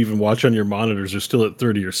video you even watch on your monitors are still at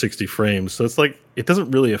 30 or 60 frames. So it's like, it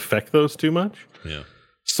doesn't really affect those too much. Yeah.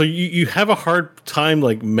 So you have a hard time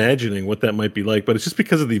like imagining what that might be like, but it's just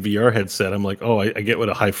because of the VR headset. I'm like, oh, I get what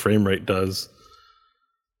a high frame rate does.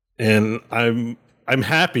 And I'm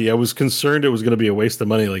happy. I was concerned it was going to be a waste of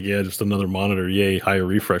money. Like, yeah, just another monitor. Yay, higher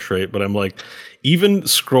refresh rate. But I'm like, even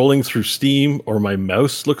scrolling through Steam or my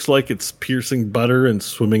mouse looks like it's piercing butter and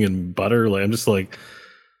swimming in butter. Like, I'm just like,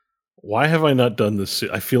 why have I not done this?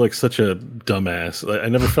 I feel like such a dumbass. I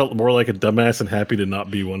never felt more like a dumbass and happy to not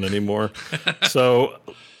be one anymore. So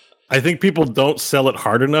I think people don't sell it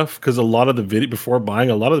hard enough because a lot of the video before buying,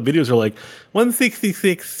 a lot of the videos are like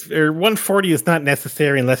 166 or 140 is not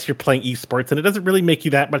necessary unless you're playing esports, and it doesn't really make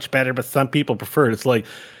you that much better, but some people prefer it. It's like,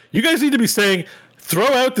 you guys need to be saying, throw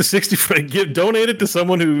out the 60, donate it to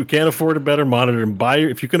someone who can't afford a better monitor, and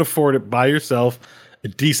if you can afford it, buy yourself a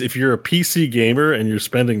decent. If you're a PC gamer and you're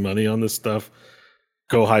spending money on this stuff,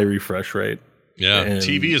 go high refresh rate. Yeah, and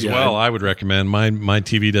TV as well. I would recommend. My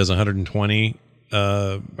TV does 120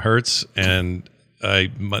 hertz, and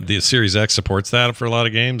the Series X supports that for a lot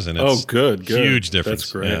of games, and it's good, huge difference.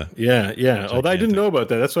 That's great. Yeah. I didn't know about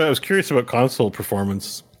that. That's why I was curious about console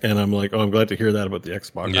performance, and I'm like, I'm glad to hear that about the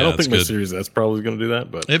Xbox. Yeah, I don't think my Series S probably going to do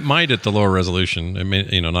that, but it might at the lower resolution. It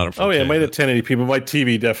may, not at 4K. It might at 1080p, but my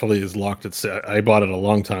TV definitely is locked at. I bought it a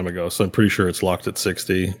long time ago, so I'm pretty sure it's locked at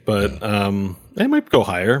 60. But it might go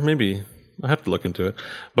higher. Maybe I have to look into it,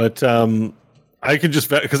 but. I could just,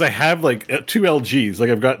 because I have like 2 LGs. Like,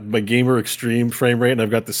 I've got my Gamer Extreme frame rate and I've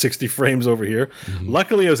got the 60 frames over here. Mm-hmm.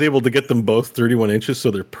 Luckily, I was able to get them both 31 inches, so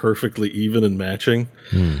they're perfectly even and matching.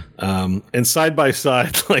 And side by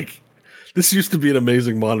side, like, this used to be an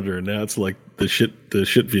amazing monitor, and now it's like the shit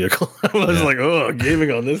vehicle. I was like, gaming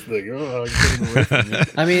on this thing. Get away from me.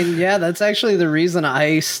 I mean, yeah, that's actually the reason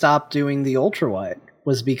I stopped doing the ultra wide,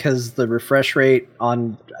 was because the refresh rate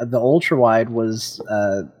on the ultra wide was,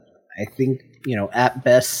 I think, at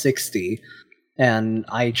best 60, and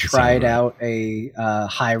I tried out a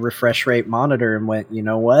high refresh rate monitor and went, you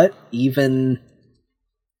know what? Even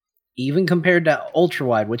compared to ultra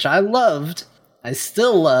wide, which I loved, I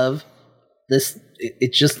still love this.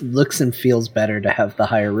 It just looks and feels better to have the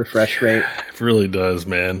higher refresh rate. It really does,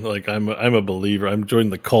 man. Like, I'm a believer. I'm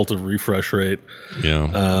joining the cult of refresh rate.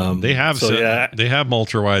 Yeah, they have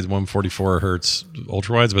ultra wides, 144 hertz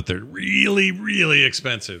ultra wides, but they're really, really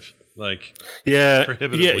expensive. Like,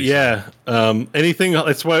 prohibitively. Anything.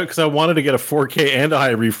 That's why, because I wanted to get a 4K and a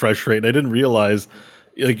high refresh rate, and I didn't realize,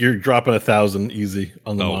 like, you're dropping 1,000 easy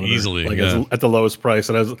on the monitor, easily, like, at the lowest price,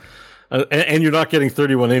 and I was, and you're not getting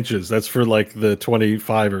 31 inches. That's for like the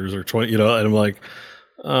 25ers or 20, and I'm like,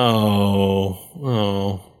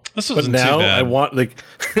 This but wasn't now too bad. I want, like,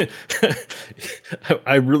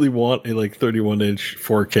 I really want a like 31-inch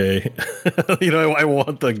 4K. I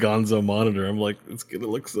want the Gonzo monitor. I'm like, it's gonna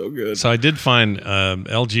look so good. So I did find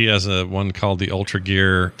LG has a one called the Ultra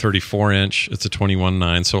Gear 34-inch. It's a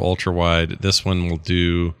 21.9, so ultra wide. This one will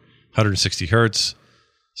do 160 hertz,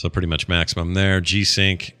 so pretty much maximum there.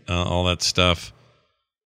 G-Sync, all that stuff.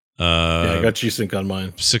 I got G-Sync on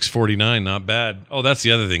mine. 649, not bad. Oh, that's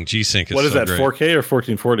the other thing. G-Sync is what is so that? great. 4K or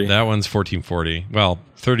 1440? That one's 1440. Well,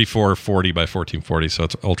 3440 by 1440, so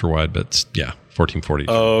it's ultra wide, but yeah, 1440.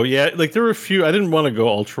 Oh yeah, like there were a few. I didn't want to go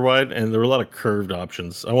ultra wide, and there were a lot of curved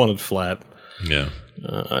options. I wanted flat. Yeah.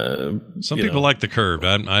 Some people like the curved.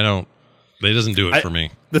 I don't. It doesn't do it for me.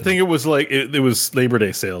 The thing, it was like it was Labor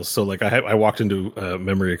Day sales, so like I walked into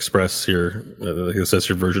Memory Express here. I guess that's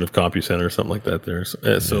your version of CompuCenter or something like that. There,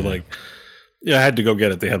 I had to go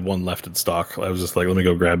get it. They had one left in stock. I was just like, let me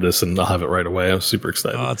go grab this, and I'll have it right away. I was super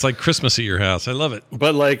excited. Oh, it's like Christmas at your house. I love it.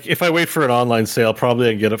 But like, if I wait for an online sale, probably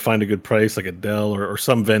I can find a good price, like a Dell or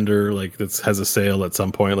some vendor like that has a sale at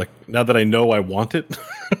some point. Like, now that I know I want it,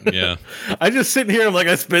 yeah, I just sit here. I'm like,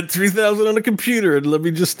 I spent $3,000 on a computer, and let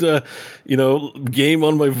me just game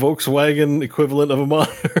on my Volkswagen equivalent of a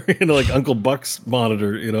monitor, like Uncle Buck's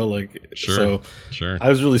monitor, Sure. I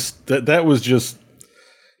was really that was just.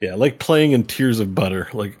 Yeah, like playing in tears of butter,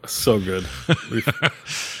 like so good.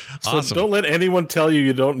 Awesome. So don't let anyone tell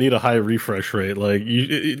you don't need a high refresh rate. Like,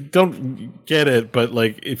 you don't get it, but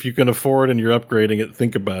like if you can afford and you're upgrading it,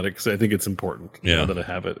 think about it, because I think it's important. Yeah, now that I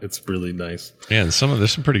have it, it's really nice. Yeah, and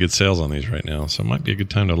there's some pretty good sales on these right now, so it might be a good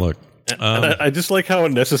time to look. And I just like how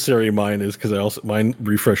unnecessary mine is, because mine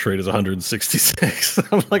refresh rate is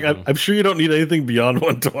 166. I'm like, I'm sure you don't need anything beyond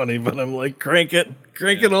 120, but I'm like, crank it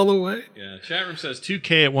all the way. Yeah, chat room says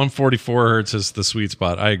 2K at 144 hertz is the sweet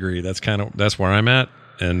spot. I agree. That's where I'm at,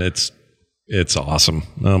 and it's awesome.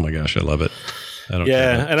 Oh my gosh, I love it.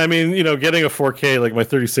 And I mean, getting a 4K like my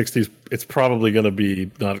 3060, it's probably going to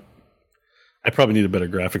be not. I probably need a better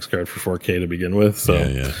graphics card for 4K to begin with. So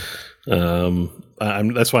yeah.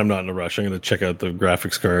 That's why I'm not in a rush. I'm going to check out the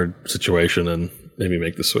graphics card situation and maybe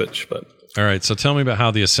make the switch. But All right, so tell me about how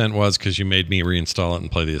the Ascent was, because you made me reinstall it and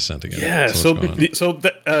play the Ascent again. Yeah,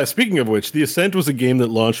 speaking of which, the Ascent was a game that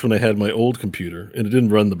launched when I had my old computer, and it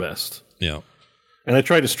didn't run the best. Yeah. And I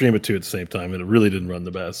tried to stream it too at the same time, and it really didn't run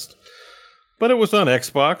the best. But it was on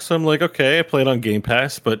Xbox, so I'm like, okay, I played on Game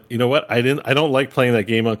Pass, but you know what? I don't like playing that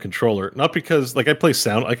game on controller. Not because I can play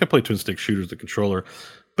twin stick shooters with the controller,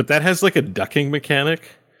 but that has like a ducking mechanic.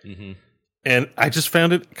 Mm-hmm. And I just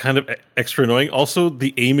found it kind of extra annoying. Also,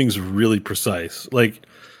 the aiming's really precise. Like,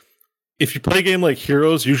 if you play a game like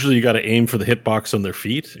Heroes, usually you got to aim for the hitbox on their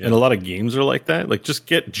feet. Yeah. And a lot of games are like that. Like, just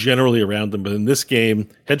get generally around them. But in this game,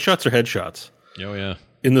 headshots are headshots. Oh, yeah.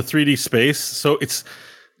 In the 3D space. So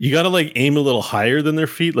you got to like aim a little higher than their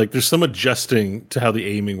feet. Like, there's some adjusting to how the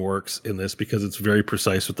aiming works in this because it's very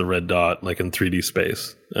precise with the red dot, like in 3D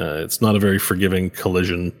space. It's not a very forgiving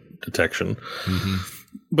collision detection. Mm-hmm.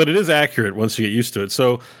 But it is accurate once you get used to it.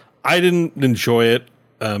 So I didn't enjoy it,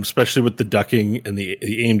 especially with the ducking and the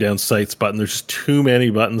aim down sights button. There's just too many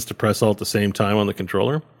buttons to press all at the same time on the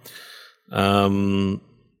controller. And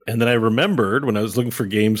then I remembered when I was looking for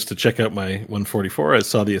games to check out my 144, I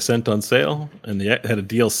saw the Ascent on sale and they had a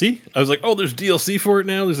DLC. I was like, oh, there's DLC for it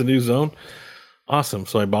now. There's a new zone. Awesome.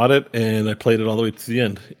 So I bought it and I played it all the way to the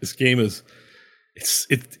end. This game is,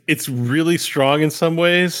 it's really strong in some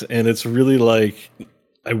ways. And it's really like,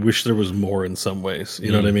 I wish there was more in some ways.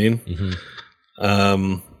 You know what I mean?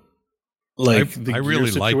 Mm-hmm. I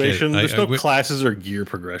really like it. There's no classes or gear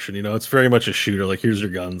progression. You know, it's very much a shooter. Like, here's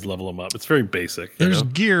your guns, level them up. It's very basic. There's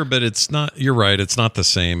gear, but it's not. You're right. It's not the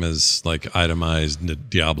same as like itemized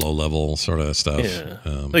Diablo level sort of stuff. Yeah.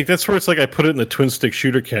 Like, that's where it's like I put it in the twin stick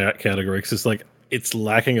shooter category because it's like it's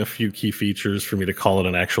lacking a few key features for me to call it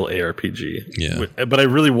an actual ARPG. Yeah. But I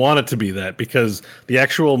really want it to be that because the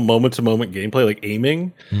actual moment-to-moment gameplay, like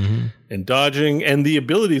aiming and dodging and the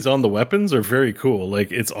abilities on the weapons are very cool.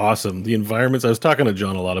 Like, it's awesome. The environments, I was talking to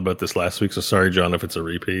John a lot about this last week, so sorry, John, if it's a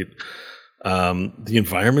repeat. The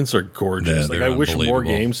environments are gorgeous. Yeah, like, I wish more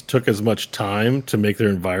games took as much time to make their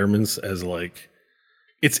environments as like,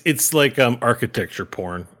 it's like architecture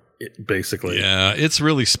porn. Basically, yeah, it's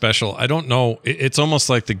really special. I don't know. It's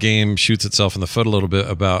almost like the game shoots itself in the foot a little bit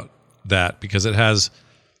about that because it has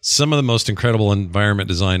some of the most incredible environment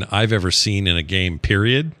design I've ever seen in a game,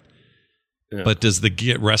 period. Yeah. But does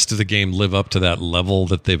the rest of the game live up to that level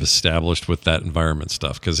that they've established with that environment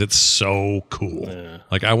stuff? Because it's so cool. Yeah.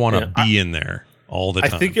 Like, I want to be in there all the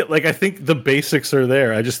time. I think the basics are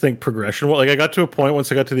there. I just think progression. Like, I got to a point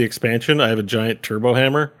once I got to the expansion, I have a giant turbo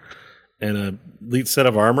hammer and a elite set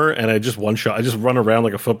of armor, and I just one-shot. I just run around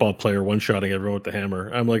like a football player, one-shotting everyone with the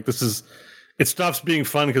hammer. I'm like, it stops being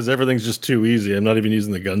fun because everything's just too easy. I'm not even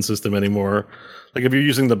using the gun system anymore. Like, if you're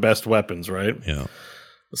using the best weapons, right? Yeah.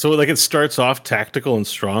 So, like, it starts off tactical and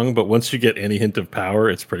strong, but once you get any hint of power,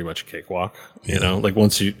 it's pretty much a cakewalk. You know? Like,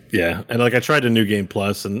 once you, And, like, I tried a New Game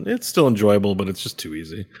Plus, and it's still enjoyable, but it's just too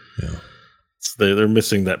easy. Yeah. They're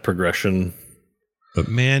missing that progression. But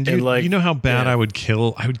man, dude, you know how bad I would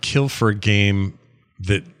kill? I would kill for a game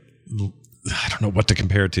that I don't know what to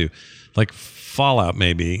compare it to. Like Fallout,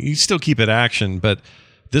 maybe. You still keep it action, but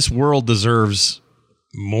this world deserves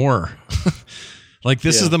more. Like,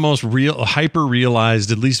 this is the most real, hyper realized,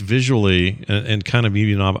 at least visually and kind of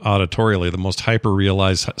even auditorially, the most hyper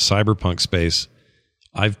realized cyberpunk space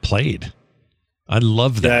I've played. I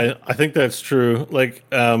love that. Yeah, I think that's true. Like,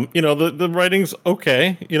 the writing's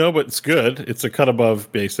okay, but it's good. It's a cut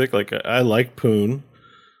above basic. Like, I like Poon.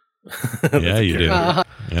 Yeah, you do.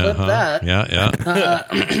 Put that.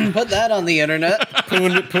 Put that on the internet.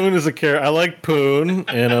 Poon is a character. I like Poon,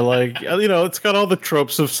 and I like, it's got all the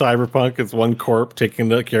tropes of cyberpunk. It's one corp taking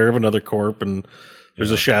care of another corp, and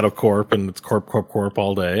there's a shadow corp, and it's corp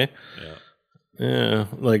all day. Yeah.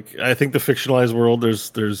 Like, I think the fictionalized world,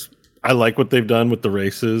 there's I like what they've done with the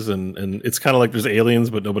races, and it's kind of like there's aliens,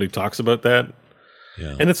 but nobody talks about that.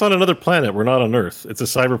 Yeah. And it's on another planet. We're not on Earth. It's a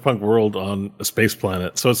cyberpunk world on a space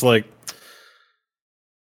planet. So it's like,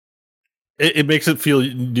 it makes it feel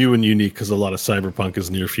new and unique because a lot of cyberpunk is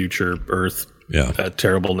near future Earth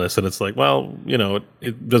terribleness. And it's like, well,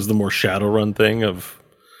 it does the more Shadowrun thing of.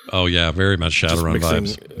 Oh, yeah, very much Shadowrun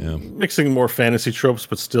vibes. Yeah. Mixing more fantasy tropes,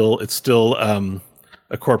 but it's still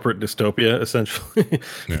a corporate dystopia, essentially.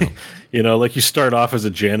 Yeah. Like, you start off as a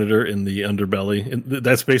janitor in the underbelly, and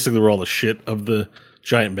that's basically where all the shit of the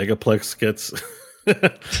giant megaplex gets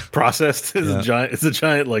processed. It's a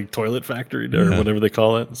giant like toilet factory or whatever they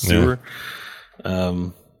call it, sewer.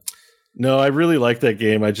 No, I really like that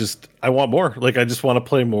game. I want more. Like, I just want to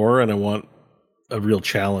play more, and I want a real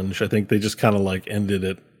challenge. I think they just kind of like ended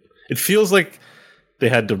it. It feels like they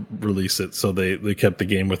had to release it, so they kept the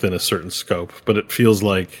game within a certain scope. But it feels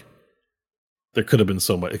like there could have been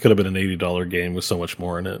so much. It could have been an $80 game with so much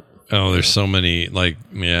more in it. Oh, there's so many. Like,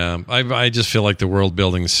 yeah, I just feel like the world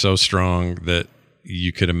building is so strong that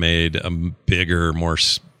you could have made a bigger, more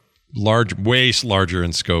way larger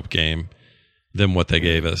in scope game than what they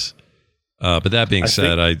gave us. But that being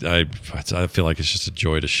said, I feel like it's just a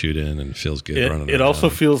joy to shoot in and it feels good running around. It also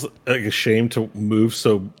feels like a shame to move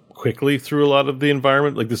so quickly through a lot of the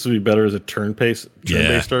environment. Like this would be better as a turn-based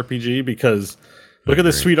RPG because look at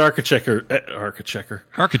the sweet architecture. Let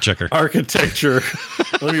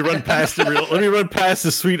me run past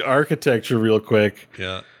the sweet architecture real quick.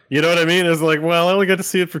 Yeah. You know what I mean? It's like, well, I only got to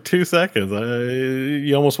see it for 2 seconds.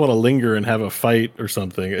 You almost want to linger and have a fight or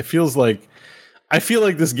something. I feel like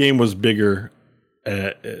this game was bigger.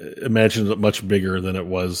 Imagined it much bigger than it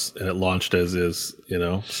was, and it launched as is.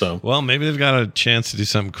 So well, maybe they've got a chance to do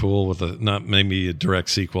something cool with not maybe a direct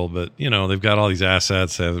sequel, but they've got all these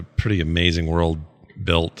assets. They have a pretty amazing world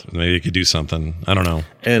built. Maybe it could do something. I don't know.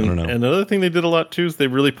 And another thing they did a lot too is they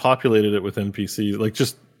really populated it with NPCs, like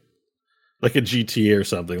just like a GTA or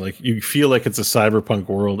something. Like you feel like it's a cyberpunk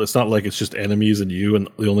world. It's not like it's just enemies and you, and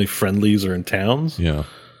the only friendlies are in towns. Yeah.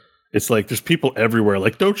 It's like there's people everywhere.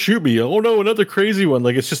 Like, don't shoot me. Oh no, another crazy one.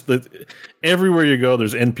 Like it's just that everywhere you go,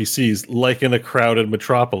 there's NPCs, like in a crowded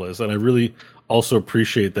metropolis. And I really also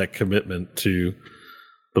appreciate that commitment to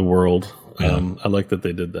the world. Yeah. I like that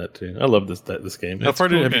they did that too. I love this game. How far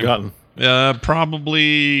have you gotten?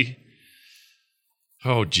 Probably.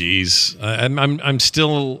 Oh geez, I'm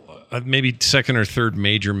still maybe second or third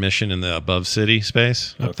major mission in the above city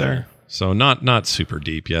space up there. So not super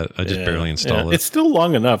deep yet. I just barely installed it. It's still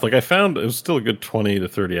long enough. Like I found it was still a good 20 to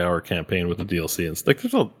 30 hour campaign with the DLC and like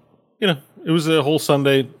there's it was a whole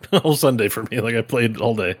Sunday for me. Like I played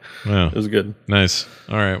all day. Yeah. It was good. Nice.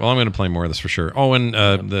 All right. Well, I'm going to play more of this for sure. Oh, and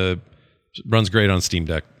the runs great on Steam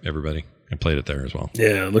Deck. Everybody, I played it there as well.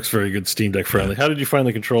 Yeah, it looks very good. Steam Deck friendly. How did you find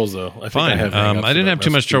the controls though? Fine. I didn't have too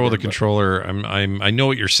much trouble with the controller. I know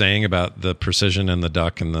what you're saying about the precision and the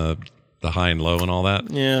duck and the high and low and all that.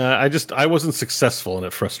 Yeah, I wasn't successful and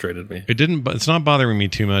it frustrated me. It's not bothering me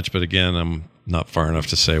too much, but again, I'm not far enough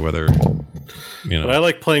to say whether But I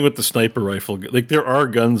like playing with the sniper rifle. Like there are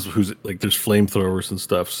guns whose like there's flamethrowers and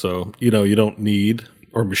stuff, so you don't need,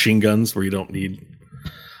 or machine guns where you don't need.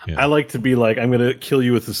 Yeah. I like to be like, I'm going to kill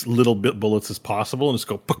you with as little bit bullets as possible and just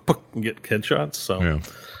go puck, puck, and get headshots. So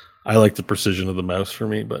I like the precision of the mouse for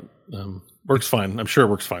me, but works fine. I'm sure it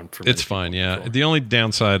works fine for me. It's fine, yeah. Control. The only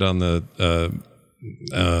downside on the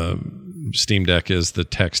Steam Deck is the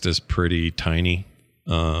text is pretty tiny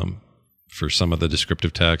for some of the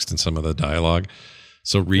descriptive text and some of the dialogue.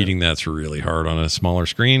 So reading that's really hard on a smaller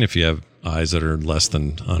screen if you have eyes that are less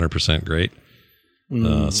than 100% great.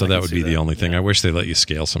 So that would be the only thing. I wish they let you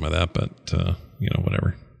scale some of that, but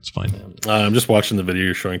whatever. It's fine. I'm just watching the video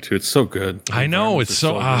you're showing too. It's so good. I know. It's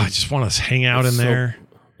so I just want to hang out in there.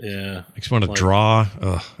 Yeah. I just want to draw.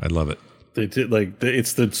 I love it. They did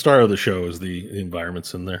it's the star of the show is the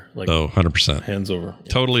environments in there. Like 100%. Hands over. Yeah.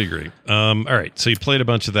 Totally agree. All right. So you played a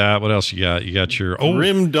bunch of that. What else you got? You got your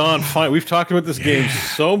Grim Dawn. Fine. We've talked about this game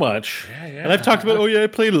so much. And I've talked about I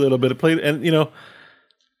played a little bit.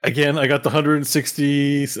 Again, I got the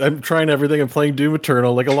 160. I'm trying everything. I'm playing Doom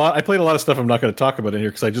Eternal. Like a lot. I played a lot of stuff I'm not going to talk about in here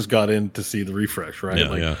because I just got in to see the refresh.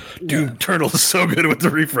 Right? Doom Eternal is so good with the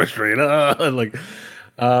refresh rate. I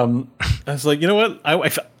was like, you know what?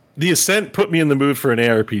 The Ascent put me in the mood for an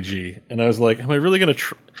ARPG, and I was like, am I really going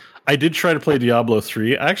to? I did try to play Diablo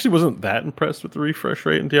 3. I actually wasn't that impressed with the refresh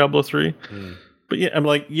rate in Diablo 3. But yeah, I'm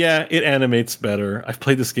like, it animates better. I've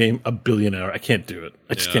played this game a billion hours. I can't do it.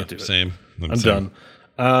 I just can't do it. Same. I'm done.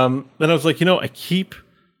 Then I was like, I keep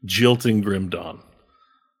jilting Grim Dawn.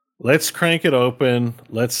 Let's crank it open.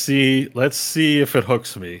 Let's see if it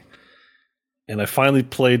hooks me. And I finally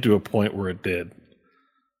played to a point where it did.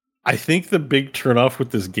 I think the big turnoff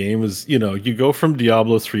with this game is, you go from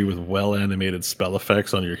Diablo 3 with well-animated spell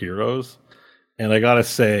effects on your heroes. And I gotta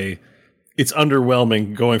say, it's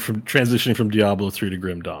underwhelming transitioning from Diablo 3 to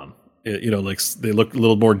Grim Dawn. They look a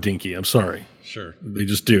little more dinky. I'm sorry. Sure. They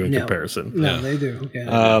just do in comparison. No, they do.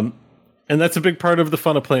 Yeah. And that's a big part of the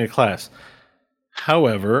fun of playing a class.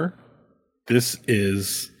 However, this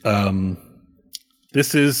is an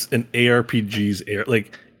ARPG's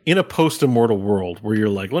in a post-immortal world where you're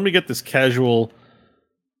like, let me get this casual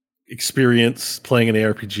experience playing an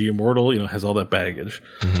ARPG. Immortal, has all that baggage.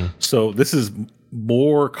 Mm-hmm. So this is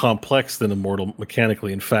more complex than Immortal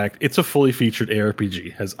mechanically. In fact, it's a fully featured ARPG.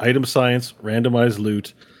 It has item science, randomized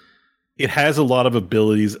loot. It has a lot of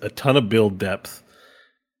abilities, a ton of build depth.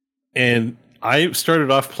 And I started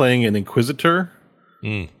off playing an Inquisitor,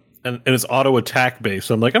 and it's auto attack based.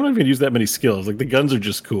 So I'm like, I'm not even going to use that many skills. Like the guns are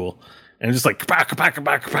just cool. and just like kapow, kapow,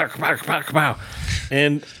 kapow, kapow, kapow, kapow, kapow.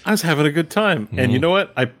 And I was having a good time. And you know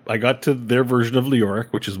what? I got to their version of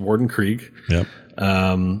Leoric, which is Warden Krieg. Yep.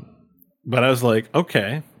 But I was like,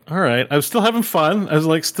 okay, all right. I was still having fun. I was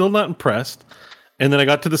like, still not impressed. And then I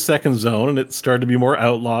got to the second zone, and it started to be more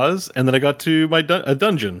outlaws. And then I got to my a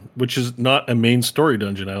dungeon, which is not a main story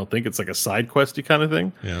dungeon. I don't think it's like a side questy kind of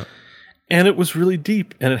thing. Yeah. And it was really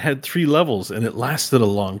deep, and it had 3 levels, and it lasted a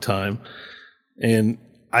long time. And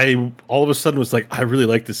I all of a sudden was like, I really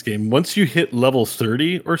like this game. Once you hit level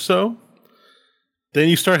 30 or so, then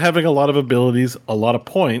you start having a lot of abilities, a lot of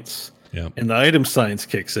points, and the item science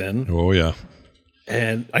kicks in. Oh, yeah.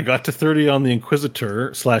 And I got to 30 on the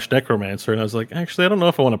Inquisitor / Necromancer, and I was like, actually, I don't know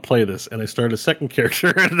if I want to play this. And I started a second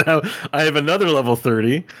character, and now I have another level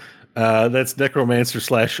 30. That's Necromancer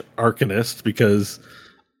 / Arcanist, because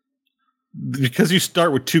you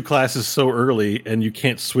start with 2 classes so early, and you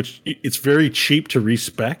can't switch. It's very cheap to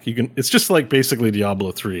respec. It's just like basically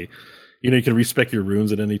Diablo 3. You can respec your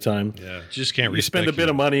runes at any time. Yeah, just can't respec. You spend a bit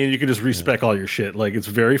of money, and you can just respec all your shit. Like, it's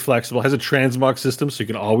very flexible. It has a transmog system, so you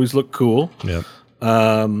can always look cool. Yep.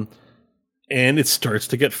 And it starts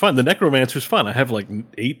to get fun. The Necromancer's fun. I have like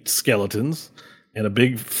 8 skeletons and a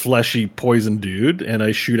big fleshy poison dude, and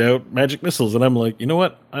I shoot out magic missiles, and I'm like, you know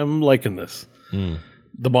what? I'm liking this.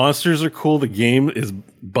 The monsters are cool. The game is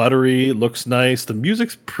buttery, looks nice. The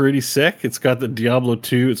music's pretty sick. It's got the Diablo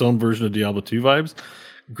 2, its own version of Diablo 2 vibes.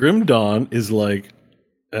 Grim Dawn is like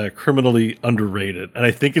criminally underrated, and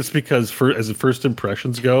I think it's because as the first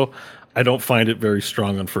impressions go, I don't find it very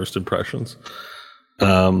strong on first impressions.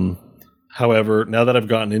 However, now that I've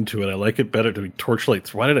gotten into it, I like it better to be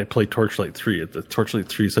Torchlight. Why did I play Torchlight 3? The Torchlight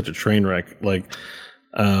 3 is such a train wreck. Like,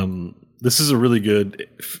 this is a really good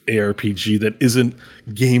ARPG that isn't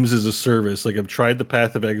games as a service. Like, I've tried the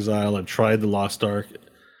Path of Exile. I've tried the Lost Ark.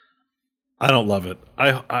 I don't love it.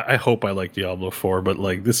 I hope I like Diablo 4, but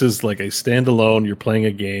like, this is like a standalone. You're playing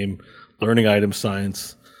a game, learning item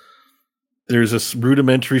science. There's a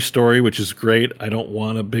rudimentary story, which is great. I don't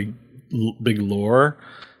want a big lore,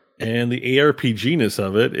 and the ARPG-ness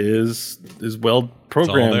of it is well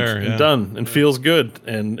programmed and done and feels good.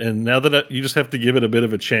 And now that you just have to give it a bit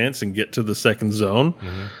of a chance and get to the second zone,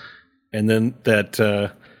 and then that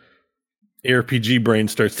ARPG brain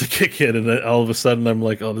starts to kick in, and then all of a sudden I'm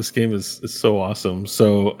like, oh, this game is so awesome.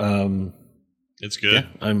 So it's good.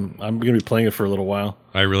 Yeah, I'm going to be playing it for a little while.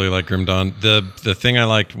 I really like Grim Dawn. The thing I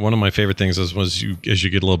liked, one of my favorite things was as you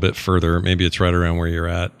get a little bit further, maybe it's right around where you're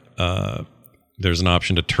at, there's an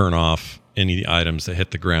option to turn off any items that hit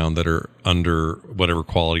the ground that are under whatever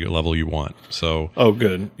quality level you want. So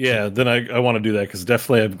good. Yeah, then I want to do that, because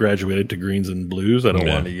definitely I've graduated to greens and blues. I don't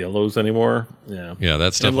want any yellows anymore. Yeah,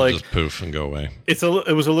 that stuff will just poof and go away. It's a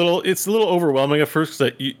little overwhelming at first,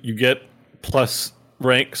 because you get plus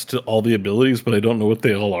ranks to all the abilities, but I don't know what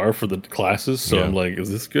they all are for the classes. So I'm like, is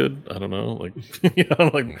this good? I don't know. Like, I'm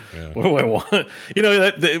like, what do I want?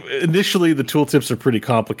 Initially the tooltips are pretty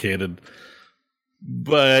complicated,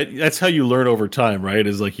 but that's how you learn over time, right?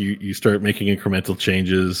 Is like you start making incremental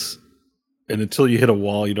changes, and until you hit a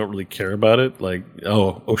wall, you don't really care about it. Like,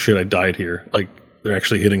 oh shit, I died here. Like, they're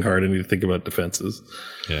actually hitting hard. I need to think about defenses.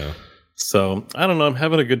 Yeah. So I don't know. I'm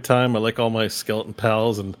having a good time. I like all my skeleton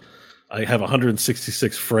pals, and I have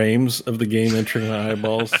 166 frames of the game entering my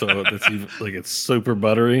eyeballs, so that's even, like, it's super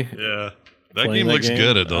buttery. Yeah. That game looks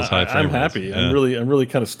good at those high frames. I'm happy. Yeah. I'm really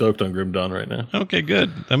kind of stoked on Grim Dawn right now. Okay,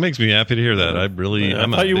 good. That makes me happy to hear that. I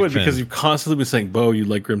thought you would, because you've constantly been saying, Bo, you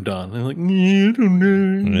like Grim Dawn. And I'm like, I don't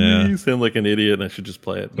know. Yeah. You sound like an idiot, and I should just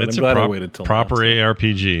play it. But it's I'm glad I waited till proper now,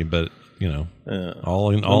 ARPG, but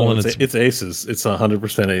it's aces. It's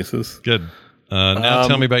 100% aces. Good. Now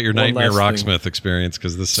tell me about your Nightmare Rocksmith experience,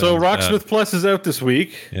 because this. So Rocksmith Plus is out this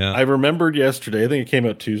week. Yeah. I remembered yesterday. I think it came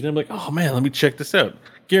out Tuesday. I'm like, oh man, let me check this out.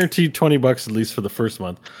 Guaranteed $20 at least for the first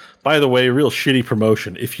month. By the way, real shitty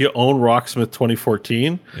promotion. If you own Rocksmith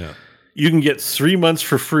 2014, you can get 3 months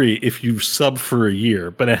for free if you sub for a year,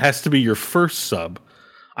 but it has to be your first sub.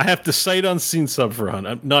 I have to sight unseen sub for $100.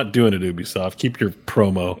 I'm not doing it, Ubisoft. Keep your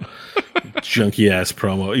promo. Junky ass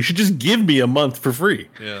promo. You should just give me a month for free.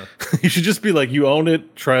 Yeah. You should just be like, you own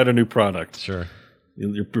it, try out a new product. Sure.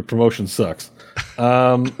 Your promotion sucks.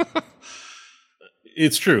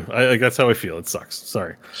 It's true. That's how I feel. It sucks.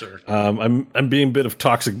 Sorry. Sure. I'm being a bit of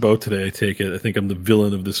toxic Bo today, I take it. I think I'm the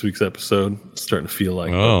villain of this week's episode. It's starting to feel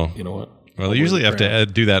like, you know what? Well, they usually have to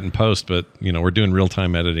do that in post, but we're doing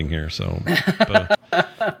real-time editing here, so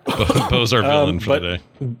Bo's our villain for the day.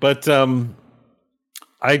 But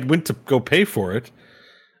I went to go pay for it,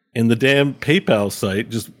 and the damn PayPal site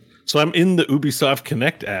just So I'm in the Ubisoft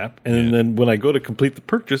Connect app, and then when I go to complete the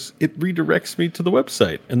purchase, it redirects me to the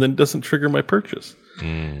website and then doesn't trigger my purchase.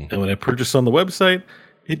 And when I purchase on the website,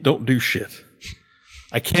 it don't do shit.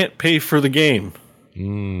 I can't pay for the game.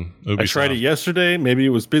 I tried it yesterday. Maybe it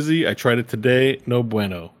was busy. I tried it today. No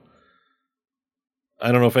bueno.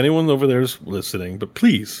 I don't know if anyone over there is listening, but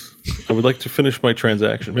please, I would like to finish my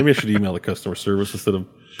transaction. Maybe I should email the customer service instead of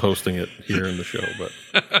posting it here in the show. But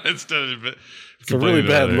instead of it's a really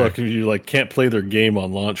bad look if you can't play their game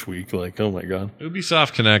on launch week. Like, oh my god,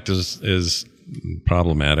 Ubisoft Connect is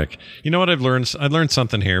problematic. You know what I've learned? I learned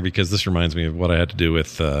something here because this reminds me of what I had to do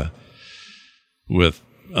with the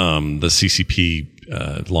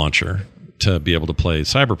CCP launcher to be able to play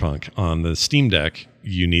Cyberpunk on the Steam Deck.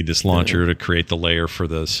 You need this launcher to create the layer for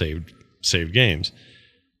the saved games.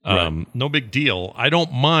 No big deal. I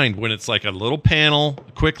don't mind when it's like a little panel,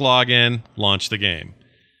 quick login, launch the game.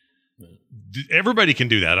 Everybody can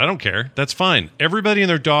do that. I don't care. That's fine. Everybody and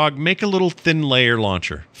their dog, make a little thin layer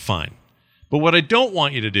launcher. Fine. But what I don't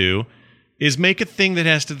want you to do is make a thing that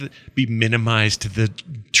has to be minimized to the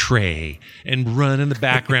tray and run in the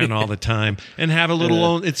background all the time and have a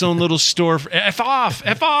little its own little store. F off.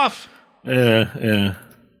 Yeah.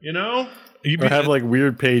 You know? Or have like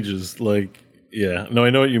weird pages. Like, yeah. No, I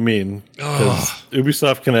know what you mean. Because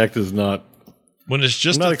Ubisoft Connect is not. When it's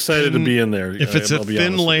just I'm not excited to be in there. If it's a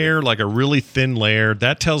thin layer, like a really thin layer,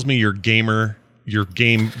 that tells me you're gamer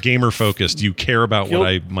focused. You care about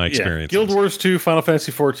my experience. Guild Wars 2, Final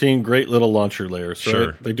Fantasy 14, great little launcher layers. Sure.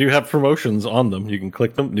 Right? They do have promotions on them. You can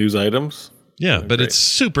click them, news items. Yeah, but it's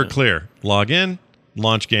super clear. Log in,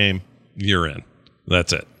 launch game, you're in.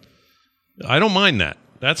 That's it. I don't mind that.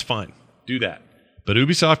 That's fine. Do that. But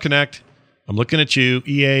Ubisoft Connect, I'm looking at you,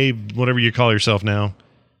 EA, whatever you call yourself now.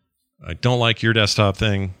 I don't like your desktop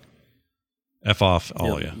thing. F off,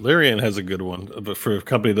 all of you. Larian has a good one, but for a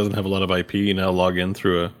company that doesn't have a lot of IP, you now log in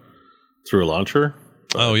through a launcher.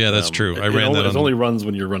 Oh yeah, that's true. I ran that. It only runs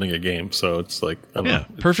when you're running a game, so it's like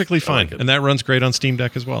perfectly fine, and that runs great on Steam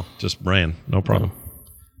Deck as well. Just ran, no problem.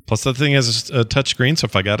 Plus, the thing has a touch screen, so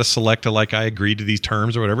if I got to select I agree to these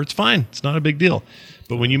terms or whatever, it's fine. It's not a big deal.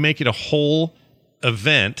 But when you make it a whole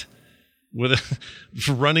event with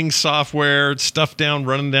running software,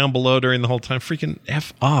 running down below during the whole time, freaking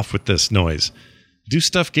F off with this noise. Do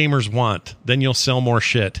stuff gamers want. Then you'll sell more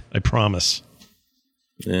shit. I promise.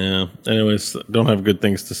 Yeah. Anyways, don't have good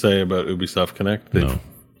things to say about Ubisoft Connect. No,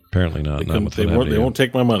 apparently not. They won't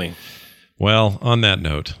take my money. Well, on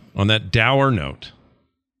that dour note,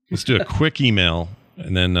 let's do a quick email,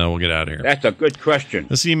 and then we'll get out of here. That's a good question.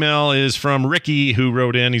 This email is from Ricky, who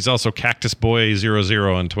wrote in. He's also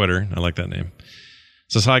CactusBoy00 on Twitter. I like that name.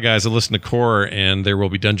 It says, hi, guys. I listen to Core, and there will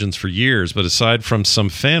be dungeons for years. But aside from some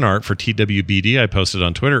fan art for TWBD I posted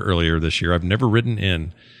on Twitter earlier this year, I've never written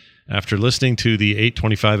in. After listening to the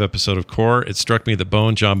 825 episode of Core, it struck me that Bo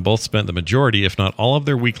and John both spent the majority, if not all of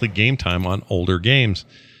their weekly game time on older games.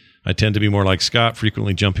 I tend to be more like Scott,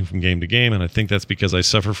 frequently jumping from game to game, and I think that's because I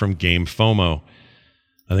suffer from game FOMO.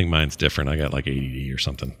 I think mine's different. I got like ADD or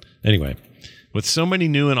something. Anyway, with so many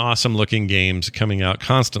new and awesome looking games coming out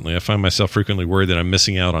constantly, I find myself frequently worried that I'm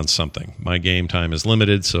missing out on something. My game time is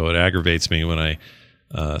limited, so it aggravates me when I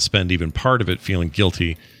spend even part of it feeling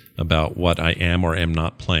guilty about what I am or am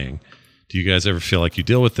not playing. Do you guys ever feel like you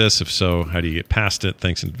deal with this? If so, how do you get past it?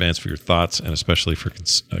 Thanks in advance for your thoughts, and especially for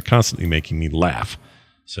constantly making me laugh.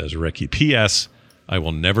 Says Ricky. P.S. I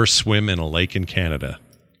will never swim in a lake in Canada.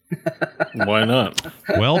 Why not?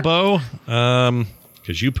 Well, Bo,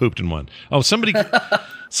 because you pooped in one. Oh, somebody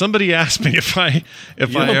asked me if I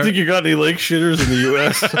don't think you got any lake shitters in the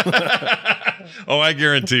U.S. Oh, I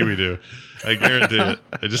guarantee we do. I guarantee it.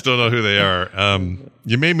 I just don't know who they are.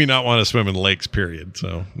 You made me not want to swim in lakes, period.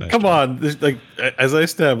 So come on. As I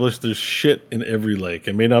established, there's shit in every lake.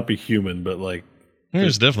 It may not be human, but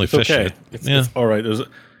there's definitely fish. Okay. It's all right.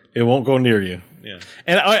 It won't go near you. Yeah.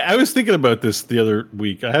 And I was thinking about this the other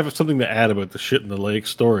week. I have something to add about the shit in the lake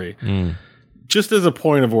story. Just as a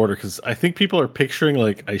point of order, because I think people are picturing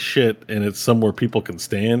like I shit and it's somewhere people can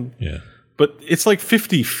stand. Yeah. But it's like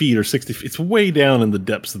 50 feet or 60 feet. It's way down in the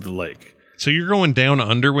depths of the lake. So you're going down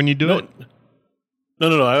under when you do it?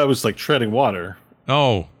 No. I was like treading water.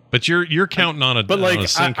 Oh, but you're counting on a but like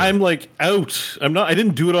I'm like out. I'm not. I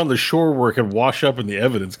didn't do it on the shore where it could wash up and the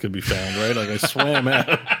evidence could be found. Right? Like I swam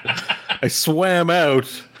out. I swam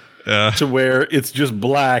out to where it's just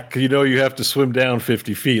black. You know, you have to swim down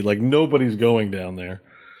 50 feet. Like nobody's going down there.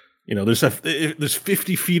 You know, there's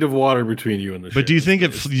 50 feet of water between you and the ship. But do you think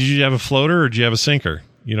did you have a floater or do you have a sinker?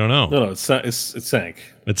 You don't know. No, it sank. It sank.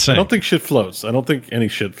 It sank. I don't think shit floats. I don't think any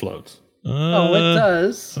shit floats. It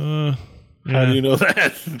does. How do you know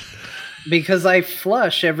that? Because I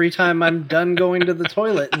flush every time I'm done going to the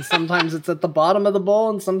toilet, and sometimes it's at the bottom of the bowl,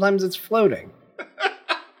 and sometimes it's floating.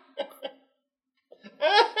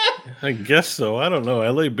 I guess so. I don't know. I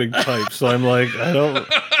lay big pipes, so I'm like, I don't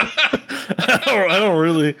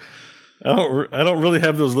really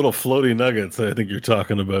have those little floaty nuggets that I think you're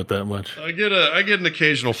talking about that much. I get an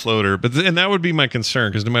occasional floater, and that would be my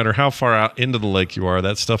concern because no matter how far out into the lake you are,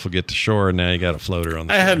 that stuff will get to shore, and now you got a floater on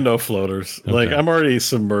the I had no floaters. Okay. Like, I'm already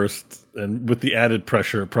submersed, and with the added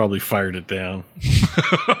pressure, it probably fired it down.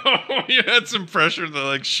 You had some pressure that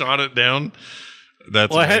like shot it down.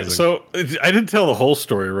 That's well, amazing. I didn't tell the whole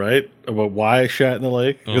story, right? About why I shat in the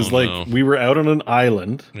lake. Because we were out on an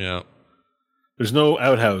island. Yeah. There's no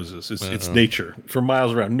outhouses. It's nature for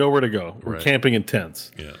miles around. Nowhere to go. We're camping in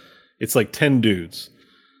tents. Yeah. It's like 10 dudes.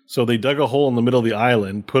 So they dug a hole in the middle of the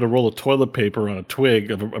island, put a roll of toilet paper on a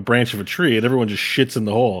twig of a branch of a tree, and everyone just shits in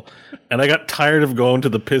the hole. And I got tired of going to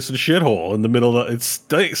the piss and shit hole in the middle of it.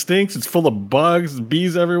 Stinks. It's full of bugs,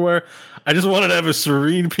 bees everywhere. I just wanted to have a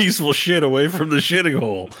serene, peaceful shit away from the shitting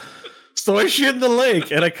hole. So I shit in the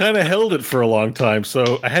lake, and I kind of held it for a long time.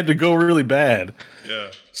 So I had to go really bad.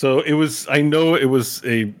 Yeah. So it was a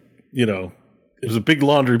big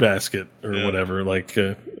laundry basket or whatever. Like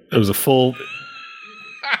it was a full.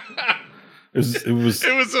 It was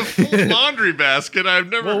a full laundry basket. I've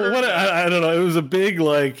never heard of that. I don't know. It was a big,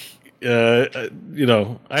 like, I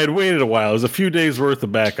had waited a while. It was a few days worth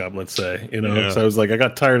of backup, let's say. So I was like, I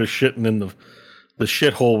got tired of shitting in the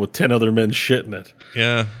shithole with 10 other men shitting it.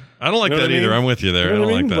 Yeah. I don't like that either. I'm with you there. You know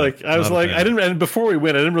I don't like that. Like, I was like, I didn't, and before we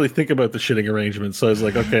went, I didn't really think about the shitting arrangement. So I was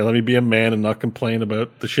like, okay, let me be a man and not complain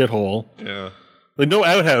about the shithole. Yeah. Like, no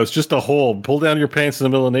outhouse, just a hole. Pull down your pants in the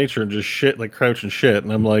middle of nature and just shit, like crouch and shit.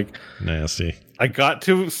 And I'm like, nasty. I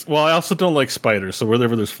also don't like spiders. So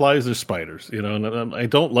wherever there's flies, there's spiders, and I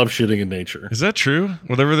don't love shitting in nature. Is that true?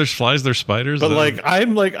 Wherever there's flies, there's spiders? But I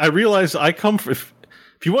realize I come from, if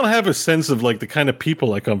you want to have a sense of like the kind of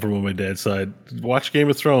people I come from on my dad's side, watch Game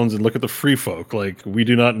of Thrones and look at the free folk. Like, we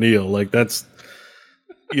do not kneel. Like, that's,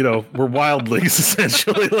 we're wildlings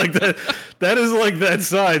essentially. Like that is like that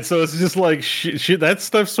side. So it's just like shit. That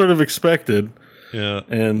stuff's sort of expected. Yeah.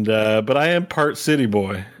 And but I am part city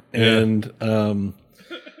boy, and I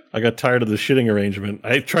got tired of the shitting arrangement.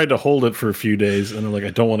 I tried to hold it for a few days, and I'm like,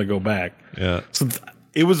 I don't want to go back. Yeah. So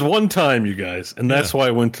it was one time, you guys, and that's why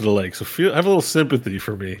I went to the lake. So have a little sympathy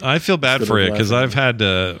for me. I feel bad for you because I had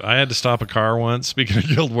to stop a car once. Speaking of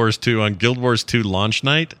Guild Wars 2, on Guild Wars 2 launch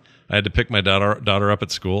night, I had to pick my daughter up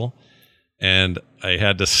at school, and I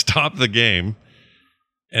had to stop the game.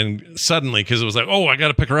 And suddenly, because it was like, oh, I got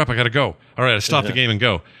to pick her up, I got to go. All right, I stopped the game and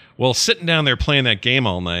go. Well, sitting down there playing that game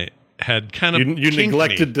all night had kind of you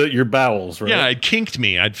neglected your bowels, right? Yeah, it kinked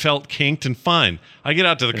me. I'd felt kinked and fine. I get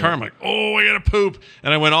out to the car, I'm like, oh, I got to poop.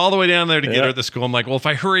 And I went all the way down there to get her at the school. I'm like, well, if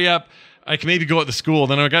I hurry up, I can maybe go at the school.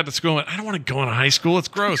 Then I got to school and went, I don't want to go into high school. It's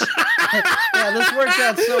gross. Yeah, this worked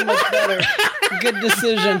out so much better. Good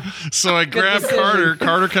decision. So I grab Carter.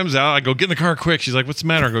 Carter comes out. I go, get in the car quick. She's like, what's the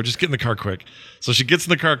matter? I go, just get in the car quick. So she gets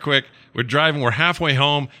in the car quick. We're driving. We're halfway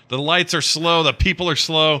home. The lights are slow. The people are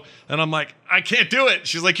slow. And I'm like, I can't do it.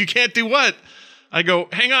 She's like, you can't do what? I go,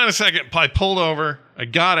 hang on a second. I pulled over. I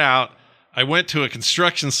got out. I went to a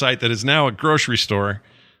construction site that is now a grocery store.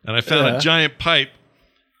 And I found a giant pipe.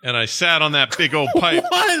 And I sat on that big old pipe.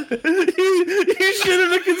 What? You shit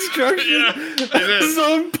in a construction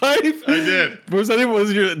zone pipe? I did. Was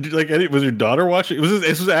your daughter watching?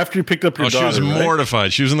 This was after you picked up your daughter, she was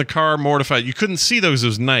mortified. She was in the car, mortified. You couldn't see those. It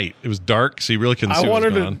was night. It was dark, so you really couldn't see what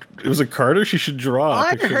was going on. It was a Carter. She should draw.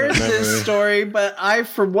 I've heard this story, but I,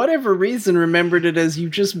 for whatever reason, remembered it as you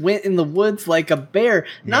just went in the woods like a bear.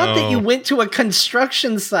 Not that you went to a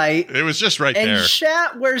construction site. It was just right there. And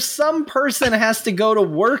shat where some person has to go to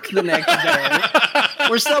work the next day,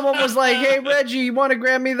 where someone was like, hey, Reggie, you want to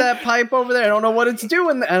grab me that pipe over there? I don't know what it's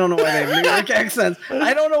doing. I don't know why they have New York accents.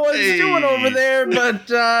 I don't know what it's doing over there, but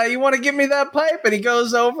you want to give me that pipe? And he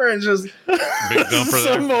goes over and just big dumper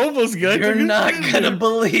some homeless guy. You're not gonna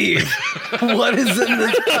believe what is in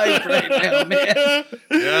this pipe right now, man.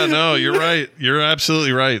 Yeah, no, you're right. You're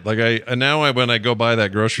absolutely right. Like when I go by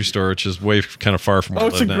that grocery store, which is way kind of far from where I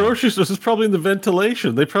live now. Grocery store. This is probably in the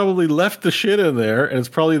ventilation. They probably left the shit in there, and it's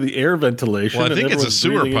probably the air ventilation. Well, I think it's a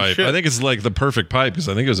sewer pipe. I think it's like the perfect pipe because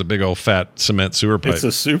I think it was a big old fat cement sewer pipe. It's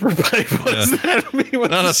a super pipe. What does that mean?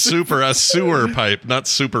 Not a sewer pipe, not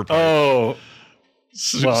super pipe. Oh,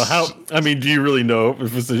 Well, how? I mean, do you really know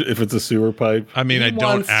if it's a sewer pipe? I mean, I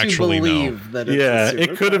don't actually know. That it's Yeah, a sewer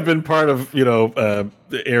it could have pipe. been part of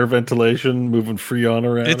the air ventilation moving Freon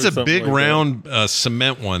around. It's or a something big like round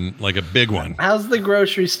cement one, like a big one. How's the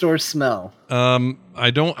grocery store smell? I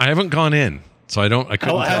haven't gone in, so I couldn't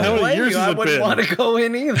How tell. many Blame years you, has I it wouldn't been? want to go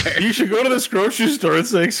in either. You should go to this grocery store and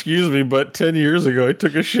say, "Excuse me, but 10 years ago I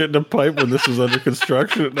took a shit in a pipe when this was under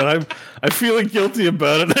construction, and I'm feeling guilty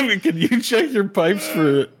about it. I mean, can you check your pipes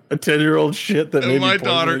for a 10-year-old shit that And maybe my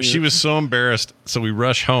daughter, she was so embarrassed, so we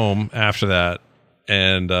rush home after that,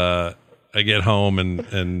 and I get home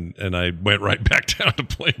and I went right back down to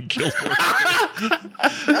playing Guild Wars.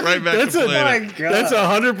 Right back That's to a- playing. my God. That's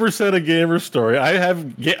 100% a gamer story.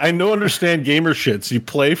 I know understand gamer shits. You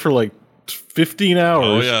play for like 15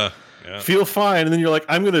 hours. Oh yeah. Feel fine, and then you're like,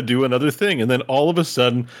 I'm going to do another thing, and then all of a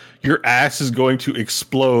sudden, your ass is going to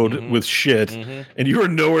explode with shit, and you are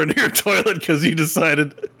nowhere near a toilet because you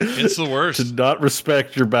decided It's the worst. to not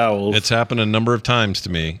respect your bowels. It's happened a number of times to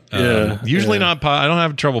me. Yeah, Usually yeah. not. I don't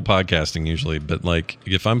have trouble podcasting usually, but like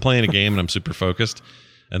if I'm playing a game and I'm super focused,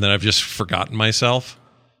 and then I've just forgotten myself,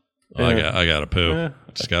 I gotta poo. Yeah.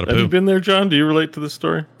 Just gotta Have you poo. been there, John? Do you relate to this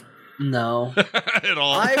story? No. At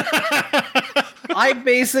all. I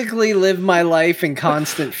basically live my life in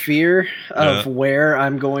constant fear of where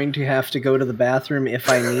I'm going to have to go to the bathroom if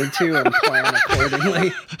I need to and plan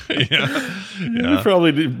accordingly. Yeah. You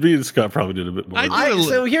probably did. Me and Scott probably did a bit more.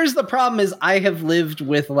 So here's the problem is I have lived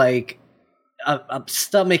with like a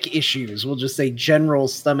stomach issues. We'll just say general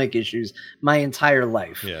stomach issues my entire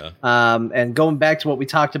life. Yeah. And going back to what we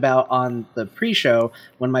talked about on the pre-show,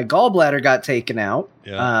 when my gallbladder got taken out,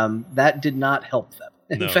 that did not help them.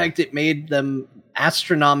 In fact, it made them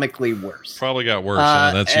astronomically worse. Probably got worse.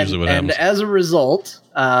 And that's usually what happens. And as a result,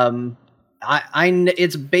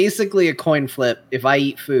 it's basically a coin flip if I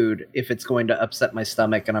eat food, if it's going to upset my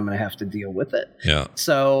stomach and I'm going to have to deal with it. Yeah.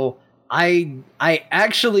 So I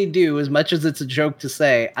actually do, as much as it's a joke to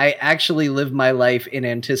say, I actually live my life in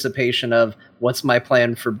anticipation of what's my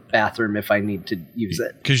plan for bathroom if I need to use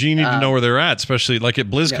it. Because you need to know where they're at, especially like at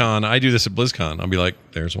BlizzCon. I do this at BlizzCon. I'll be like,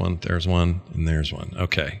 there's one, and there's one.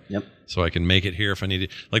 Okay. Yep. So I can make it here if I need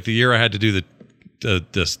it. Like the year I had to do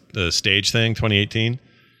the stage thing, 2018.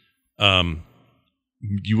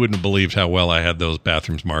 You wouldn't have believed how well I had those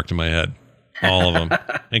bathrooms marked in my head, all of them,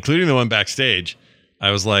 including the one backstage.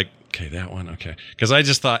 I was like, okay, that one, okay, because I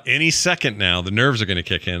just thought any second now the nerves are going to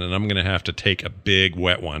kick in, and I'm going to have to take a big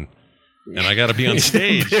wet one, and I got to be on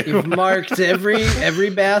stage. You've marked every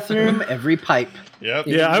bathroom, every pipe. Yep.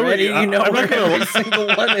 Yeah, I would. Ready, you know I'm where not gonna. every single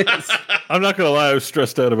one is. I'm not gonna lie. I was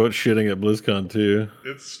stressed out about shitting at BlizzCon too.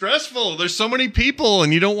 It's stressful. There's so many people,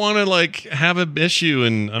 and you don't want to like have an issue.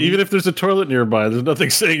 And Even if there's a toilet nearby, there's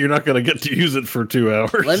nothing saying you're not gonna get to use it for 2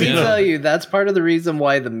 hours. Let me Yeah. tell you, that's part of the reason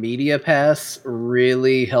why the media pass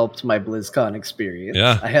really helped my BlizzCon experience.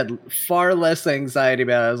 Yeah. I had far less anxiety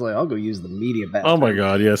about it. I was like, I'll go use the media bathroom. Oh my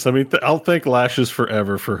god, yes. I mean, I'll thank Lashes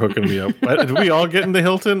forever for hooking me up. Did we all get into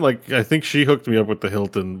Hilton? Like, I think she hooked me up with the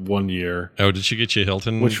Hilton one year. oh, did she get you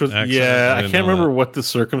Hilton? Which was, access? yeah, I didn't can't know remember that. what the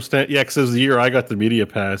circumstance. Yeah, because it was the year I got the media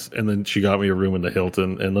pass, and then she got me a room in the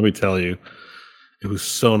Hilton. And let me tell you, it was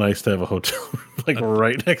so nice to have a hotel like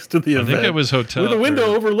right next to the I event. think it was hotel with a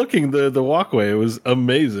window or- overlooking the walkway. It was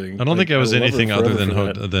amazing. I don't think I was love her anything other forever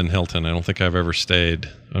for that. than Hilton. I don't think I've ever stayed.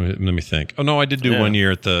 Let me think. Oh no, I did do Yeah. 1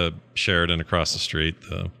 year at the Sheraton across the street,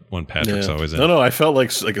 the one Patrick's Yeah. always in. No, I felt like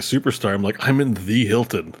a superstar. I'm like, I'm in the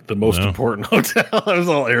Hilton, the most No. important hotel. I was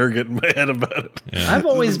all arrogant in my head about it. Yeah. I've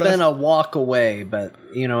always The best. been a walk away, but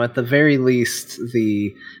at the very least,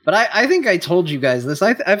 But I think I told you guys this.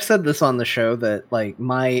 I've said this on the show that like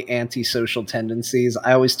my antisocial tendencies.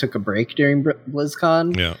 I always took a break during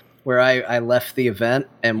BlizzCon, Yeah. where I left the event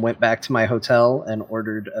and went back to my hotel and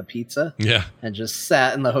ordered a pizza Yeah. and just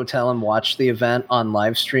sat in the hotel and watched the event on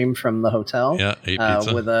live stream from the hotel. Yeah. Ate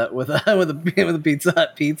pizza. With a Pizza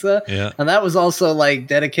Hut pizza. Yeah. And that was also like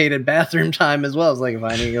dedicated bathroom time as well. It's like if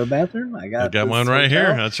I need to go to the bathroom, I got I got this one right hotel.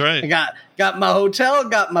 here. That's right. I got my hotel,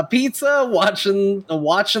 got my pizza, watching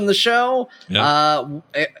the show. Yeah.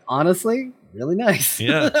 Honestly, really nice.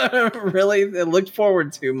 Yeah. Really looked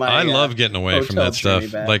forward to my. I love getting away from hotel that stuff.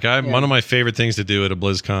 journey back. Like Yeah. one of my favorite things to do at a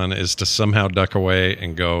BlizzCon is to somehow duck away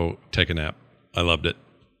and go take a nap. I loved it.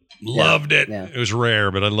 Loved it. Yeah. It was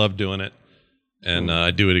rare, but I loved doing it. And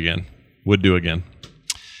I do it again. Would do again.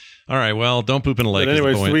 All right, well, don't poop in a lake. But is the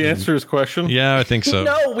anyways, point. did we answer his question? Yeah, I think so.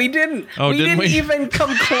 No, we didn't. Oh, we didn't didn't we? even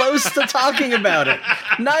come close to talking about it.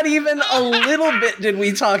 Not even a little bit did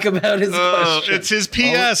we talk about his question. It's his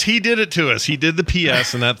PS. He did it to us. He did the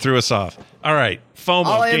PS, and that threw us off. All right, FOMO.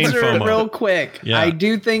 I'll Game answer FOMO. it real quick. Yeah. I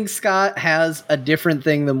do think Scott has a different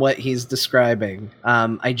thing than what he's describing.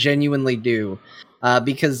 I genuinely do.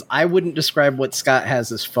 Because I wouldn't describe what Scott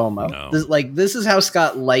has as FOMO. No. This is how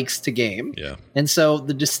Scott likes to game. Yeah. And so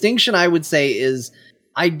the distinction I would say is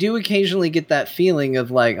I do occasionally get that feeling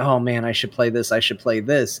of like, oh man, I should play this, I should play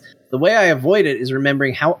this. The way I avoid it is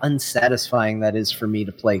remembering how unsatisfying that is for me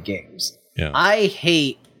to play games. Yeah. I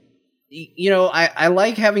hate, I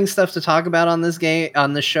like having stuff to talk about on this game,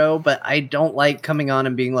 on the show, but I don't like coming on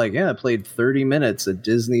and being like, yeah, I played 30 minutes at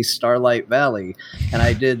Disney Starlight Valley, and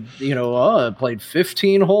I did, I played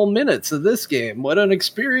 15 whole minutes of this game. What an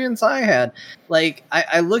experience I had. Like,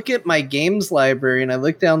 I look at my games library and I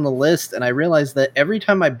look down the list and I realize that every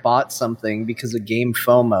time I bought something because of game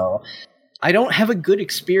FOMO, I don't have a good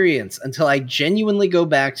experience until I genuinely go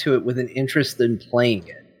back to it with an interest in playing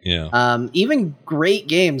it. Yeah. Even great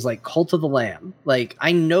games like Cult of the Lamb, like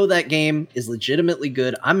I know that game is legitimately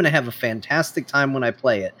good. I'm going to have a fantastic time when I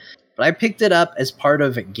play it. But I picked it up as part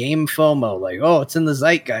of a game FOMO, like, oh, it's in the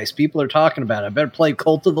zeitgeist. People are talking about it. I better play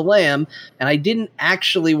Cult of the Lamb. And I didn't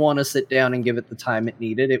actually want to sit down and give it the time it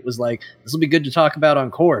needed. It was like, this will be good to talk about on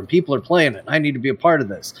Core, and people are playing it. I need to be a part of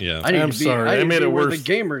this. Yeah. I need I'm to be, sorry. I I need made to be it where worse.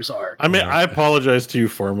 the gamers are. I apologize to you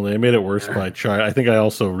formally. I made it worse by trying. I think I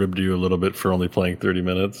also ribbed you a little bit for only playing 30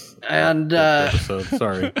 minutes. And Episode.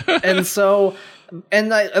 Sorry. and so,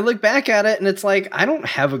 and I look back at it and it's like, I don't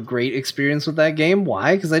have a great experience with that game.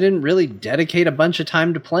 Why? Because I didn't really dedicate a bunch of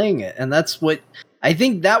time to playing it. And that's what I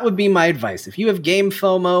think that would be my advice. If you have game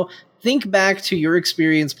FOMO, think back to your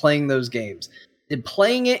experience playing those games. Did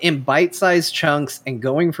playing it in bite-sized chunks and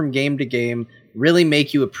going from game to game really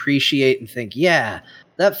make you appreciate and think, yeah,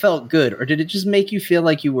 that felt good? Or did it just make you feel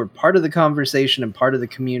like you were part of the conversation and part of the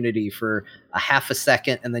community for a half a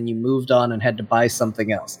second and then you moved on and had to buy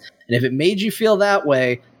something else? And if it made you feel that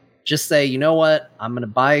way, just say, you know what? I'm going to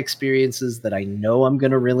buy experiences that I know I'm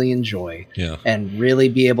going to really enjoy and really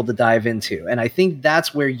be able to dive into. And I think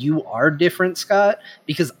that's where you are different, Scott,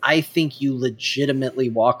 because I think you legitimately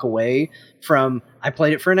walk away from, I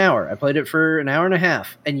played it for an hour. I played it for an hour and a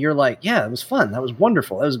half. And you're like, yeah, it was fun. That was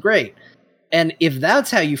wonderful. That was great. And if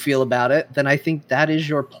that's how you feel about it, then I think that is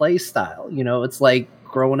your play style. It's like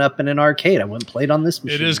growing up in an arcade. I went and played on this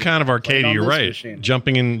machine. It is kind of arcadey. You're right. Machine.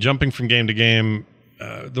 Jumping from game to game.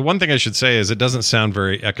 The one thing I should say is it doesn't sound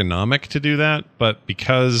very economic to do that, but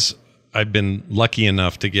because I've been lucky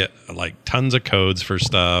enough to get like tons of codes for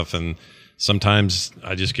stuff, and sometimes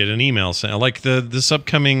I just get an email saying, like this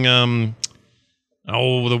upcoming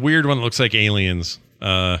the weird one that looks like Aliens,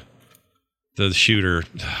 the shooter.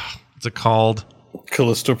 What's it called?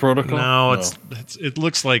 Callisto Protocol? No, it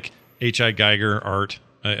looks like H.I. Geiger art.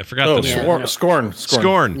 I forgot the name.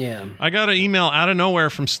 Scorn. Yeah. I got an email out of nowhere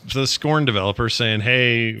from the Scorn developer saying,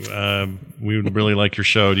 hey, we would really like your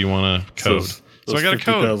show. Do you want a code? So I got a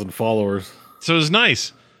code. 50,000 followers. So it was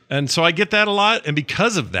nice. And so I get that a lot. And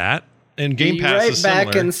because of that, and Game you Pass write is back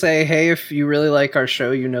similar. and say, hey, if you really like our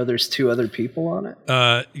show, there's 2 other people on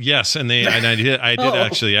it. Yes, and I did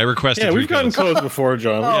actually. I requested 3 we've gotten codes. codes before,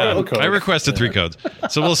 John. We've gotten codes. I requested 3 codes.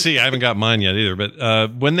 So we'll see. I haven't got mine yet either.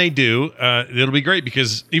 But when they do, it'll be great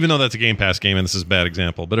because even though that's a Game Pass game, and this is a bad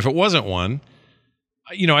example, but if it wasn't one,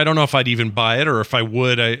 I don't know if I'd even buy it, or if I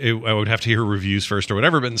would, I would have to hear reviews first or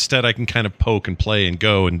whatever. But instead, I can kind of poke and play and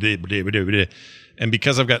go and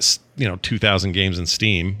because I've got 2,000 games in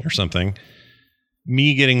Steam or something,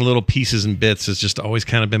 me getting little pieces and bits has just always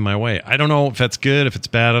kind of been my way. I don't know if that's good, if it's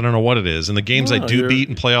bad. I don't know what it is. And the games I do beat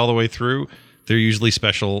and play all the way through, they're usually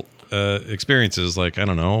special experiences. Like, I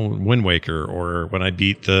don't know, Wind Waker, or when I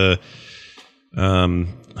beat the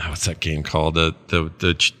what's that game called?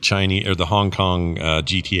 The Chinese or the Hong Kong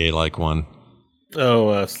GTA like one.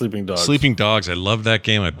 Oh, Sleeping Dogs. Sleeping Dogs. I love that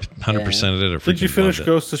game. I 100%ed it. Did you finish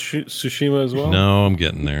Ghost of Tsushima as well? No, I'm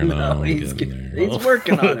getting there. He's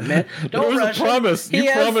working on it, man. Don't rush him. Promise. He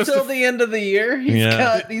has till the end of the year. He's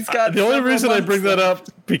got. The only reason I bring that up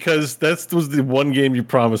because that was the one game you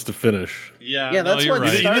promised to finish. Yeah, that's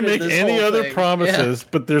what You didn't make any other promises,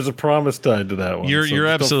 but there's a promise tied to that one. You're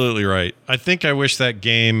absolutely right. I wish that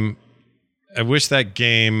game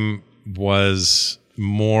was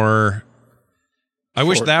more. I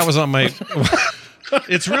wish that was on my.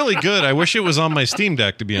 It's really good. I wish it was on my Steam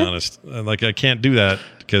Deck, to be honest. Like, I can't do that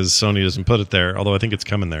because Sony doesn't put it there. Although I think it's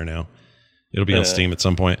coming there now. It'll be on Steam at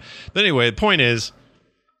some point. But anyway, the point is,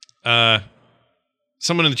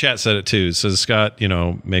 someone in the chat said it too. It says Scott,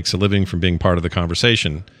 makes a living from being part of the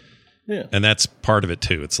conversation. Yeah. And that's part of it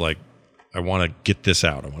too. It's like, I want to get this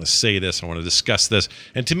out. I want to say this. I want to discuss this.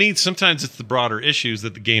 And to me, sometimes it's the broader issues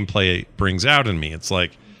that the gameplay brings out in me. It's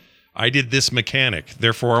like, I did this mechanic,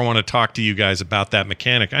 therefore I want to talk to you guys about that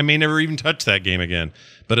mechanic. I may never even touch that game again,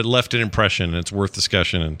 but it left an impression and it's worth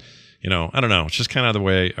discussion. And, I don't know. It's just kind of the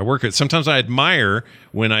way I work it. Sometimes I admire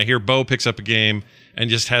when I hear Bo picks up a game and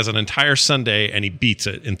just has an entire Sunday and he beats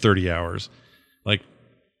it in 30 hours. Like,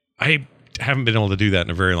 I haven't been able to do that in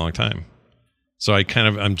a very long time. So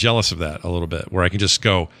I'm jealous of that a little bit, where I can just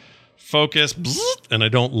go focus and I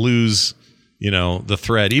don't lose, the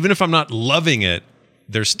thread. Even if I'm not loving it,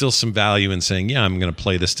 there's still some value in saying, yeah, I'm going to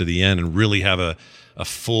play this to the end and really have a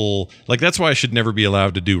full, like, that's why I should never be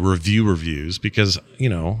allowed to do reviews because, I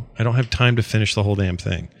don't have time to finish the whole damn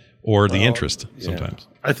thing or the interest sometimes.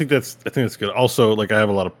 I think that's good. Also, like, I have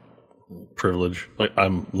a lot of privilege. Like,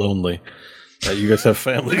 I'm lonely. You guys have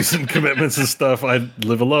families and commitments and stuff. I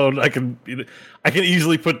live alone. I can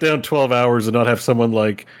easily put down 12 hours and not have someone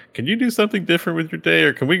like, can you do something different with your day?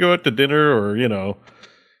 Or can we go out to dinner? Or,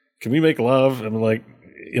 can we make love? And like,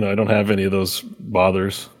 I don't have any of those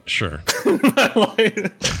bothers. Sure.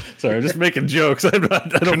 Sorry, I'm just making jokes. I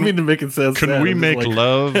don't mean to make it sound sad. Can we make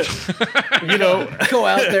love? Go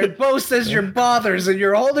out there, Bo says your bothers and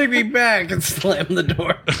you're holding me back, and slam the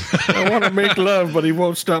door. I want to make love, but he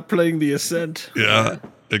won't stop playing the Ascent. Yeah,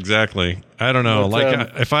 exactly. I don't know.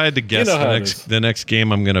 But, if I had to guess the next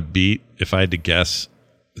game I'm going to beat, if I had to guess,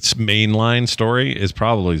 its mainline story is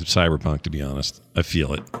probably Cyberpunk, to be honest. I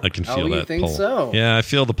feel it. I can feel that you think pull. So? Yeah, I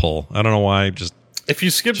feel the pull. I don't know why. Just if you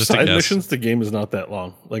skip side missions, the game is not that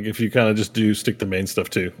long. Like, if you kind of just do stick to main stuff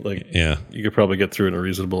too, like, yeah, you could probably get through it in a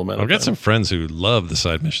reasonable amount of time. I've got some friends who love the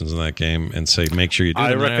side missions in that game and say, make sure you do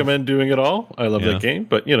them. I recommend doing it all. I love that game,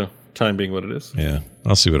 but time being what it is. Yeah,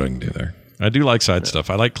 I'll see what I can do there. I do like side stuff.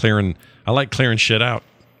 I like clearing shit out.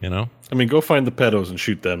 I mean, go find the pedos and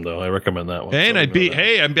shoot them, though. I recommend that one. And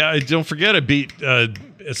I don't forget, I beat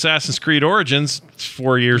Assassin's Creed Origins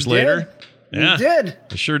 4 years later. Yeah, you did.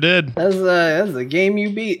 I sure did. That's the game you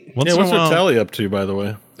beat. What's our tally up to, by the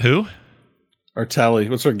way? Who? Our tally.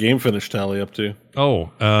 What's our game finish tally up to? Oh,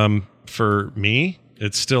 for me,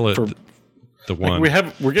 it's still at the one.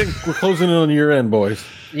 We're closing in on year end, boys.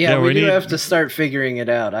 Yeah, we do have to start figuring it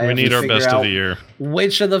out. We need our best of the year.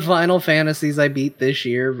 Which of the Final Fantasies I beat this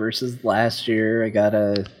year versus last year? I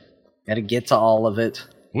gotta get to all of it.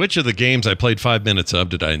 Which of the games I played 5 minutes of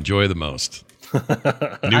did I enjoy the most?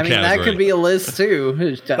 That could be a list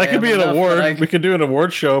too. That could be an award. We could do an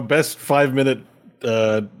award show. Best 5 minute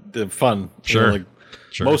fun. Sure.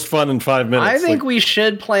 Sure. Most fun in 5 minutes. I think we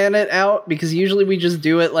should plan it out, because usually we just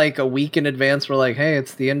do it like a week in advance. We're like, hey,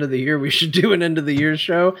 it's the end of the year. We should do an end of the year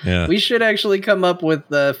show. Yeah. We should actually come up with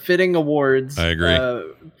the fitting awards. I agree.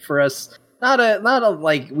 For us. Not a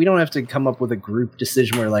like, we don't have to come up with a group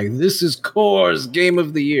decision where like, this is Core's game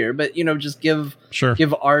of the year, but just give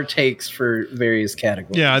our takes for various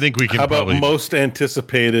categories. Yeah, I think we can. How about most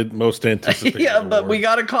anticipated? Yeah, award. But we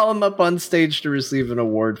got to call them up on stage to receive an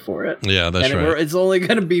award for it. Yeah, that's right. It's only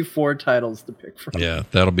going to be 4 titles to pick from. Yeah,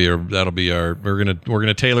 that'll be our. We're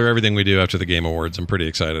gonna tailor everything we do after the Game Awards. I'm pretty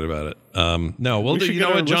excited about it. No, we'll do. You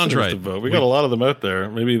know what? John's right. We got a lot of them out there.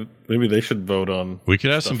 Maybe they should vote on. We could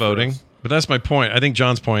have some voting. But that's my point. I think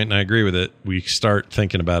John's point, and I agree with it. We start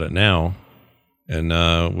thinking about it now, and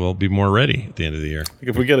we'll be more ready at the end of the year.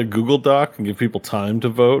 If we get a Google Doc and give people time to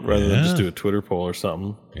vote rather than just do a Twitter poll or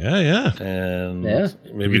something. Yeah. And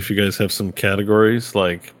maybe if you guys have some categories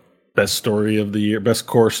like best story of the year, best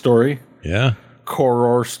core story. Yeah.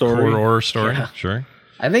 Core story. Yeah. Sure.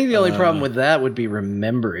 I think the only problem with that would be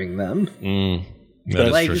remembering them.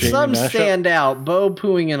 Like, some stand out, Bo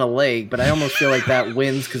pooing in a lake, but I almost feel like that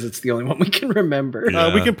wins because it's the only one we can remember.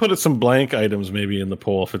 Yeah. We can put some blank items maybe in the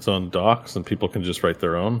poll if it's on docs, and people can just write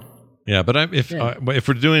their own. Yeah, but if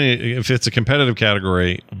we're doing it, if it's a competitive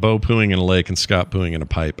category, Bo pooing in a lake and Scott pooing in a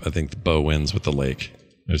pipe, I think the Bo wins with the lake.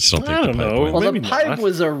 I just don't think the pipe wins. Well, the pipe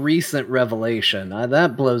was a recent revelation.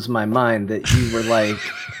 That blows my mind that you were like,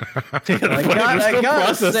 I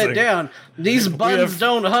gotta sit down. These buns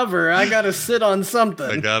don't hover. I gotta sit on something.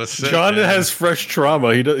 I gotta sit. John has fresh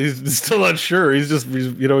trauma. He's still not sure. He's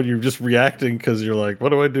you're just reacting because you're like, what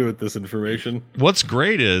do I do with this information? What's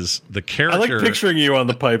great is the character. I like picturing you on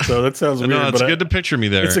the pipe, though. That sounds weird. No, it's good to picture me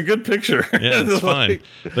there. It's a good picture. Yeah, it's fine.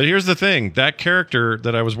 But here's the thing: that character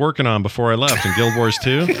that I was working on before I left in Guild Wars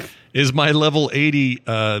 2 is my level 80,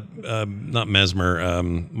 not Mesmer,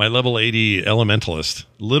 my level 80 Elementalist.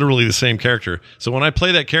 Literally the same character. So when I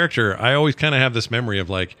play that character, I always kind of have this memory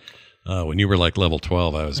of like, When you were like level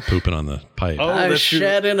 12, I was pooping on the pipe. Oh, I that's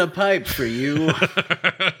shed in a pipe for you.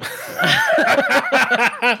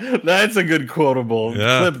 That's a good quotable.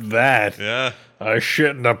 Yeah. Clip that. Yeah. I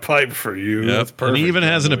shit in a pipe for you. Yep. That's perfect. And he even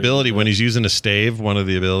has an By the way. ability when he's using a stave. One of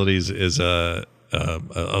the abilities is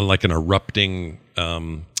like an erupting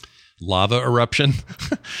lava eruption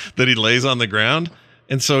that he lays on the ground.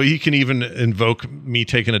 And so he can even invoke me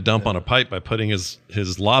taking a dump on a pipe by putting his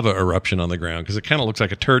lava eruption on the ground because it kind of looks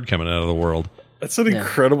like a turd coming out of the world. That's an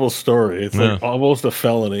incredible story. It's like almost a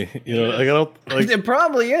felony. You know, like I don't like. It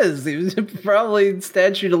probably is. It probably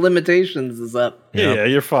statute of limitations is up. Yeah,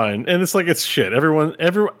 you're fine. And it's like it's shit.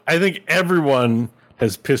 I think everyone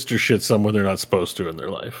has pissed or shit somewhere they're not supposed to in their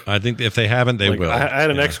life. I think if they haven't, they Like, will. I had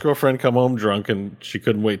an ex-girlfriend come home drunk and she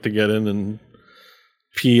couldn't wait to get in and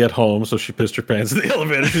pee at home, so she pissed her pants in the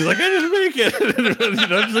elevator. She's like, I didn't make it. You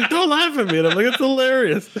know, she's like, don't laugh at me. And I'm like, it's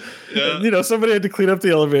hilarious. Yeah. And, you know, somebody had to clean up the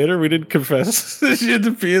elevator. We didn't confess. She had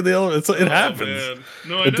to pee in the elevator. It happens. Man.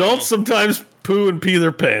 No, I Adults know. sometimes poo and pee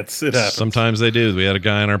their pants. It happens. Sometimes they do. We had a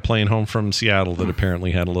guy on our plane home from Seattle that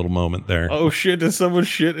apparently had a little moment there. Oh shit! Did someone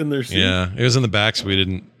shit in their seat? Yeah, it was in the back, so we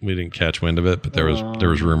didn't catch wind of it. But there was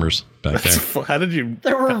rumors back there. How did you?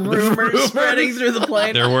 There were rumors spreading through the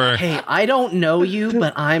plane. There were. Hey, I don't know you,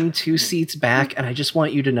 but I'm 2 seats back, and I just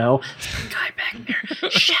want you to know there's a guy back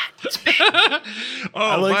there. Shit, it's me. I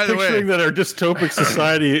Oh, like by the way, picturing that our dystopic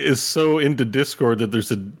society is so into Discord that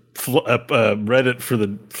there's a Reddit for the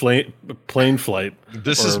plane flight.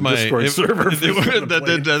 this or is my Discord server. that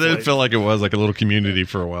did feel like it was like a little community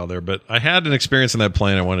for a while there. But I had an experience in that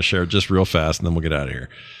plane I want to share just real fast, and then we'll get out of here.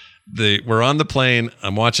 We're on the plane.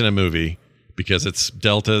 I'm watching a movie because it's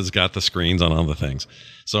Delta's got the screens on all the things.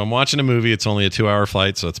 So I'm watching a movie. It's only a 2-hour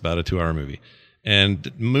flight, so it's about a 2-hour movie. And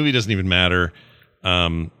the movie doesn't even matter.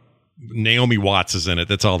 Naomi Watts is in it.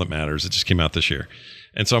 That's all that matters. It just came out this year.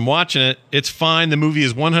 And so I'm watching it. It's fine. The movie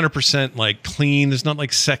is 100% like clean. There's not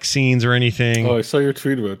like sex scenes or anything. Oh, I saw your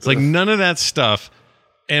tweet about It's like none of that stuff.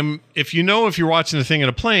 And if you're watching the thing in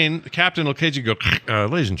a plane, the captain will occasionally go,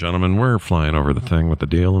 ladies and gentlemen, we're flying over the thing with the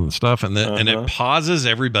deal and the stuff. And and it pauses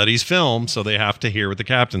everybody's film, so they have to hear what the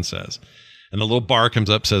captain says. And the little bar comes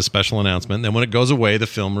up, says special announcement. And then when it goes away, the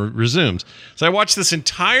film resumes. So I watched this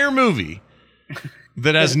entire movie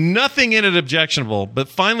that has nothing in it objectionable. But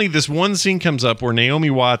finally, this one scene comes up where Naomi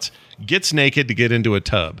Watts gets naked to get into a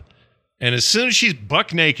tub. And as soon as she's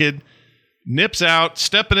buck naked, nips out,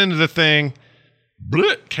 stepping into the thing,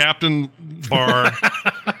 Captain Bar.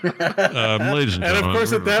 Ladies and And gentlemen. of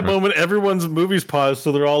course, at that moment, everyone's movie's paused,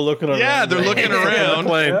 so they're all looking around. Yeah, they're looking around.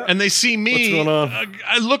 Plane. And they see me. What's going on?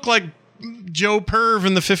 I look like Joe Perv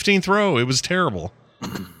in the 15th row. It was terrible.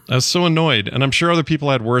 I was so annoyed. And I'm sure other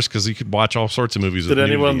people had worse because you could watch all sorts of movies. Did with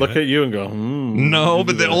anyone nudity look in it. at you and go, No,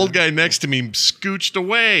 but the old guy next to me scooched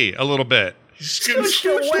away a little bit. Scooched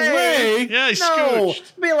away. Yeah, he No,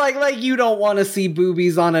 scooched. be like you don't want to see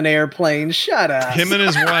boobies on an airplane. Shut up. Him and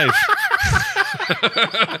his wife.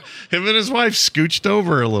 Him and his wife scooched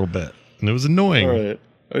over a little bit. And it was annoying. all right,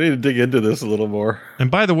 I need to dig into this a little more.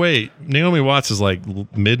 And by the way, Naomi Watts is like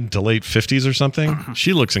mid to late 50s or something.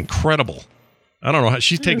 She looks incredible. I don't know how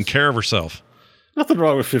she's taking care of herself. Nothing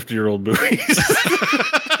wrong with 50-year-old movies.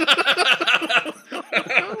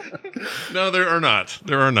 No, there are not.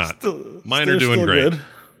 There are not. Mine are They're doing still great. Good.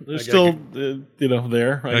 They're still,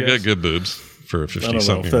 there. I guess. got good boobs for a I don't know.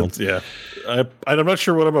 50-something-year-old. Yeah. I'm not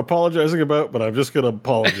sure what I'm apologizing about, but I'm just going to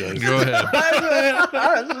apologize. Go ahead.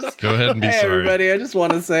 Go ahead and be Hey sorry. everybody, I just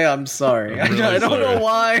want to say I'm sorry. I'm really I don't sorry. know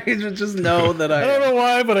why. Just know that I don't know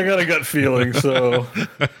why, but I got a gut feeling. So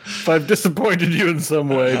if I've disappointed you in some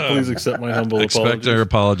way, please accept my humble Expect our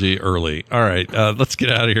apology. apology early. All right, let's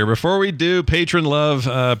get out of here. Before we do, patron love,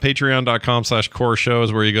 patreon.com/core show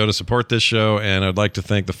is where you go to support this show. And I'd like to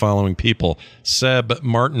thank the following people: Seb,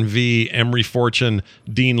 Martin V, Emery Fortune,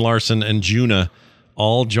 Dean Larson, and Juna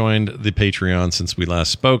all joined the Patreon since we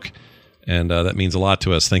last spoke. And that means a lot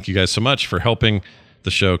to us. Thank you guys so much for helping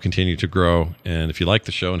the show continue to grow. And if you like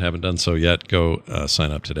the show and haven't done so yet, go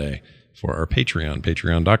sign up today for our Patreon,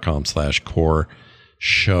 patreon.com/core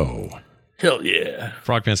show. Hell yeah.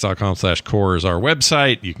 Frogpants.com/core is our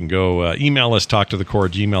website. You can go email us,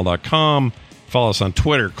 talktothecore@gmail.com. Follow us on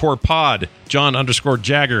Twitter, CorePod,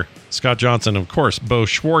 John_Jagger, Scott Johnson, and of course, Bo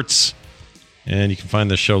Schwartz. And you can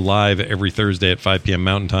find this show live every Thursday at 5 p.m.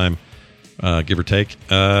 Mountain Time, give or take.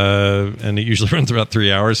 And it usually runs about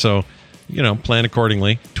 3 hours. So, plan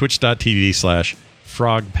accordingly.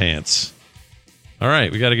 Twitch.tv/frogpants. All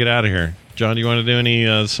right, we got to get out of here. John, do you want to do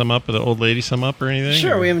any sum up, the old lady sum up or anything?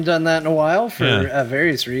 Sure, we haven't done that in a while for Yeah.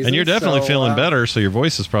 various reasons. And you're definitely so, feeling better, so your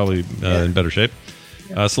voice is probably in better shape.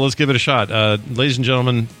 So let's give it a shot. Ladies and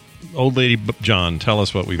gentlemen, Old Lady John, tell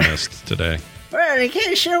us what we missed today. Well, in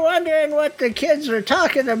case you're wondering what the kids were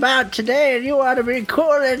talking about today and you want to be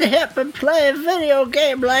cool and hip and play a video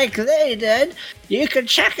game like they did, you can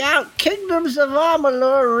check out Kingdoms of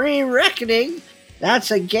Amalur Re-Reckoning.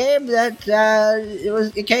 That's a game that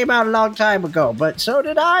it came out a long time ago, but so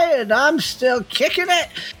did I, and I'm still kicking it.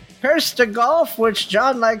 Curse to Golf, which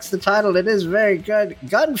John likes the title. It is very good.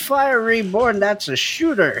 Gunfire Reborn, that's a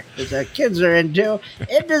shooter that the kids are into.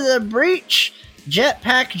 Into the Breach,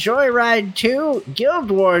 Jetpack Joyride 2,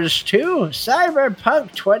 Guild Wars 2,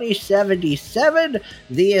 Cyberpunk 2077,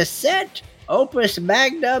 The Ascent, Opus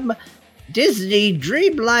Magnum, Disney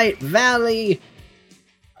Dreamlight Valley.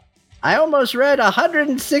 I almost read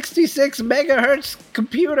 166 megahertz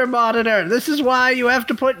computer monitor. This is why you have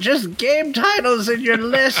to put just game titles in your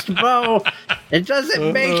list, Bo. It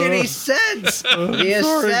doesn't make any sense. The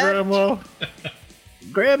Ascent, Grandma.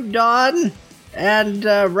 Grim Dawn, and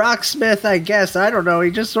Rocksmith, I guess. I don't know. He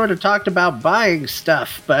just sort of talked about buying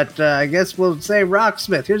stuff, but I guess we'll say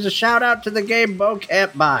Rocksmith. Here's a shout out to the game Bo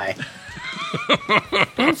can't buy.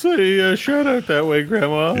 Don't say shout out that way,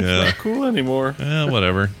 Grandma. It's Yeah. not cool anymore.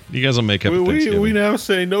 Whatever. You guys will make up. We now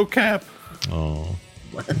say no cap. Oh,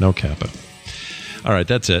 no kappa. All right,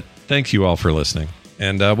 that's it. Thank you all for listening.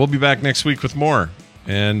 And we'll be back next week with more.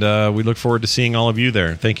 And we look forward to seeing all of you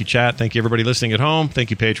there. Thank you, chat. Thank you, everybody listening at home. Thank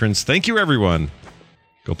you, patrons. Thank you, everyone.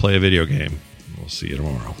 Go play a video game. We'll see you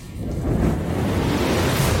tomorrow.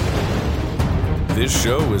 This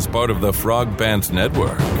show is part of the Frog Pants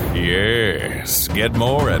Network. Yes. Get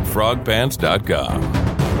more at frogpants.com.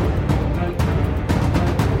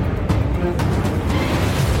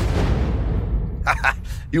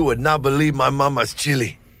 You would not believe my mama's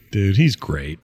chili. Dude, he's great.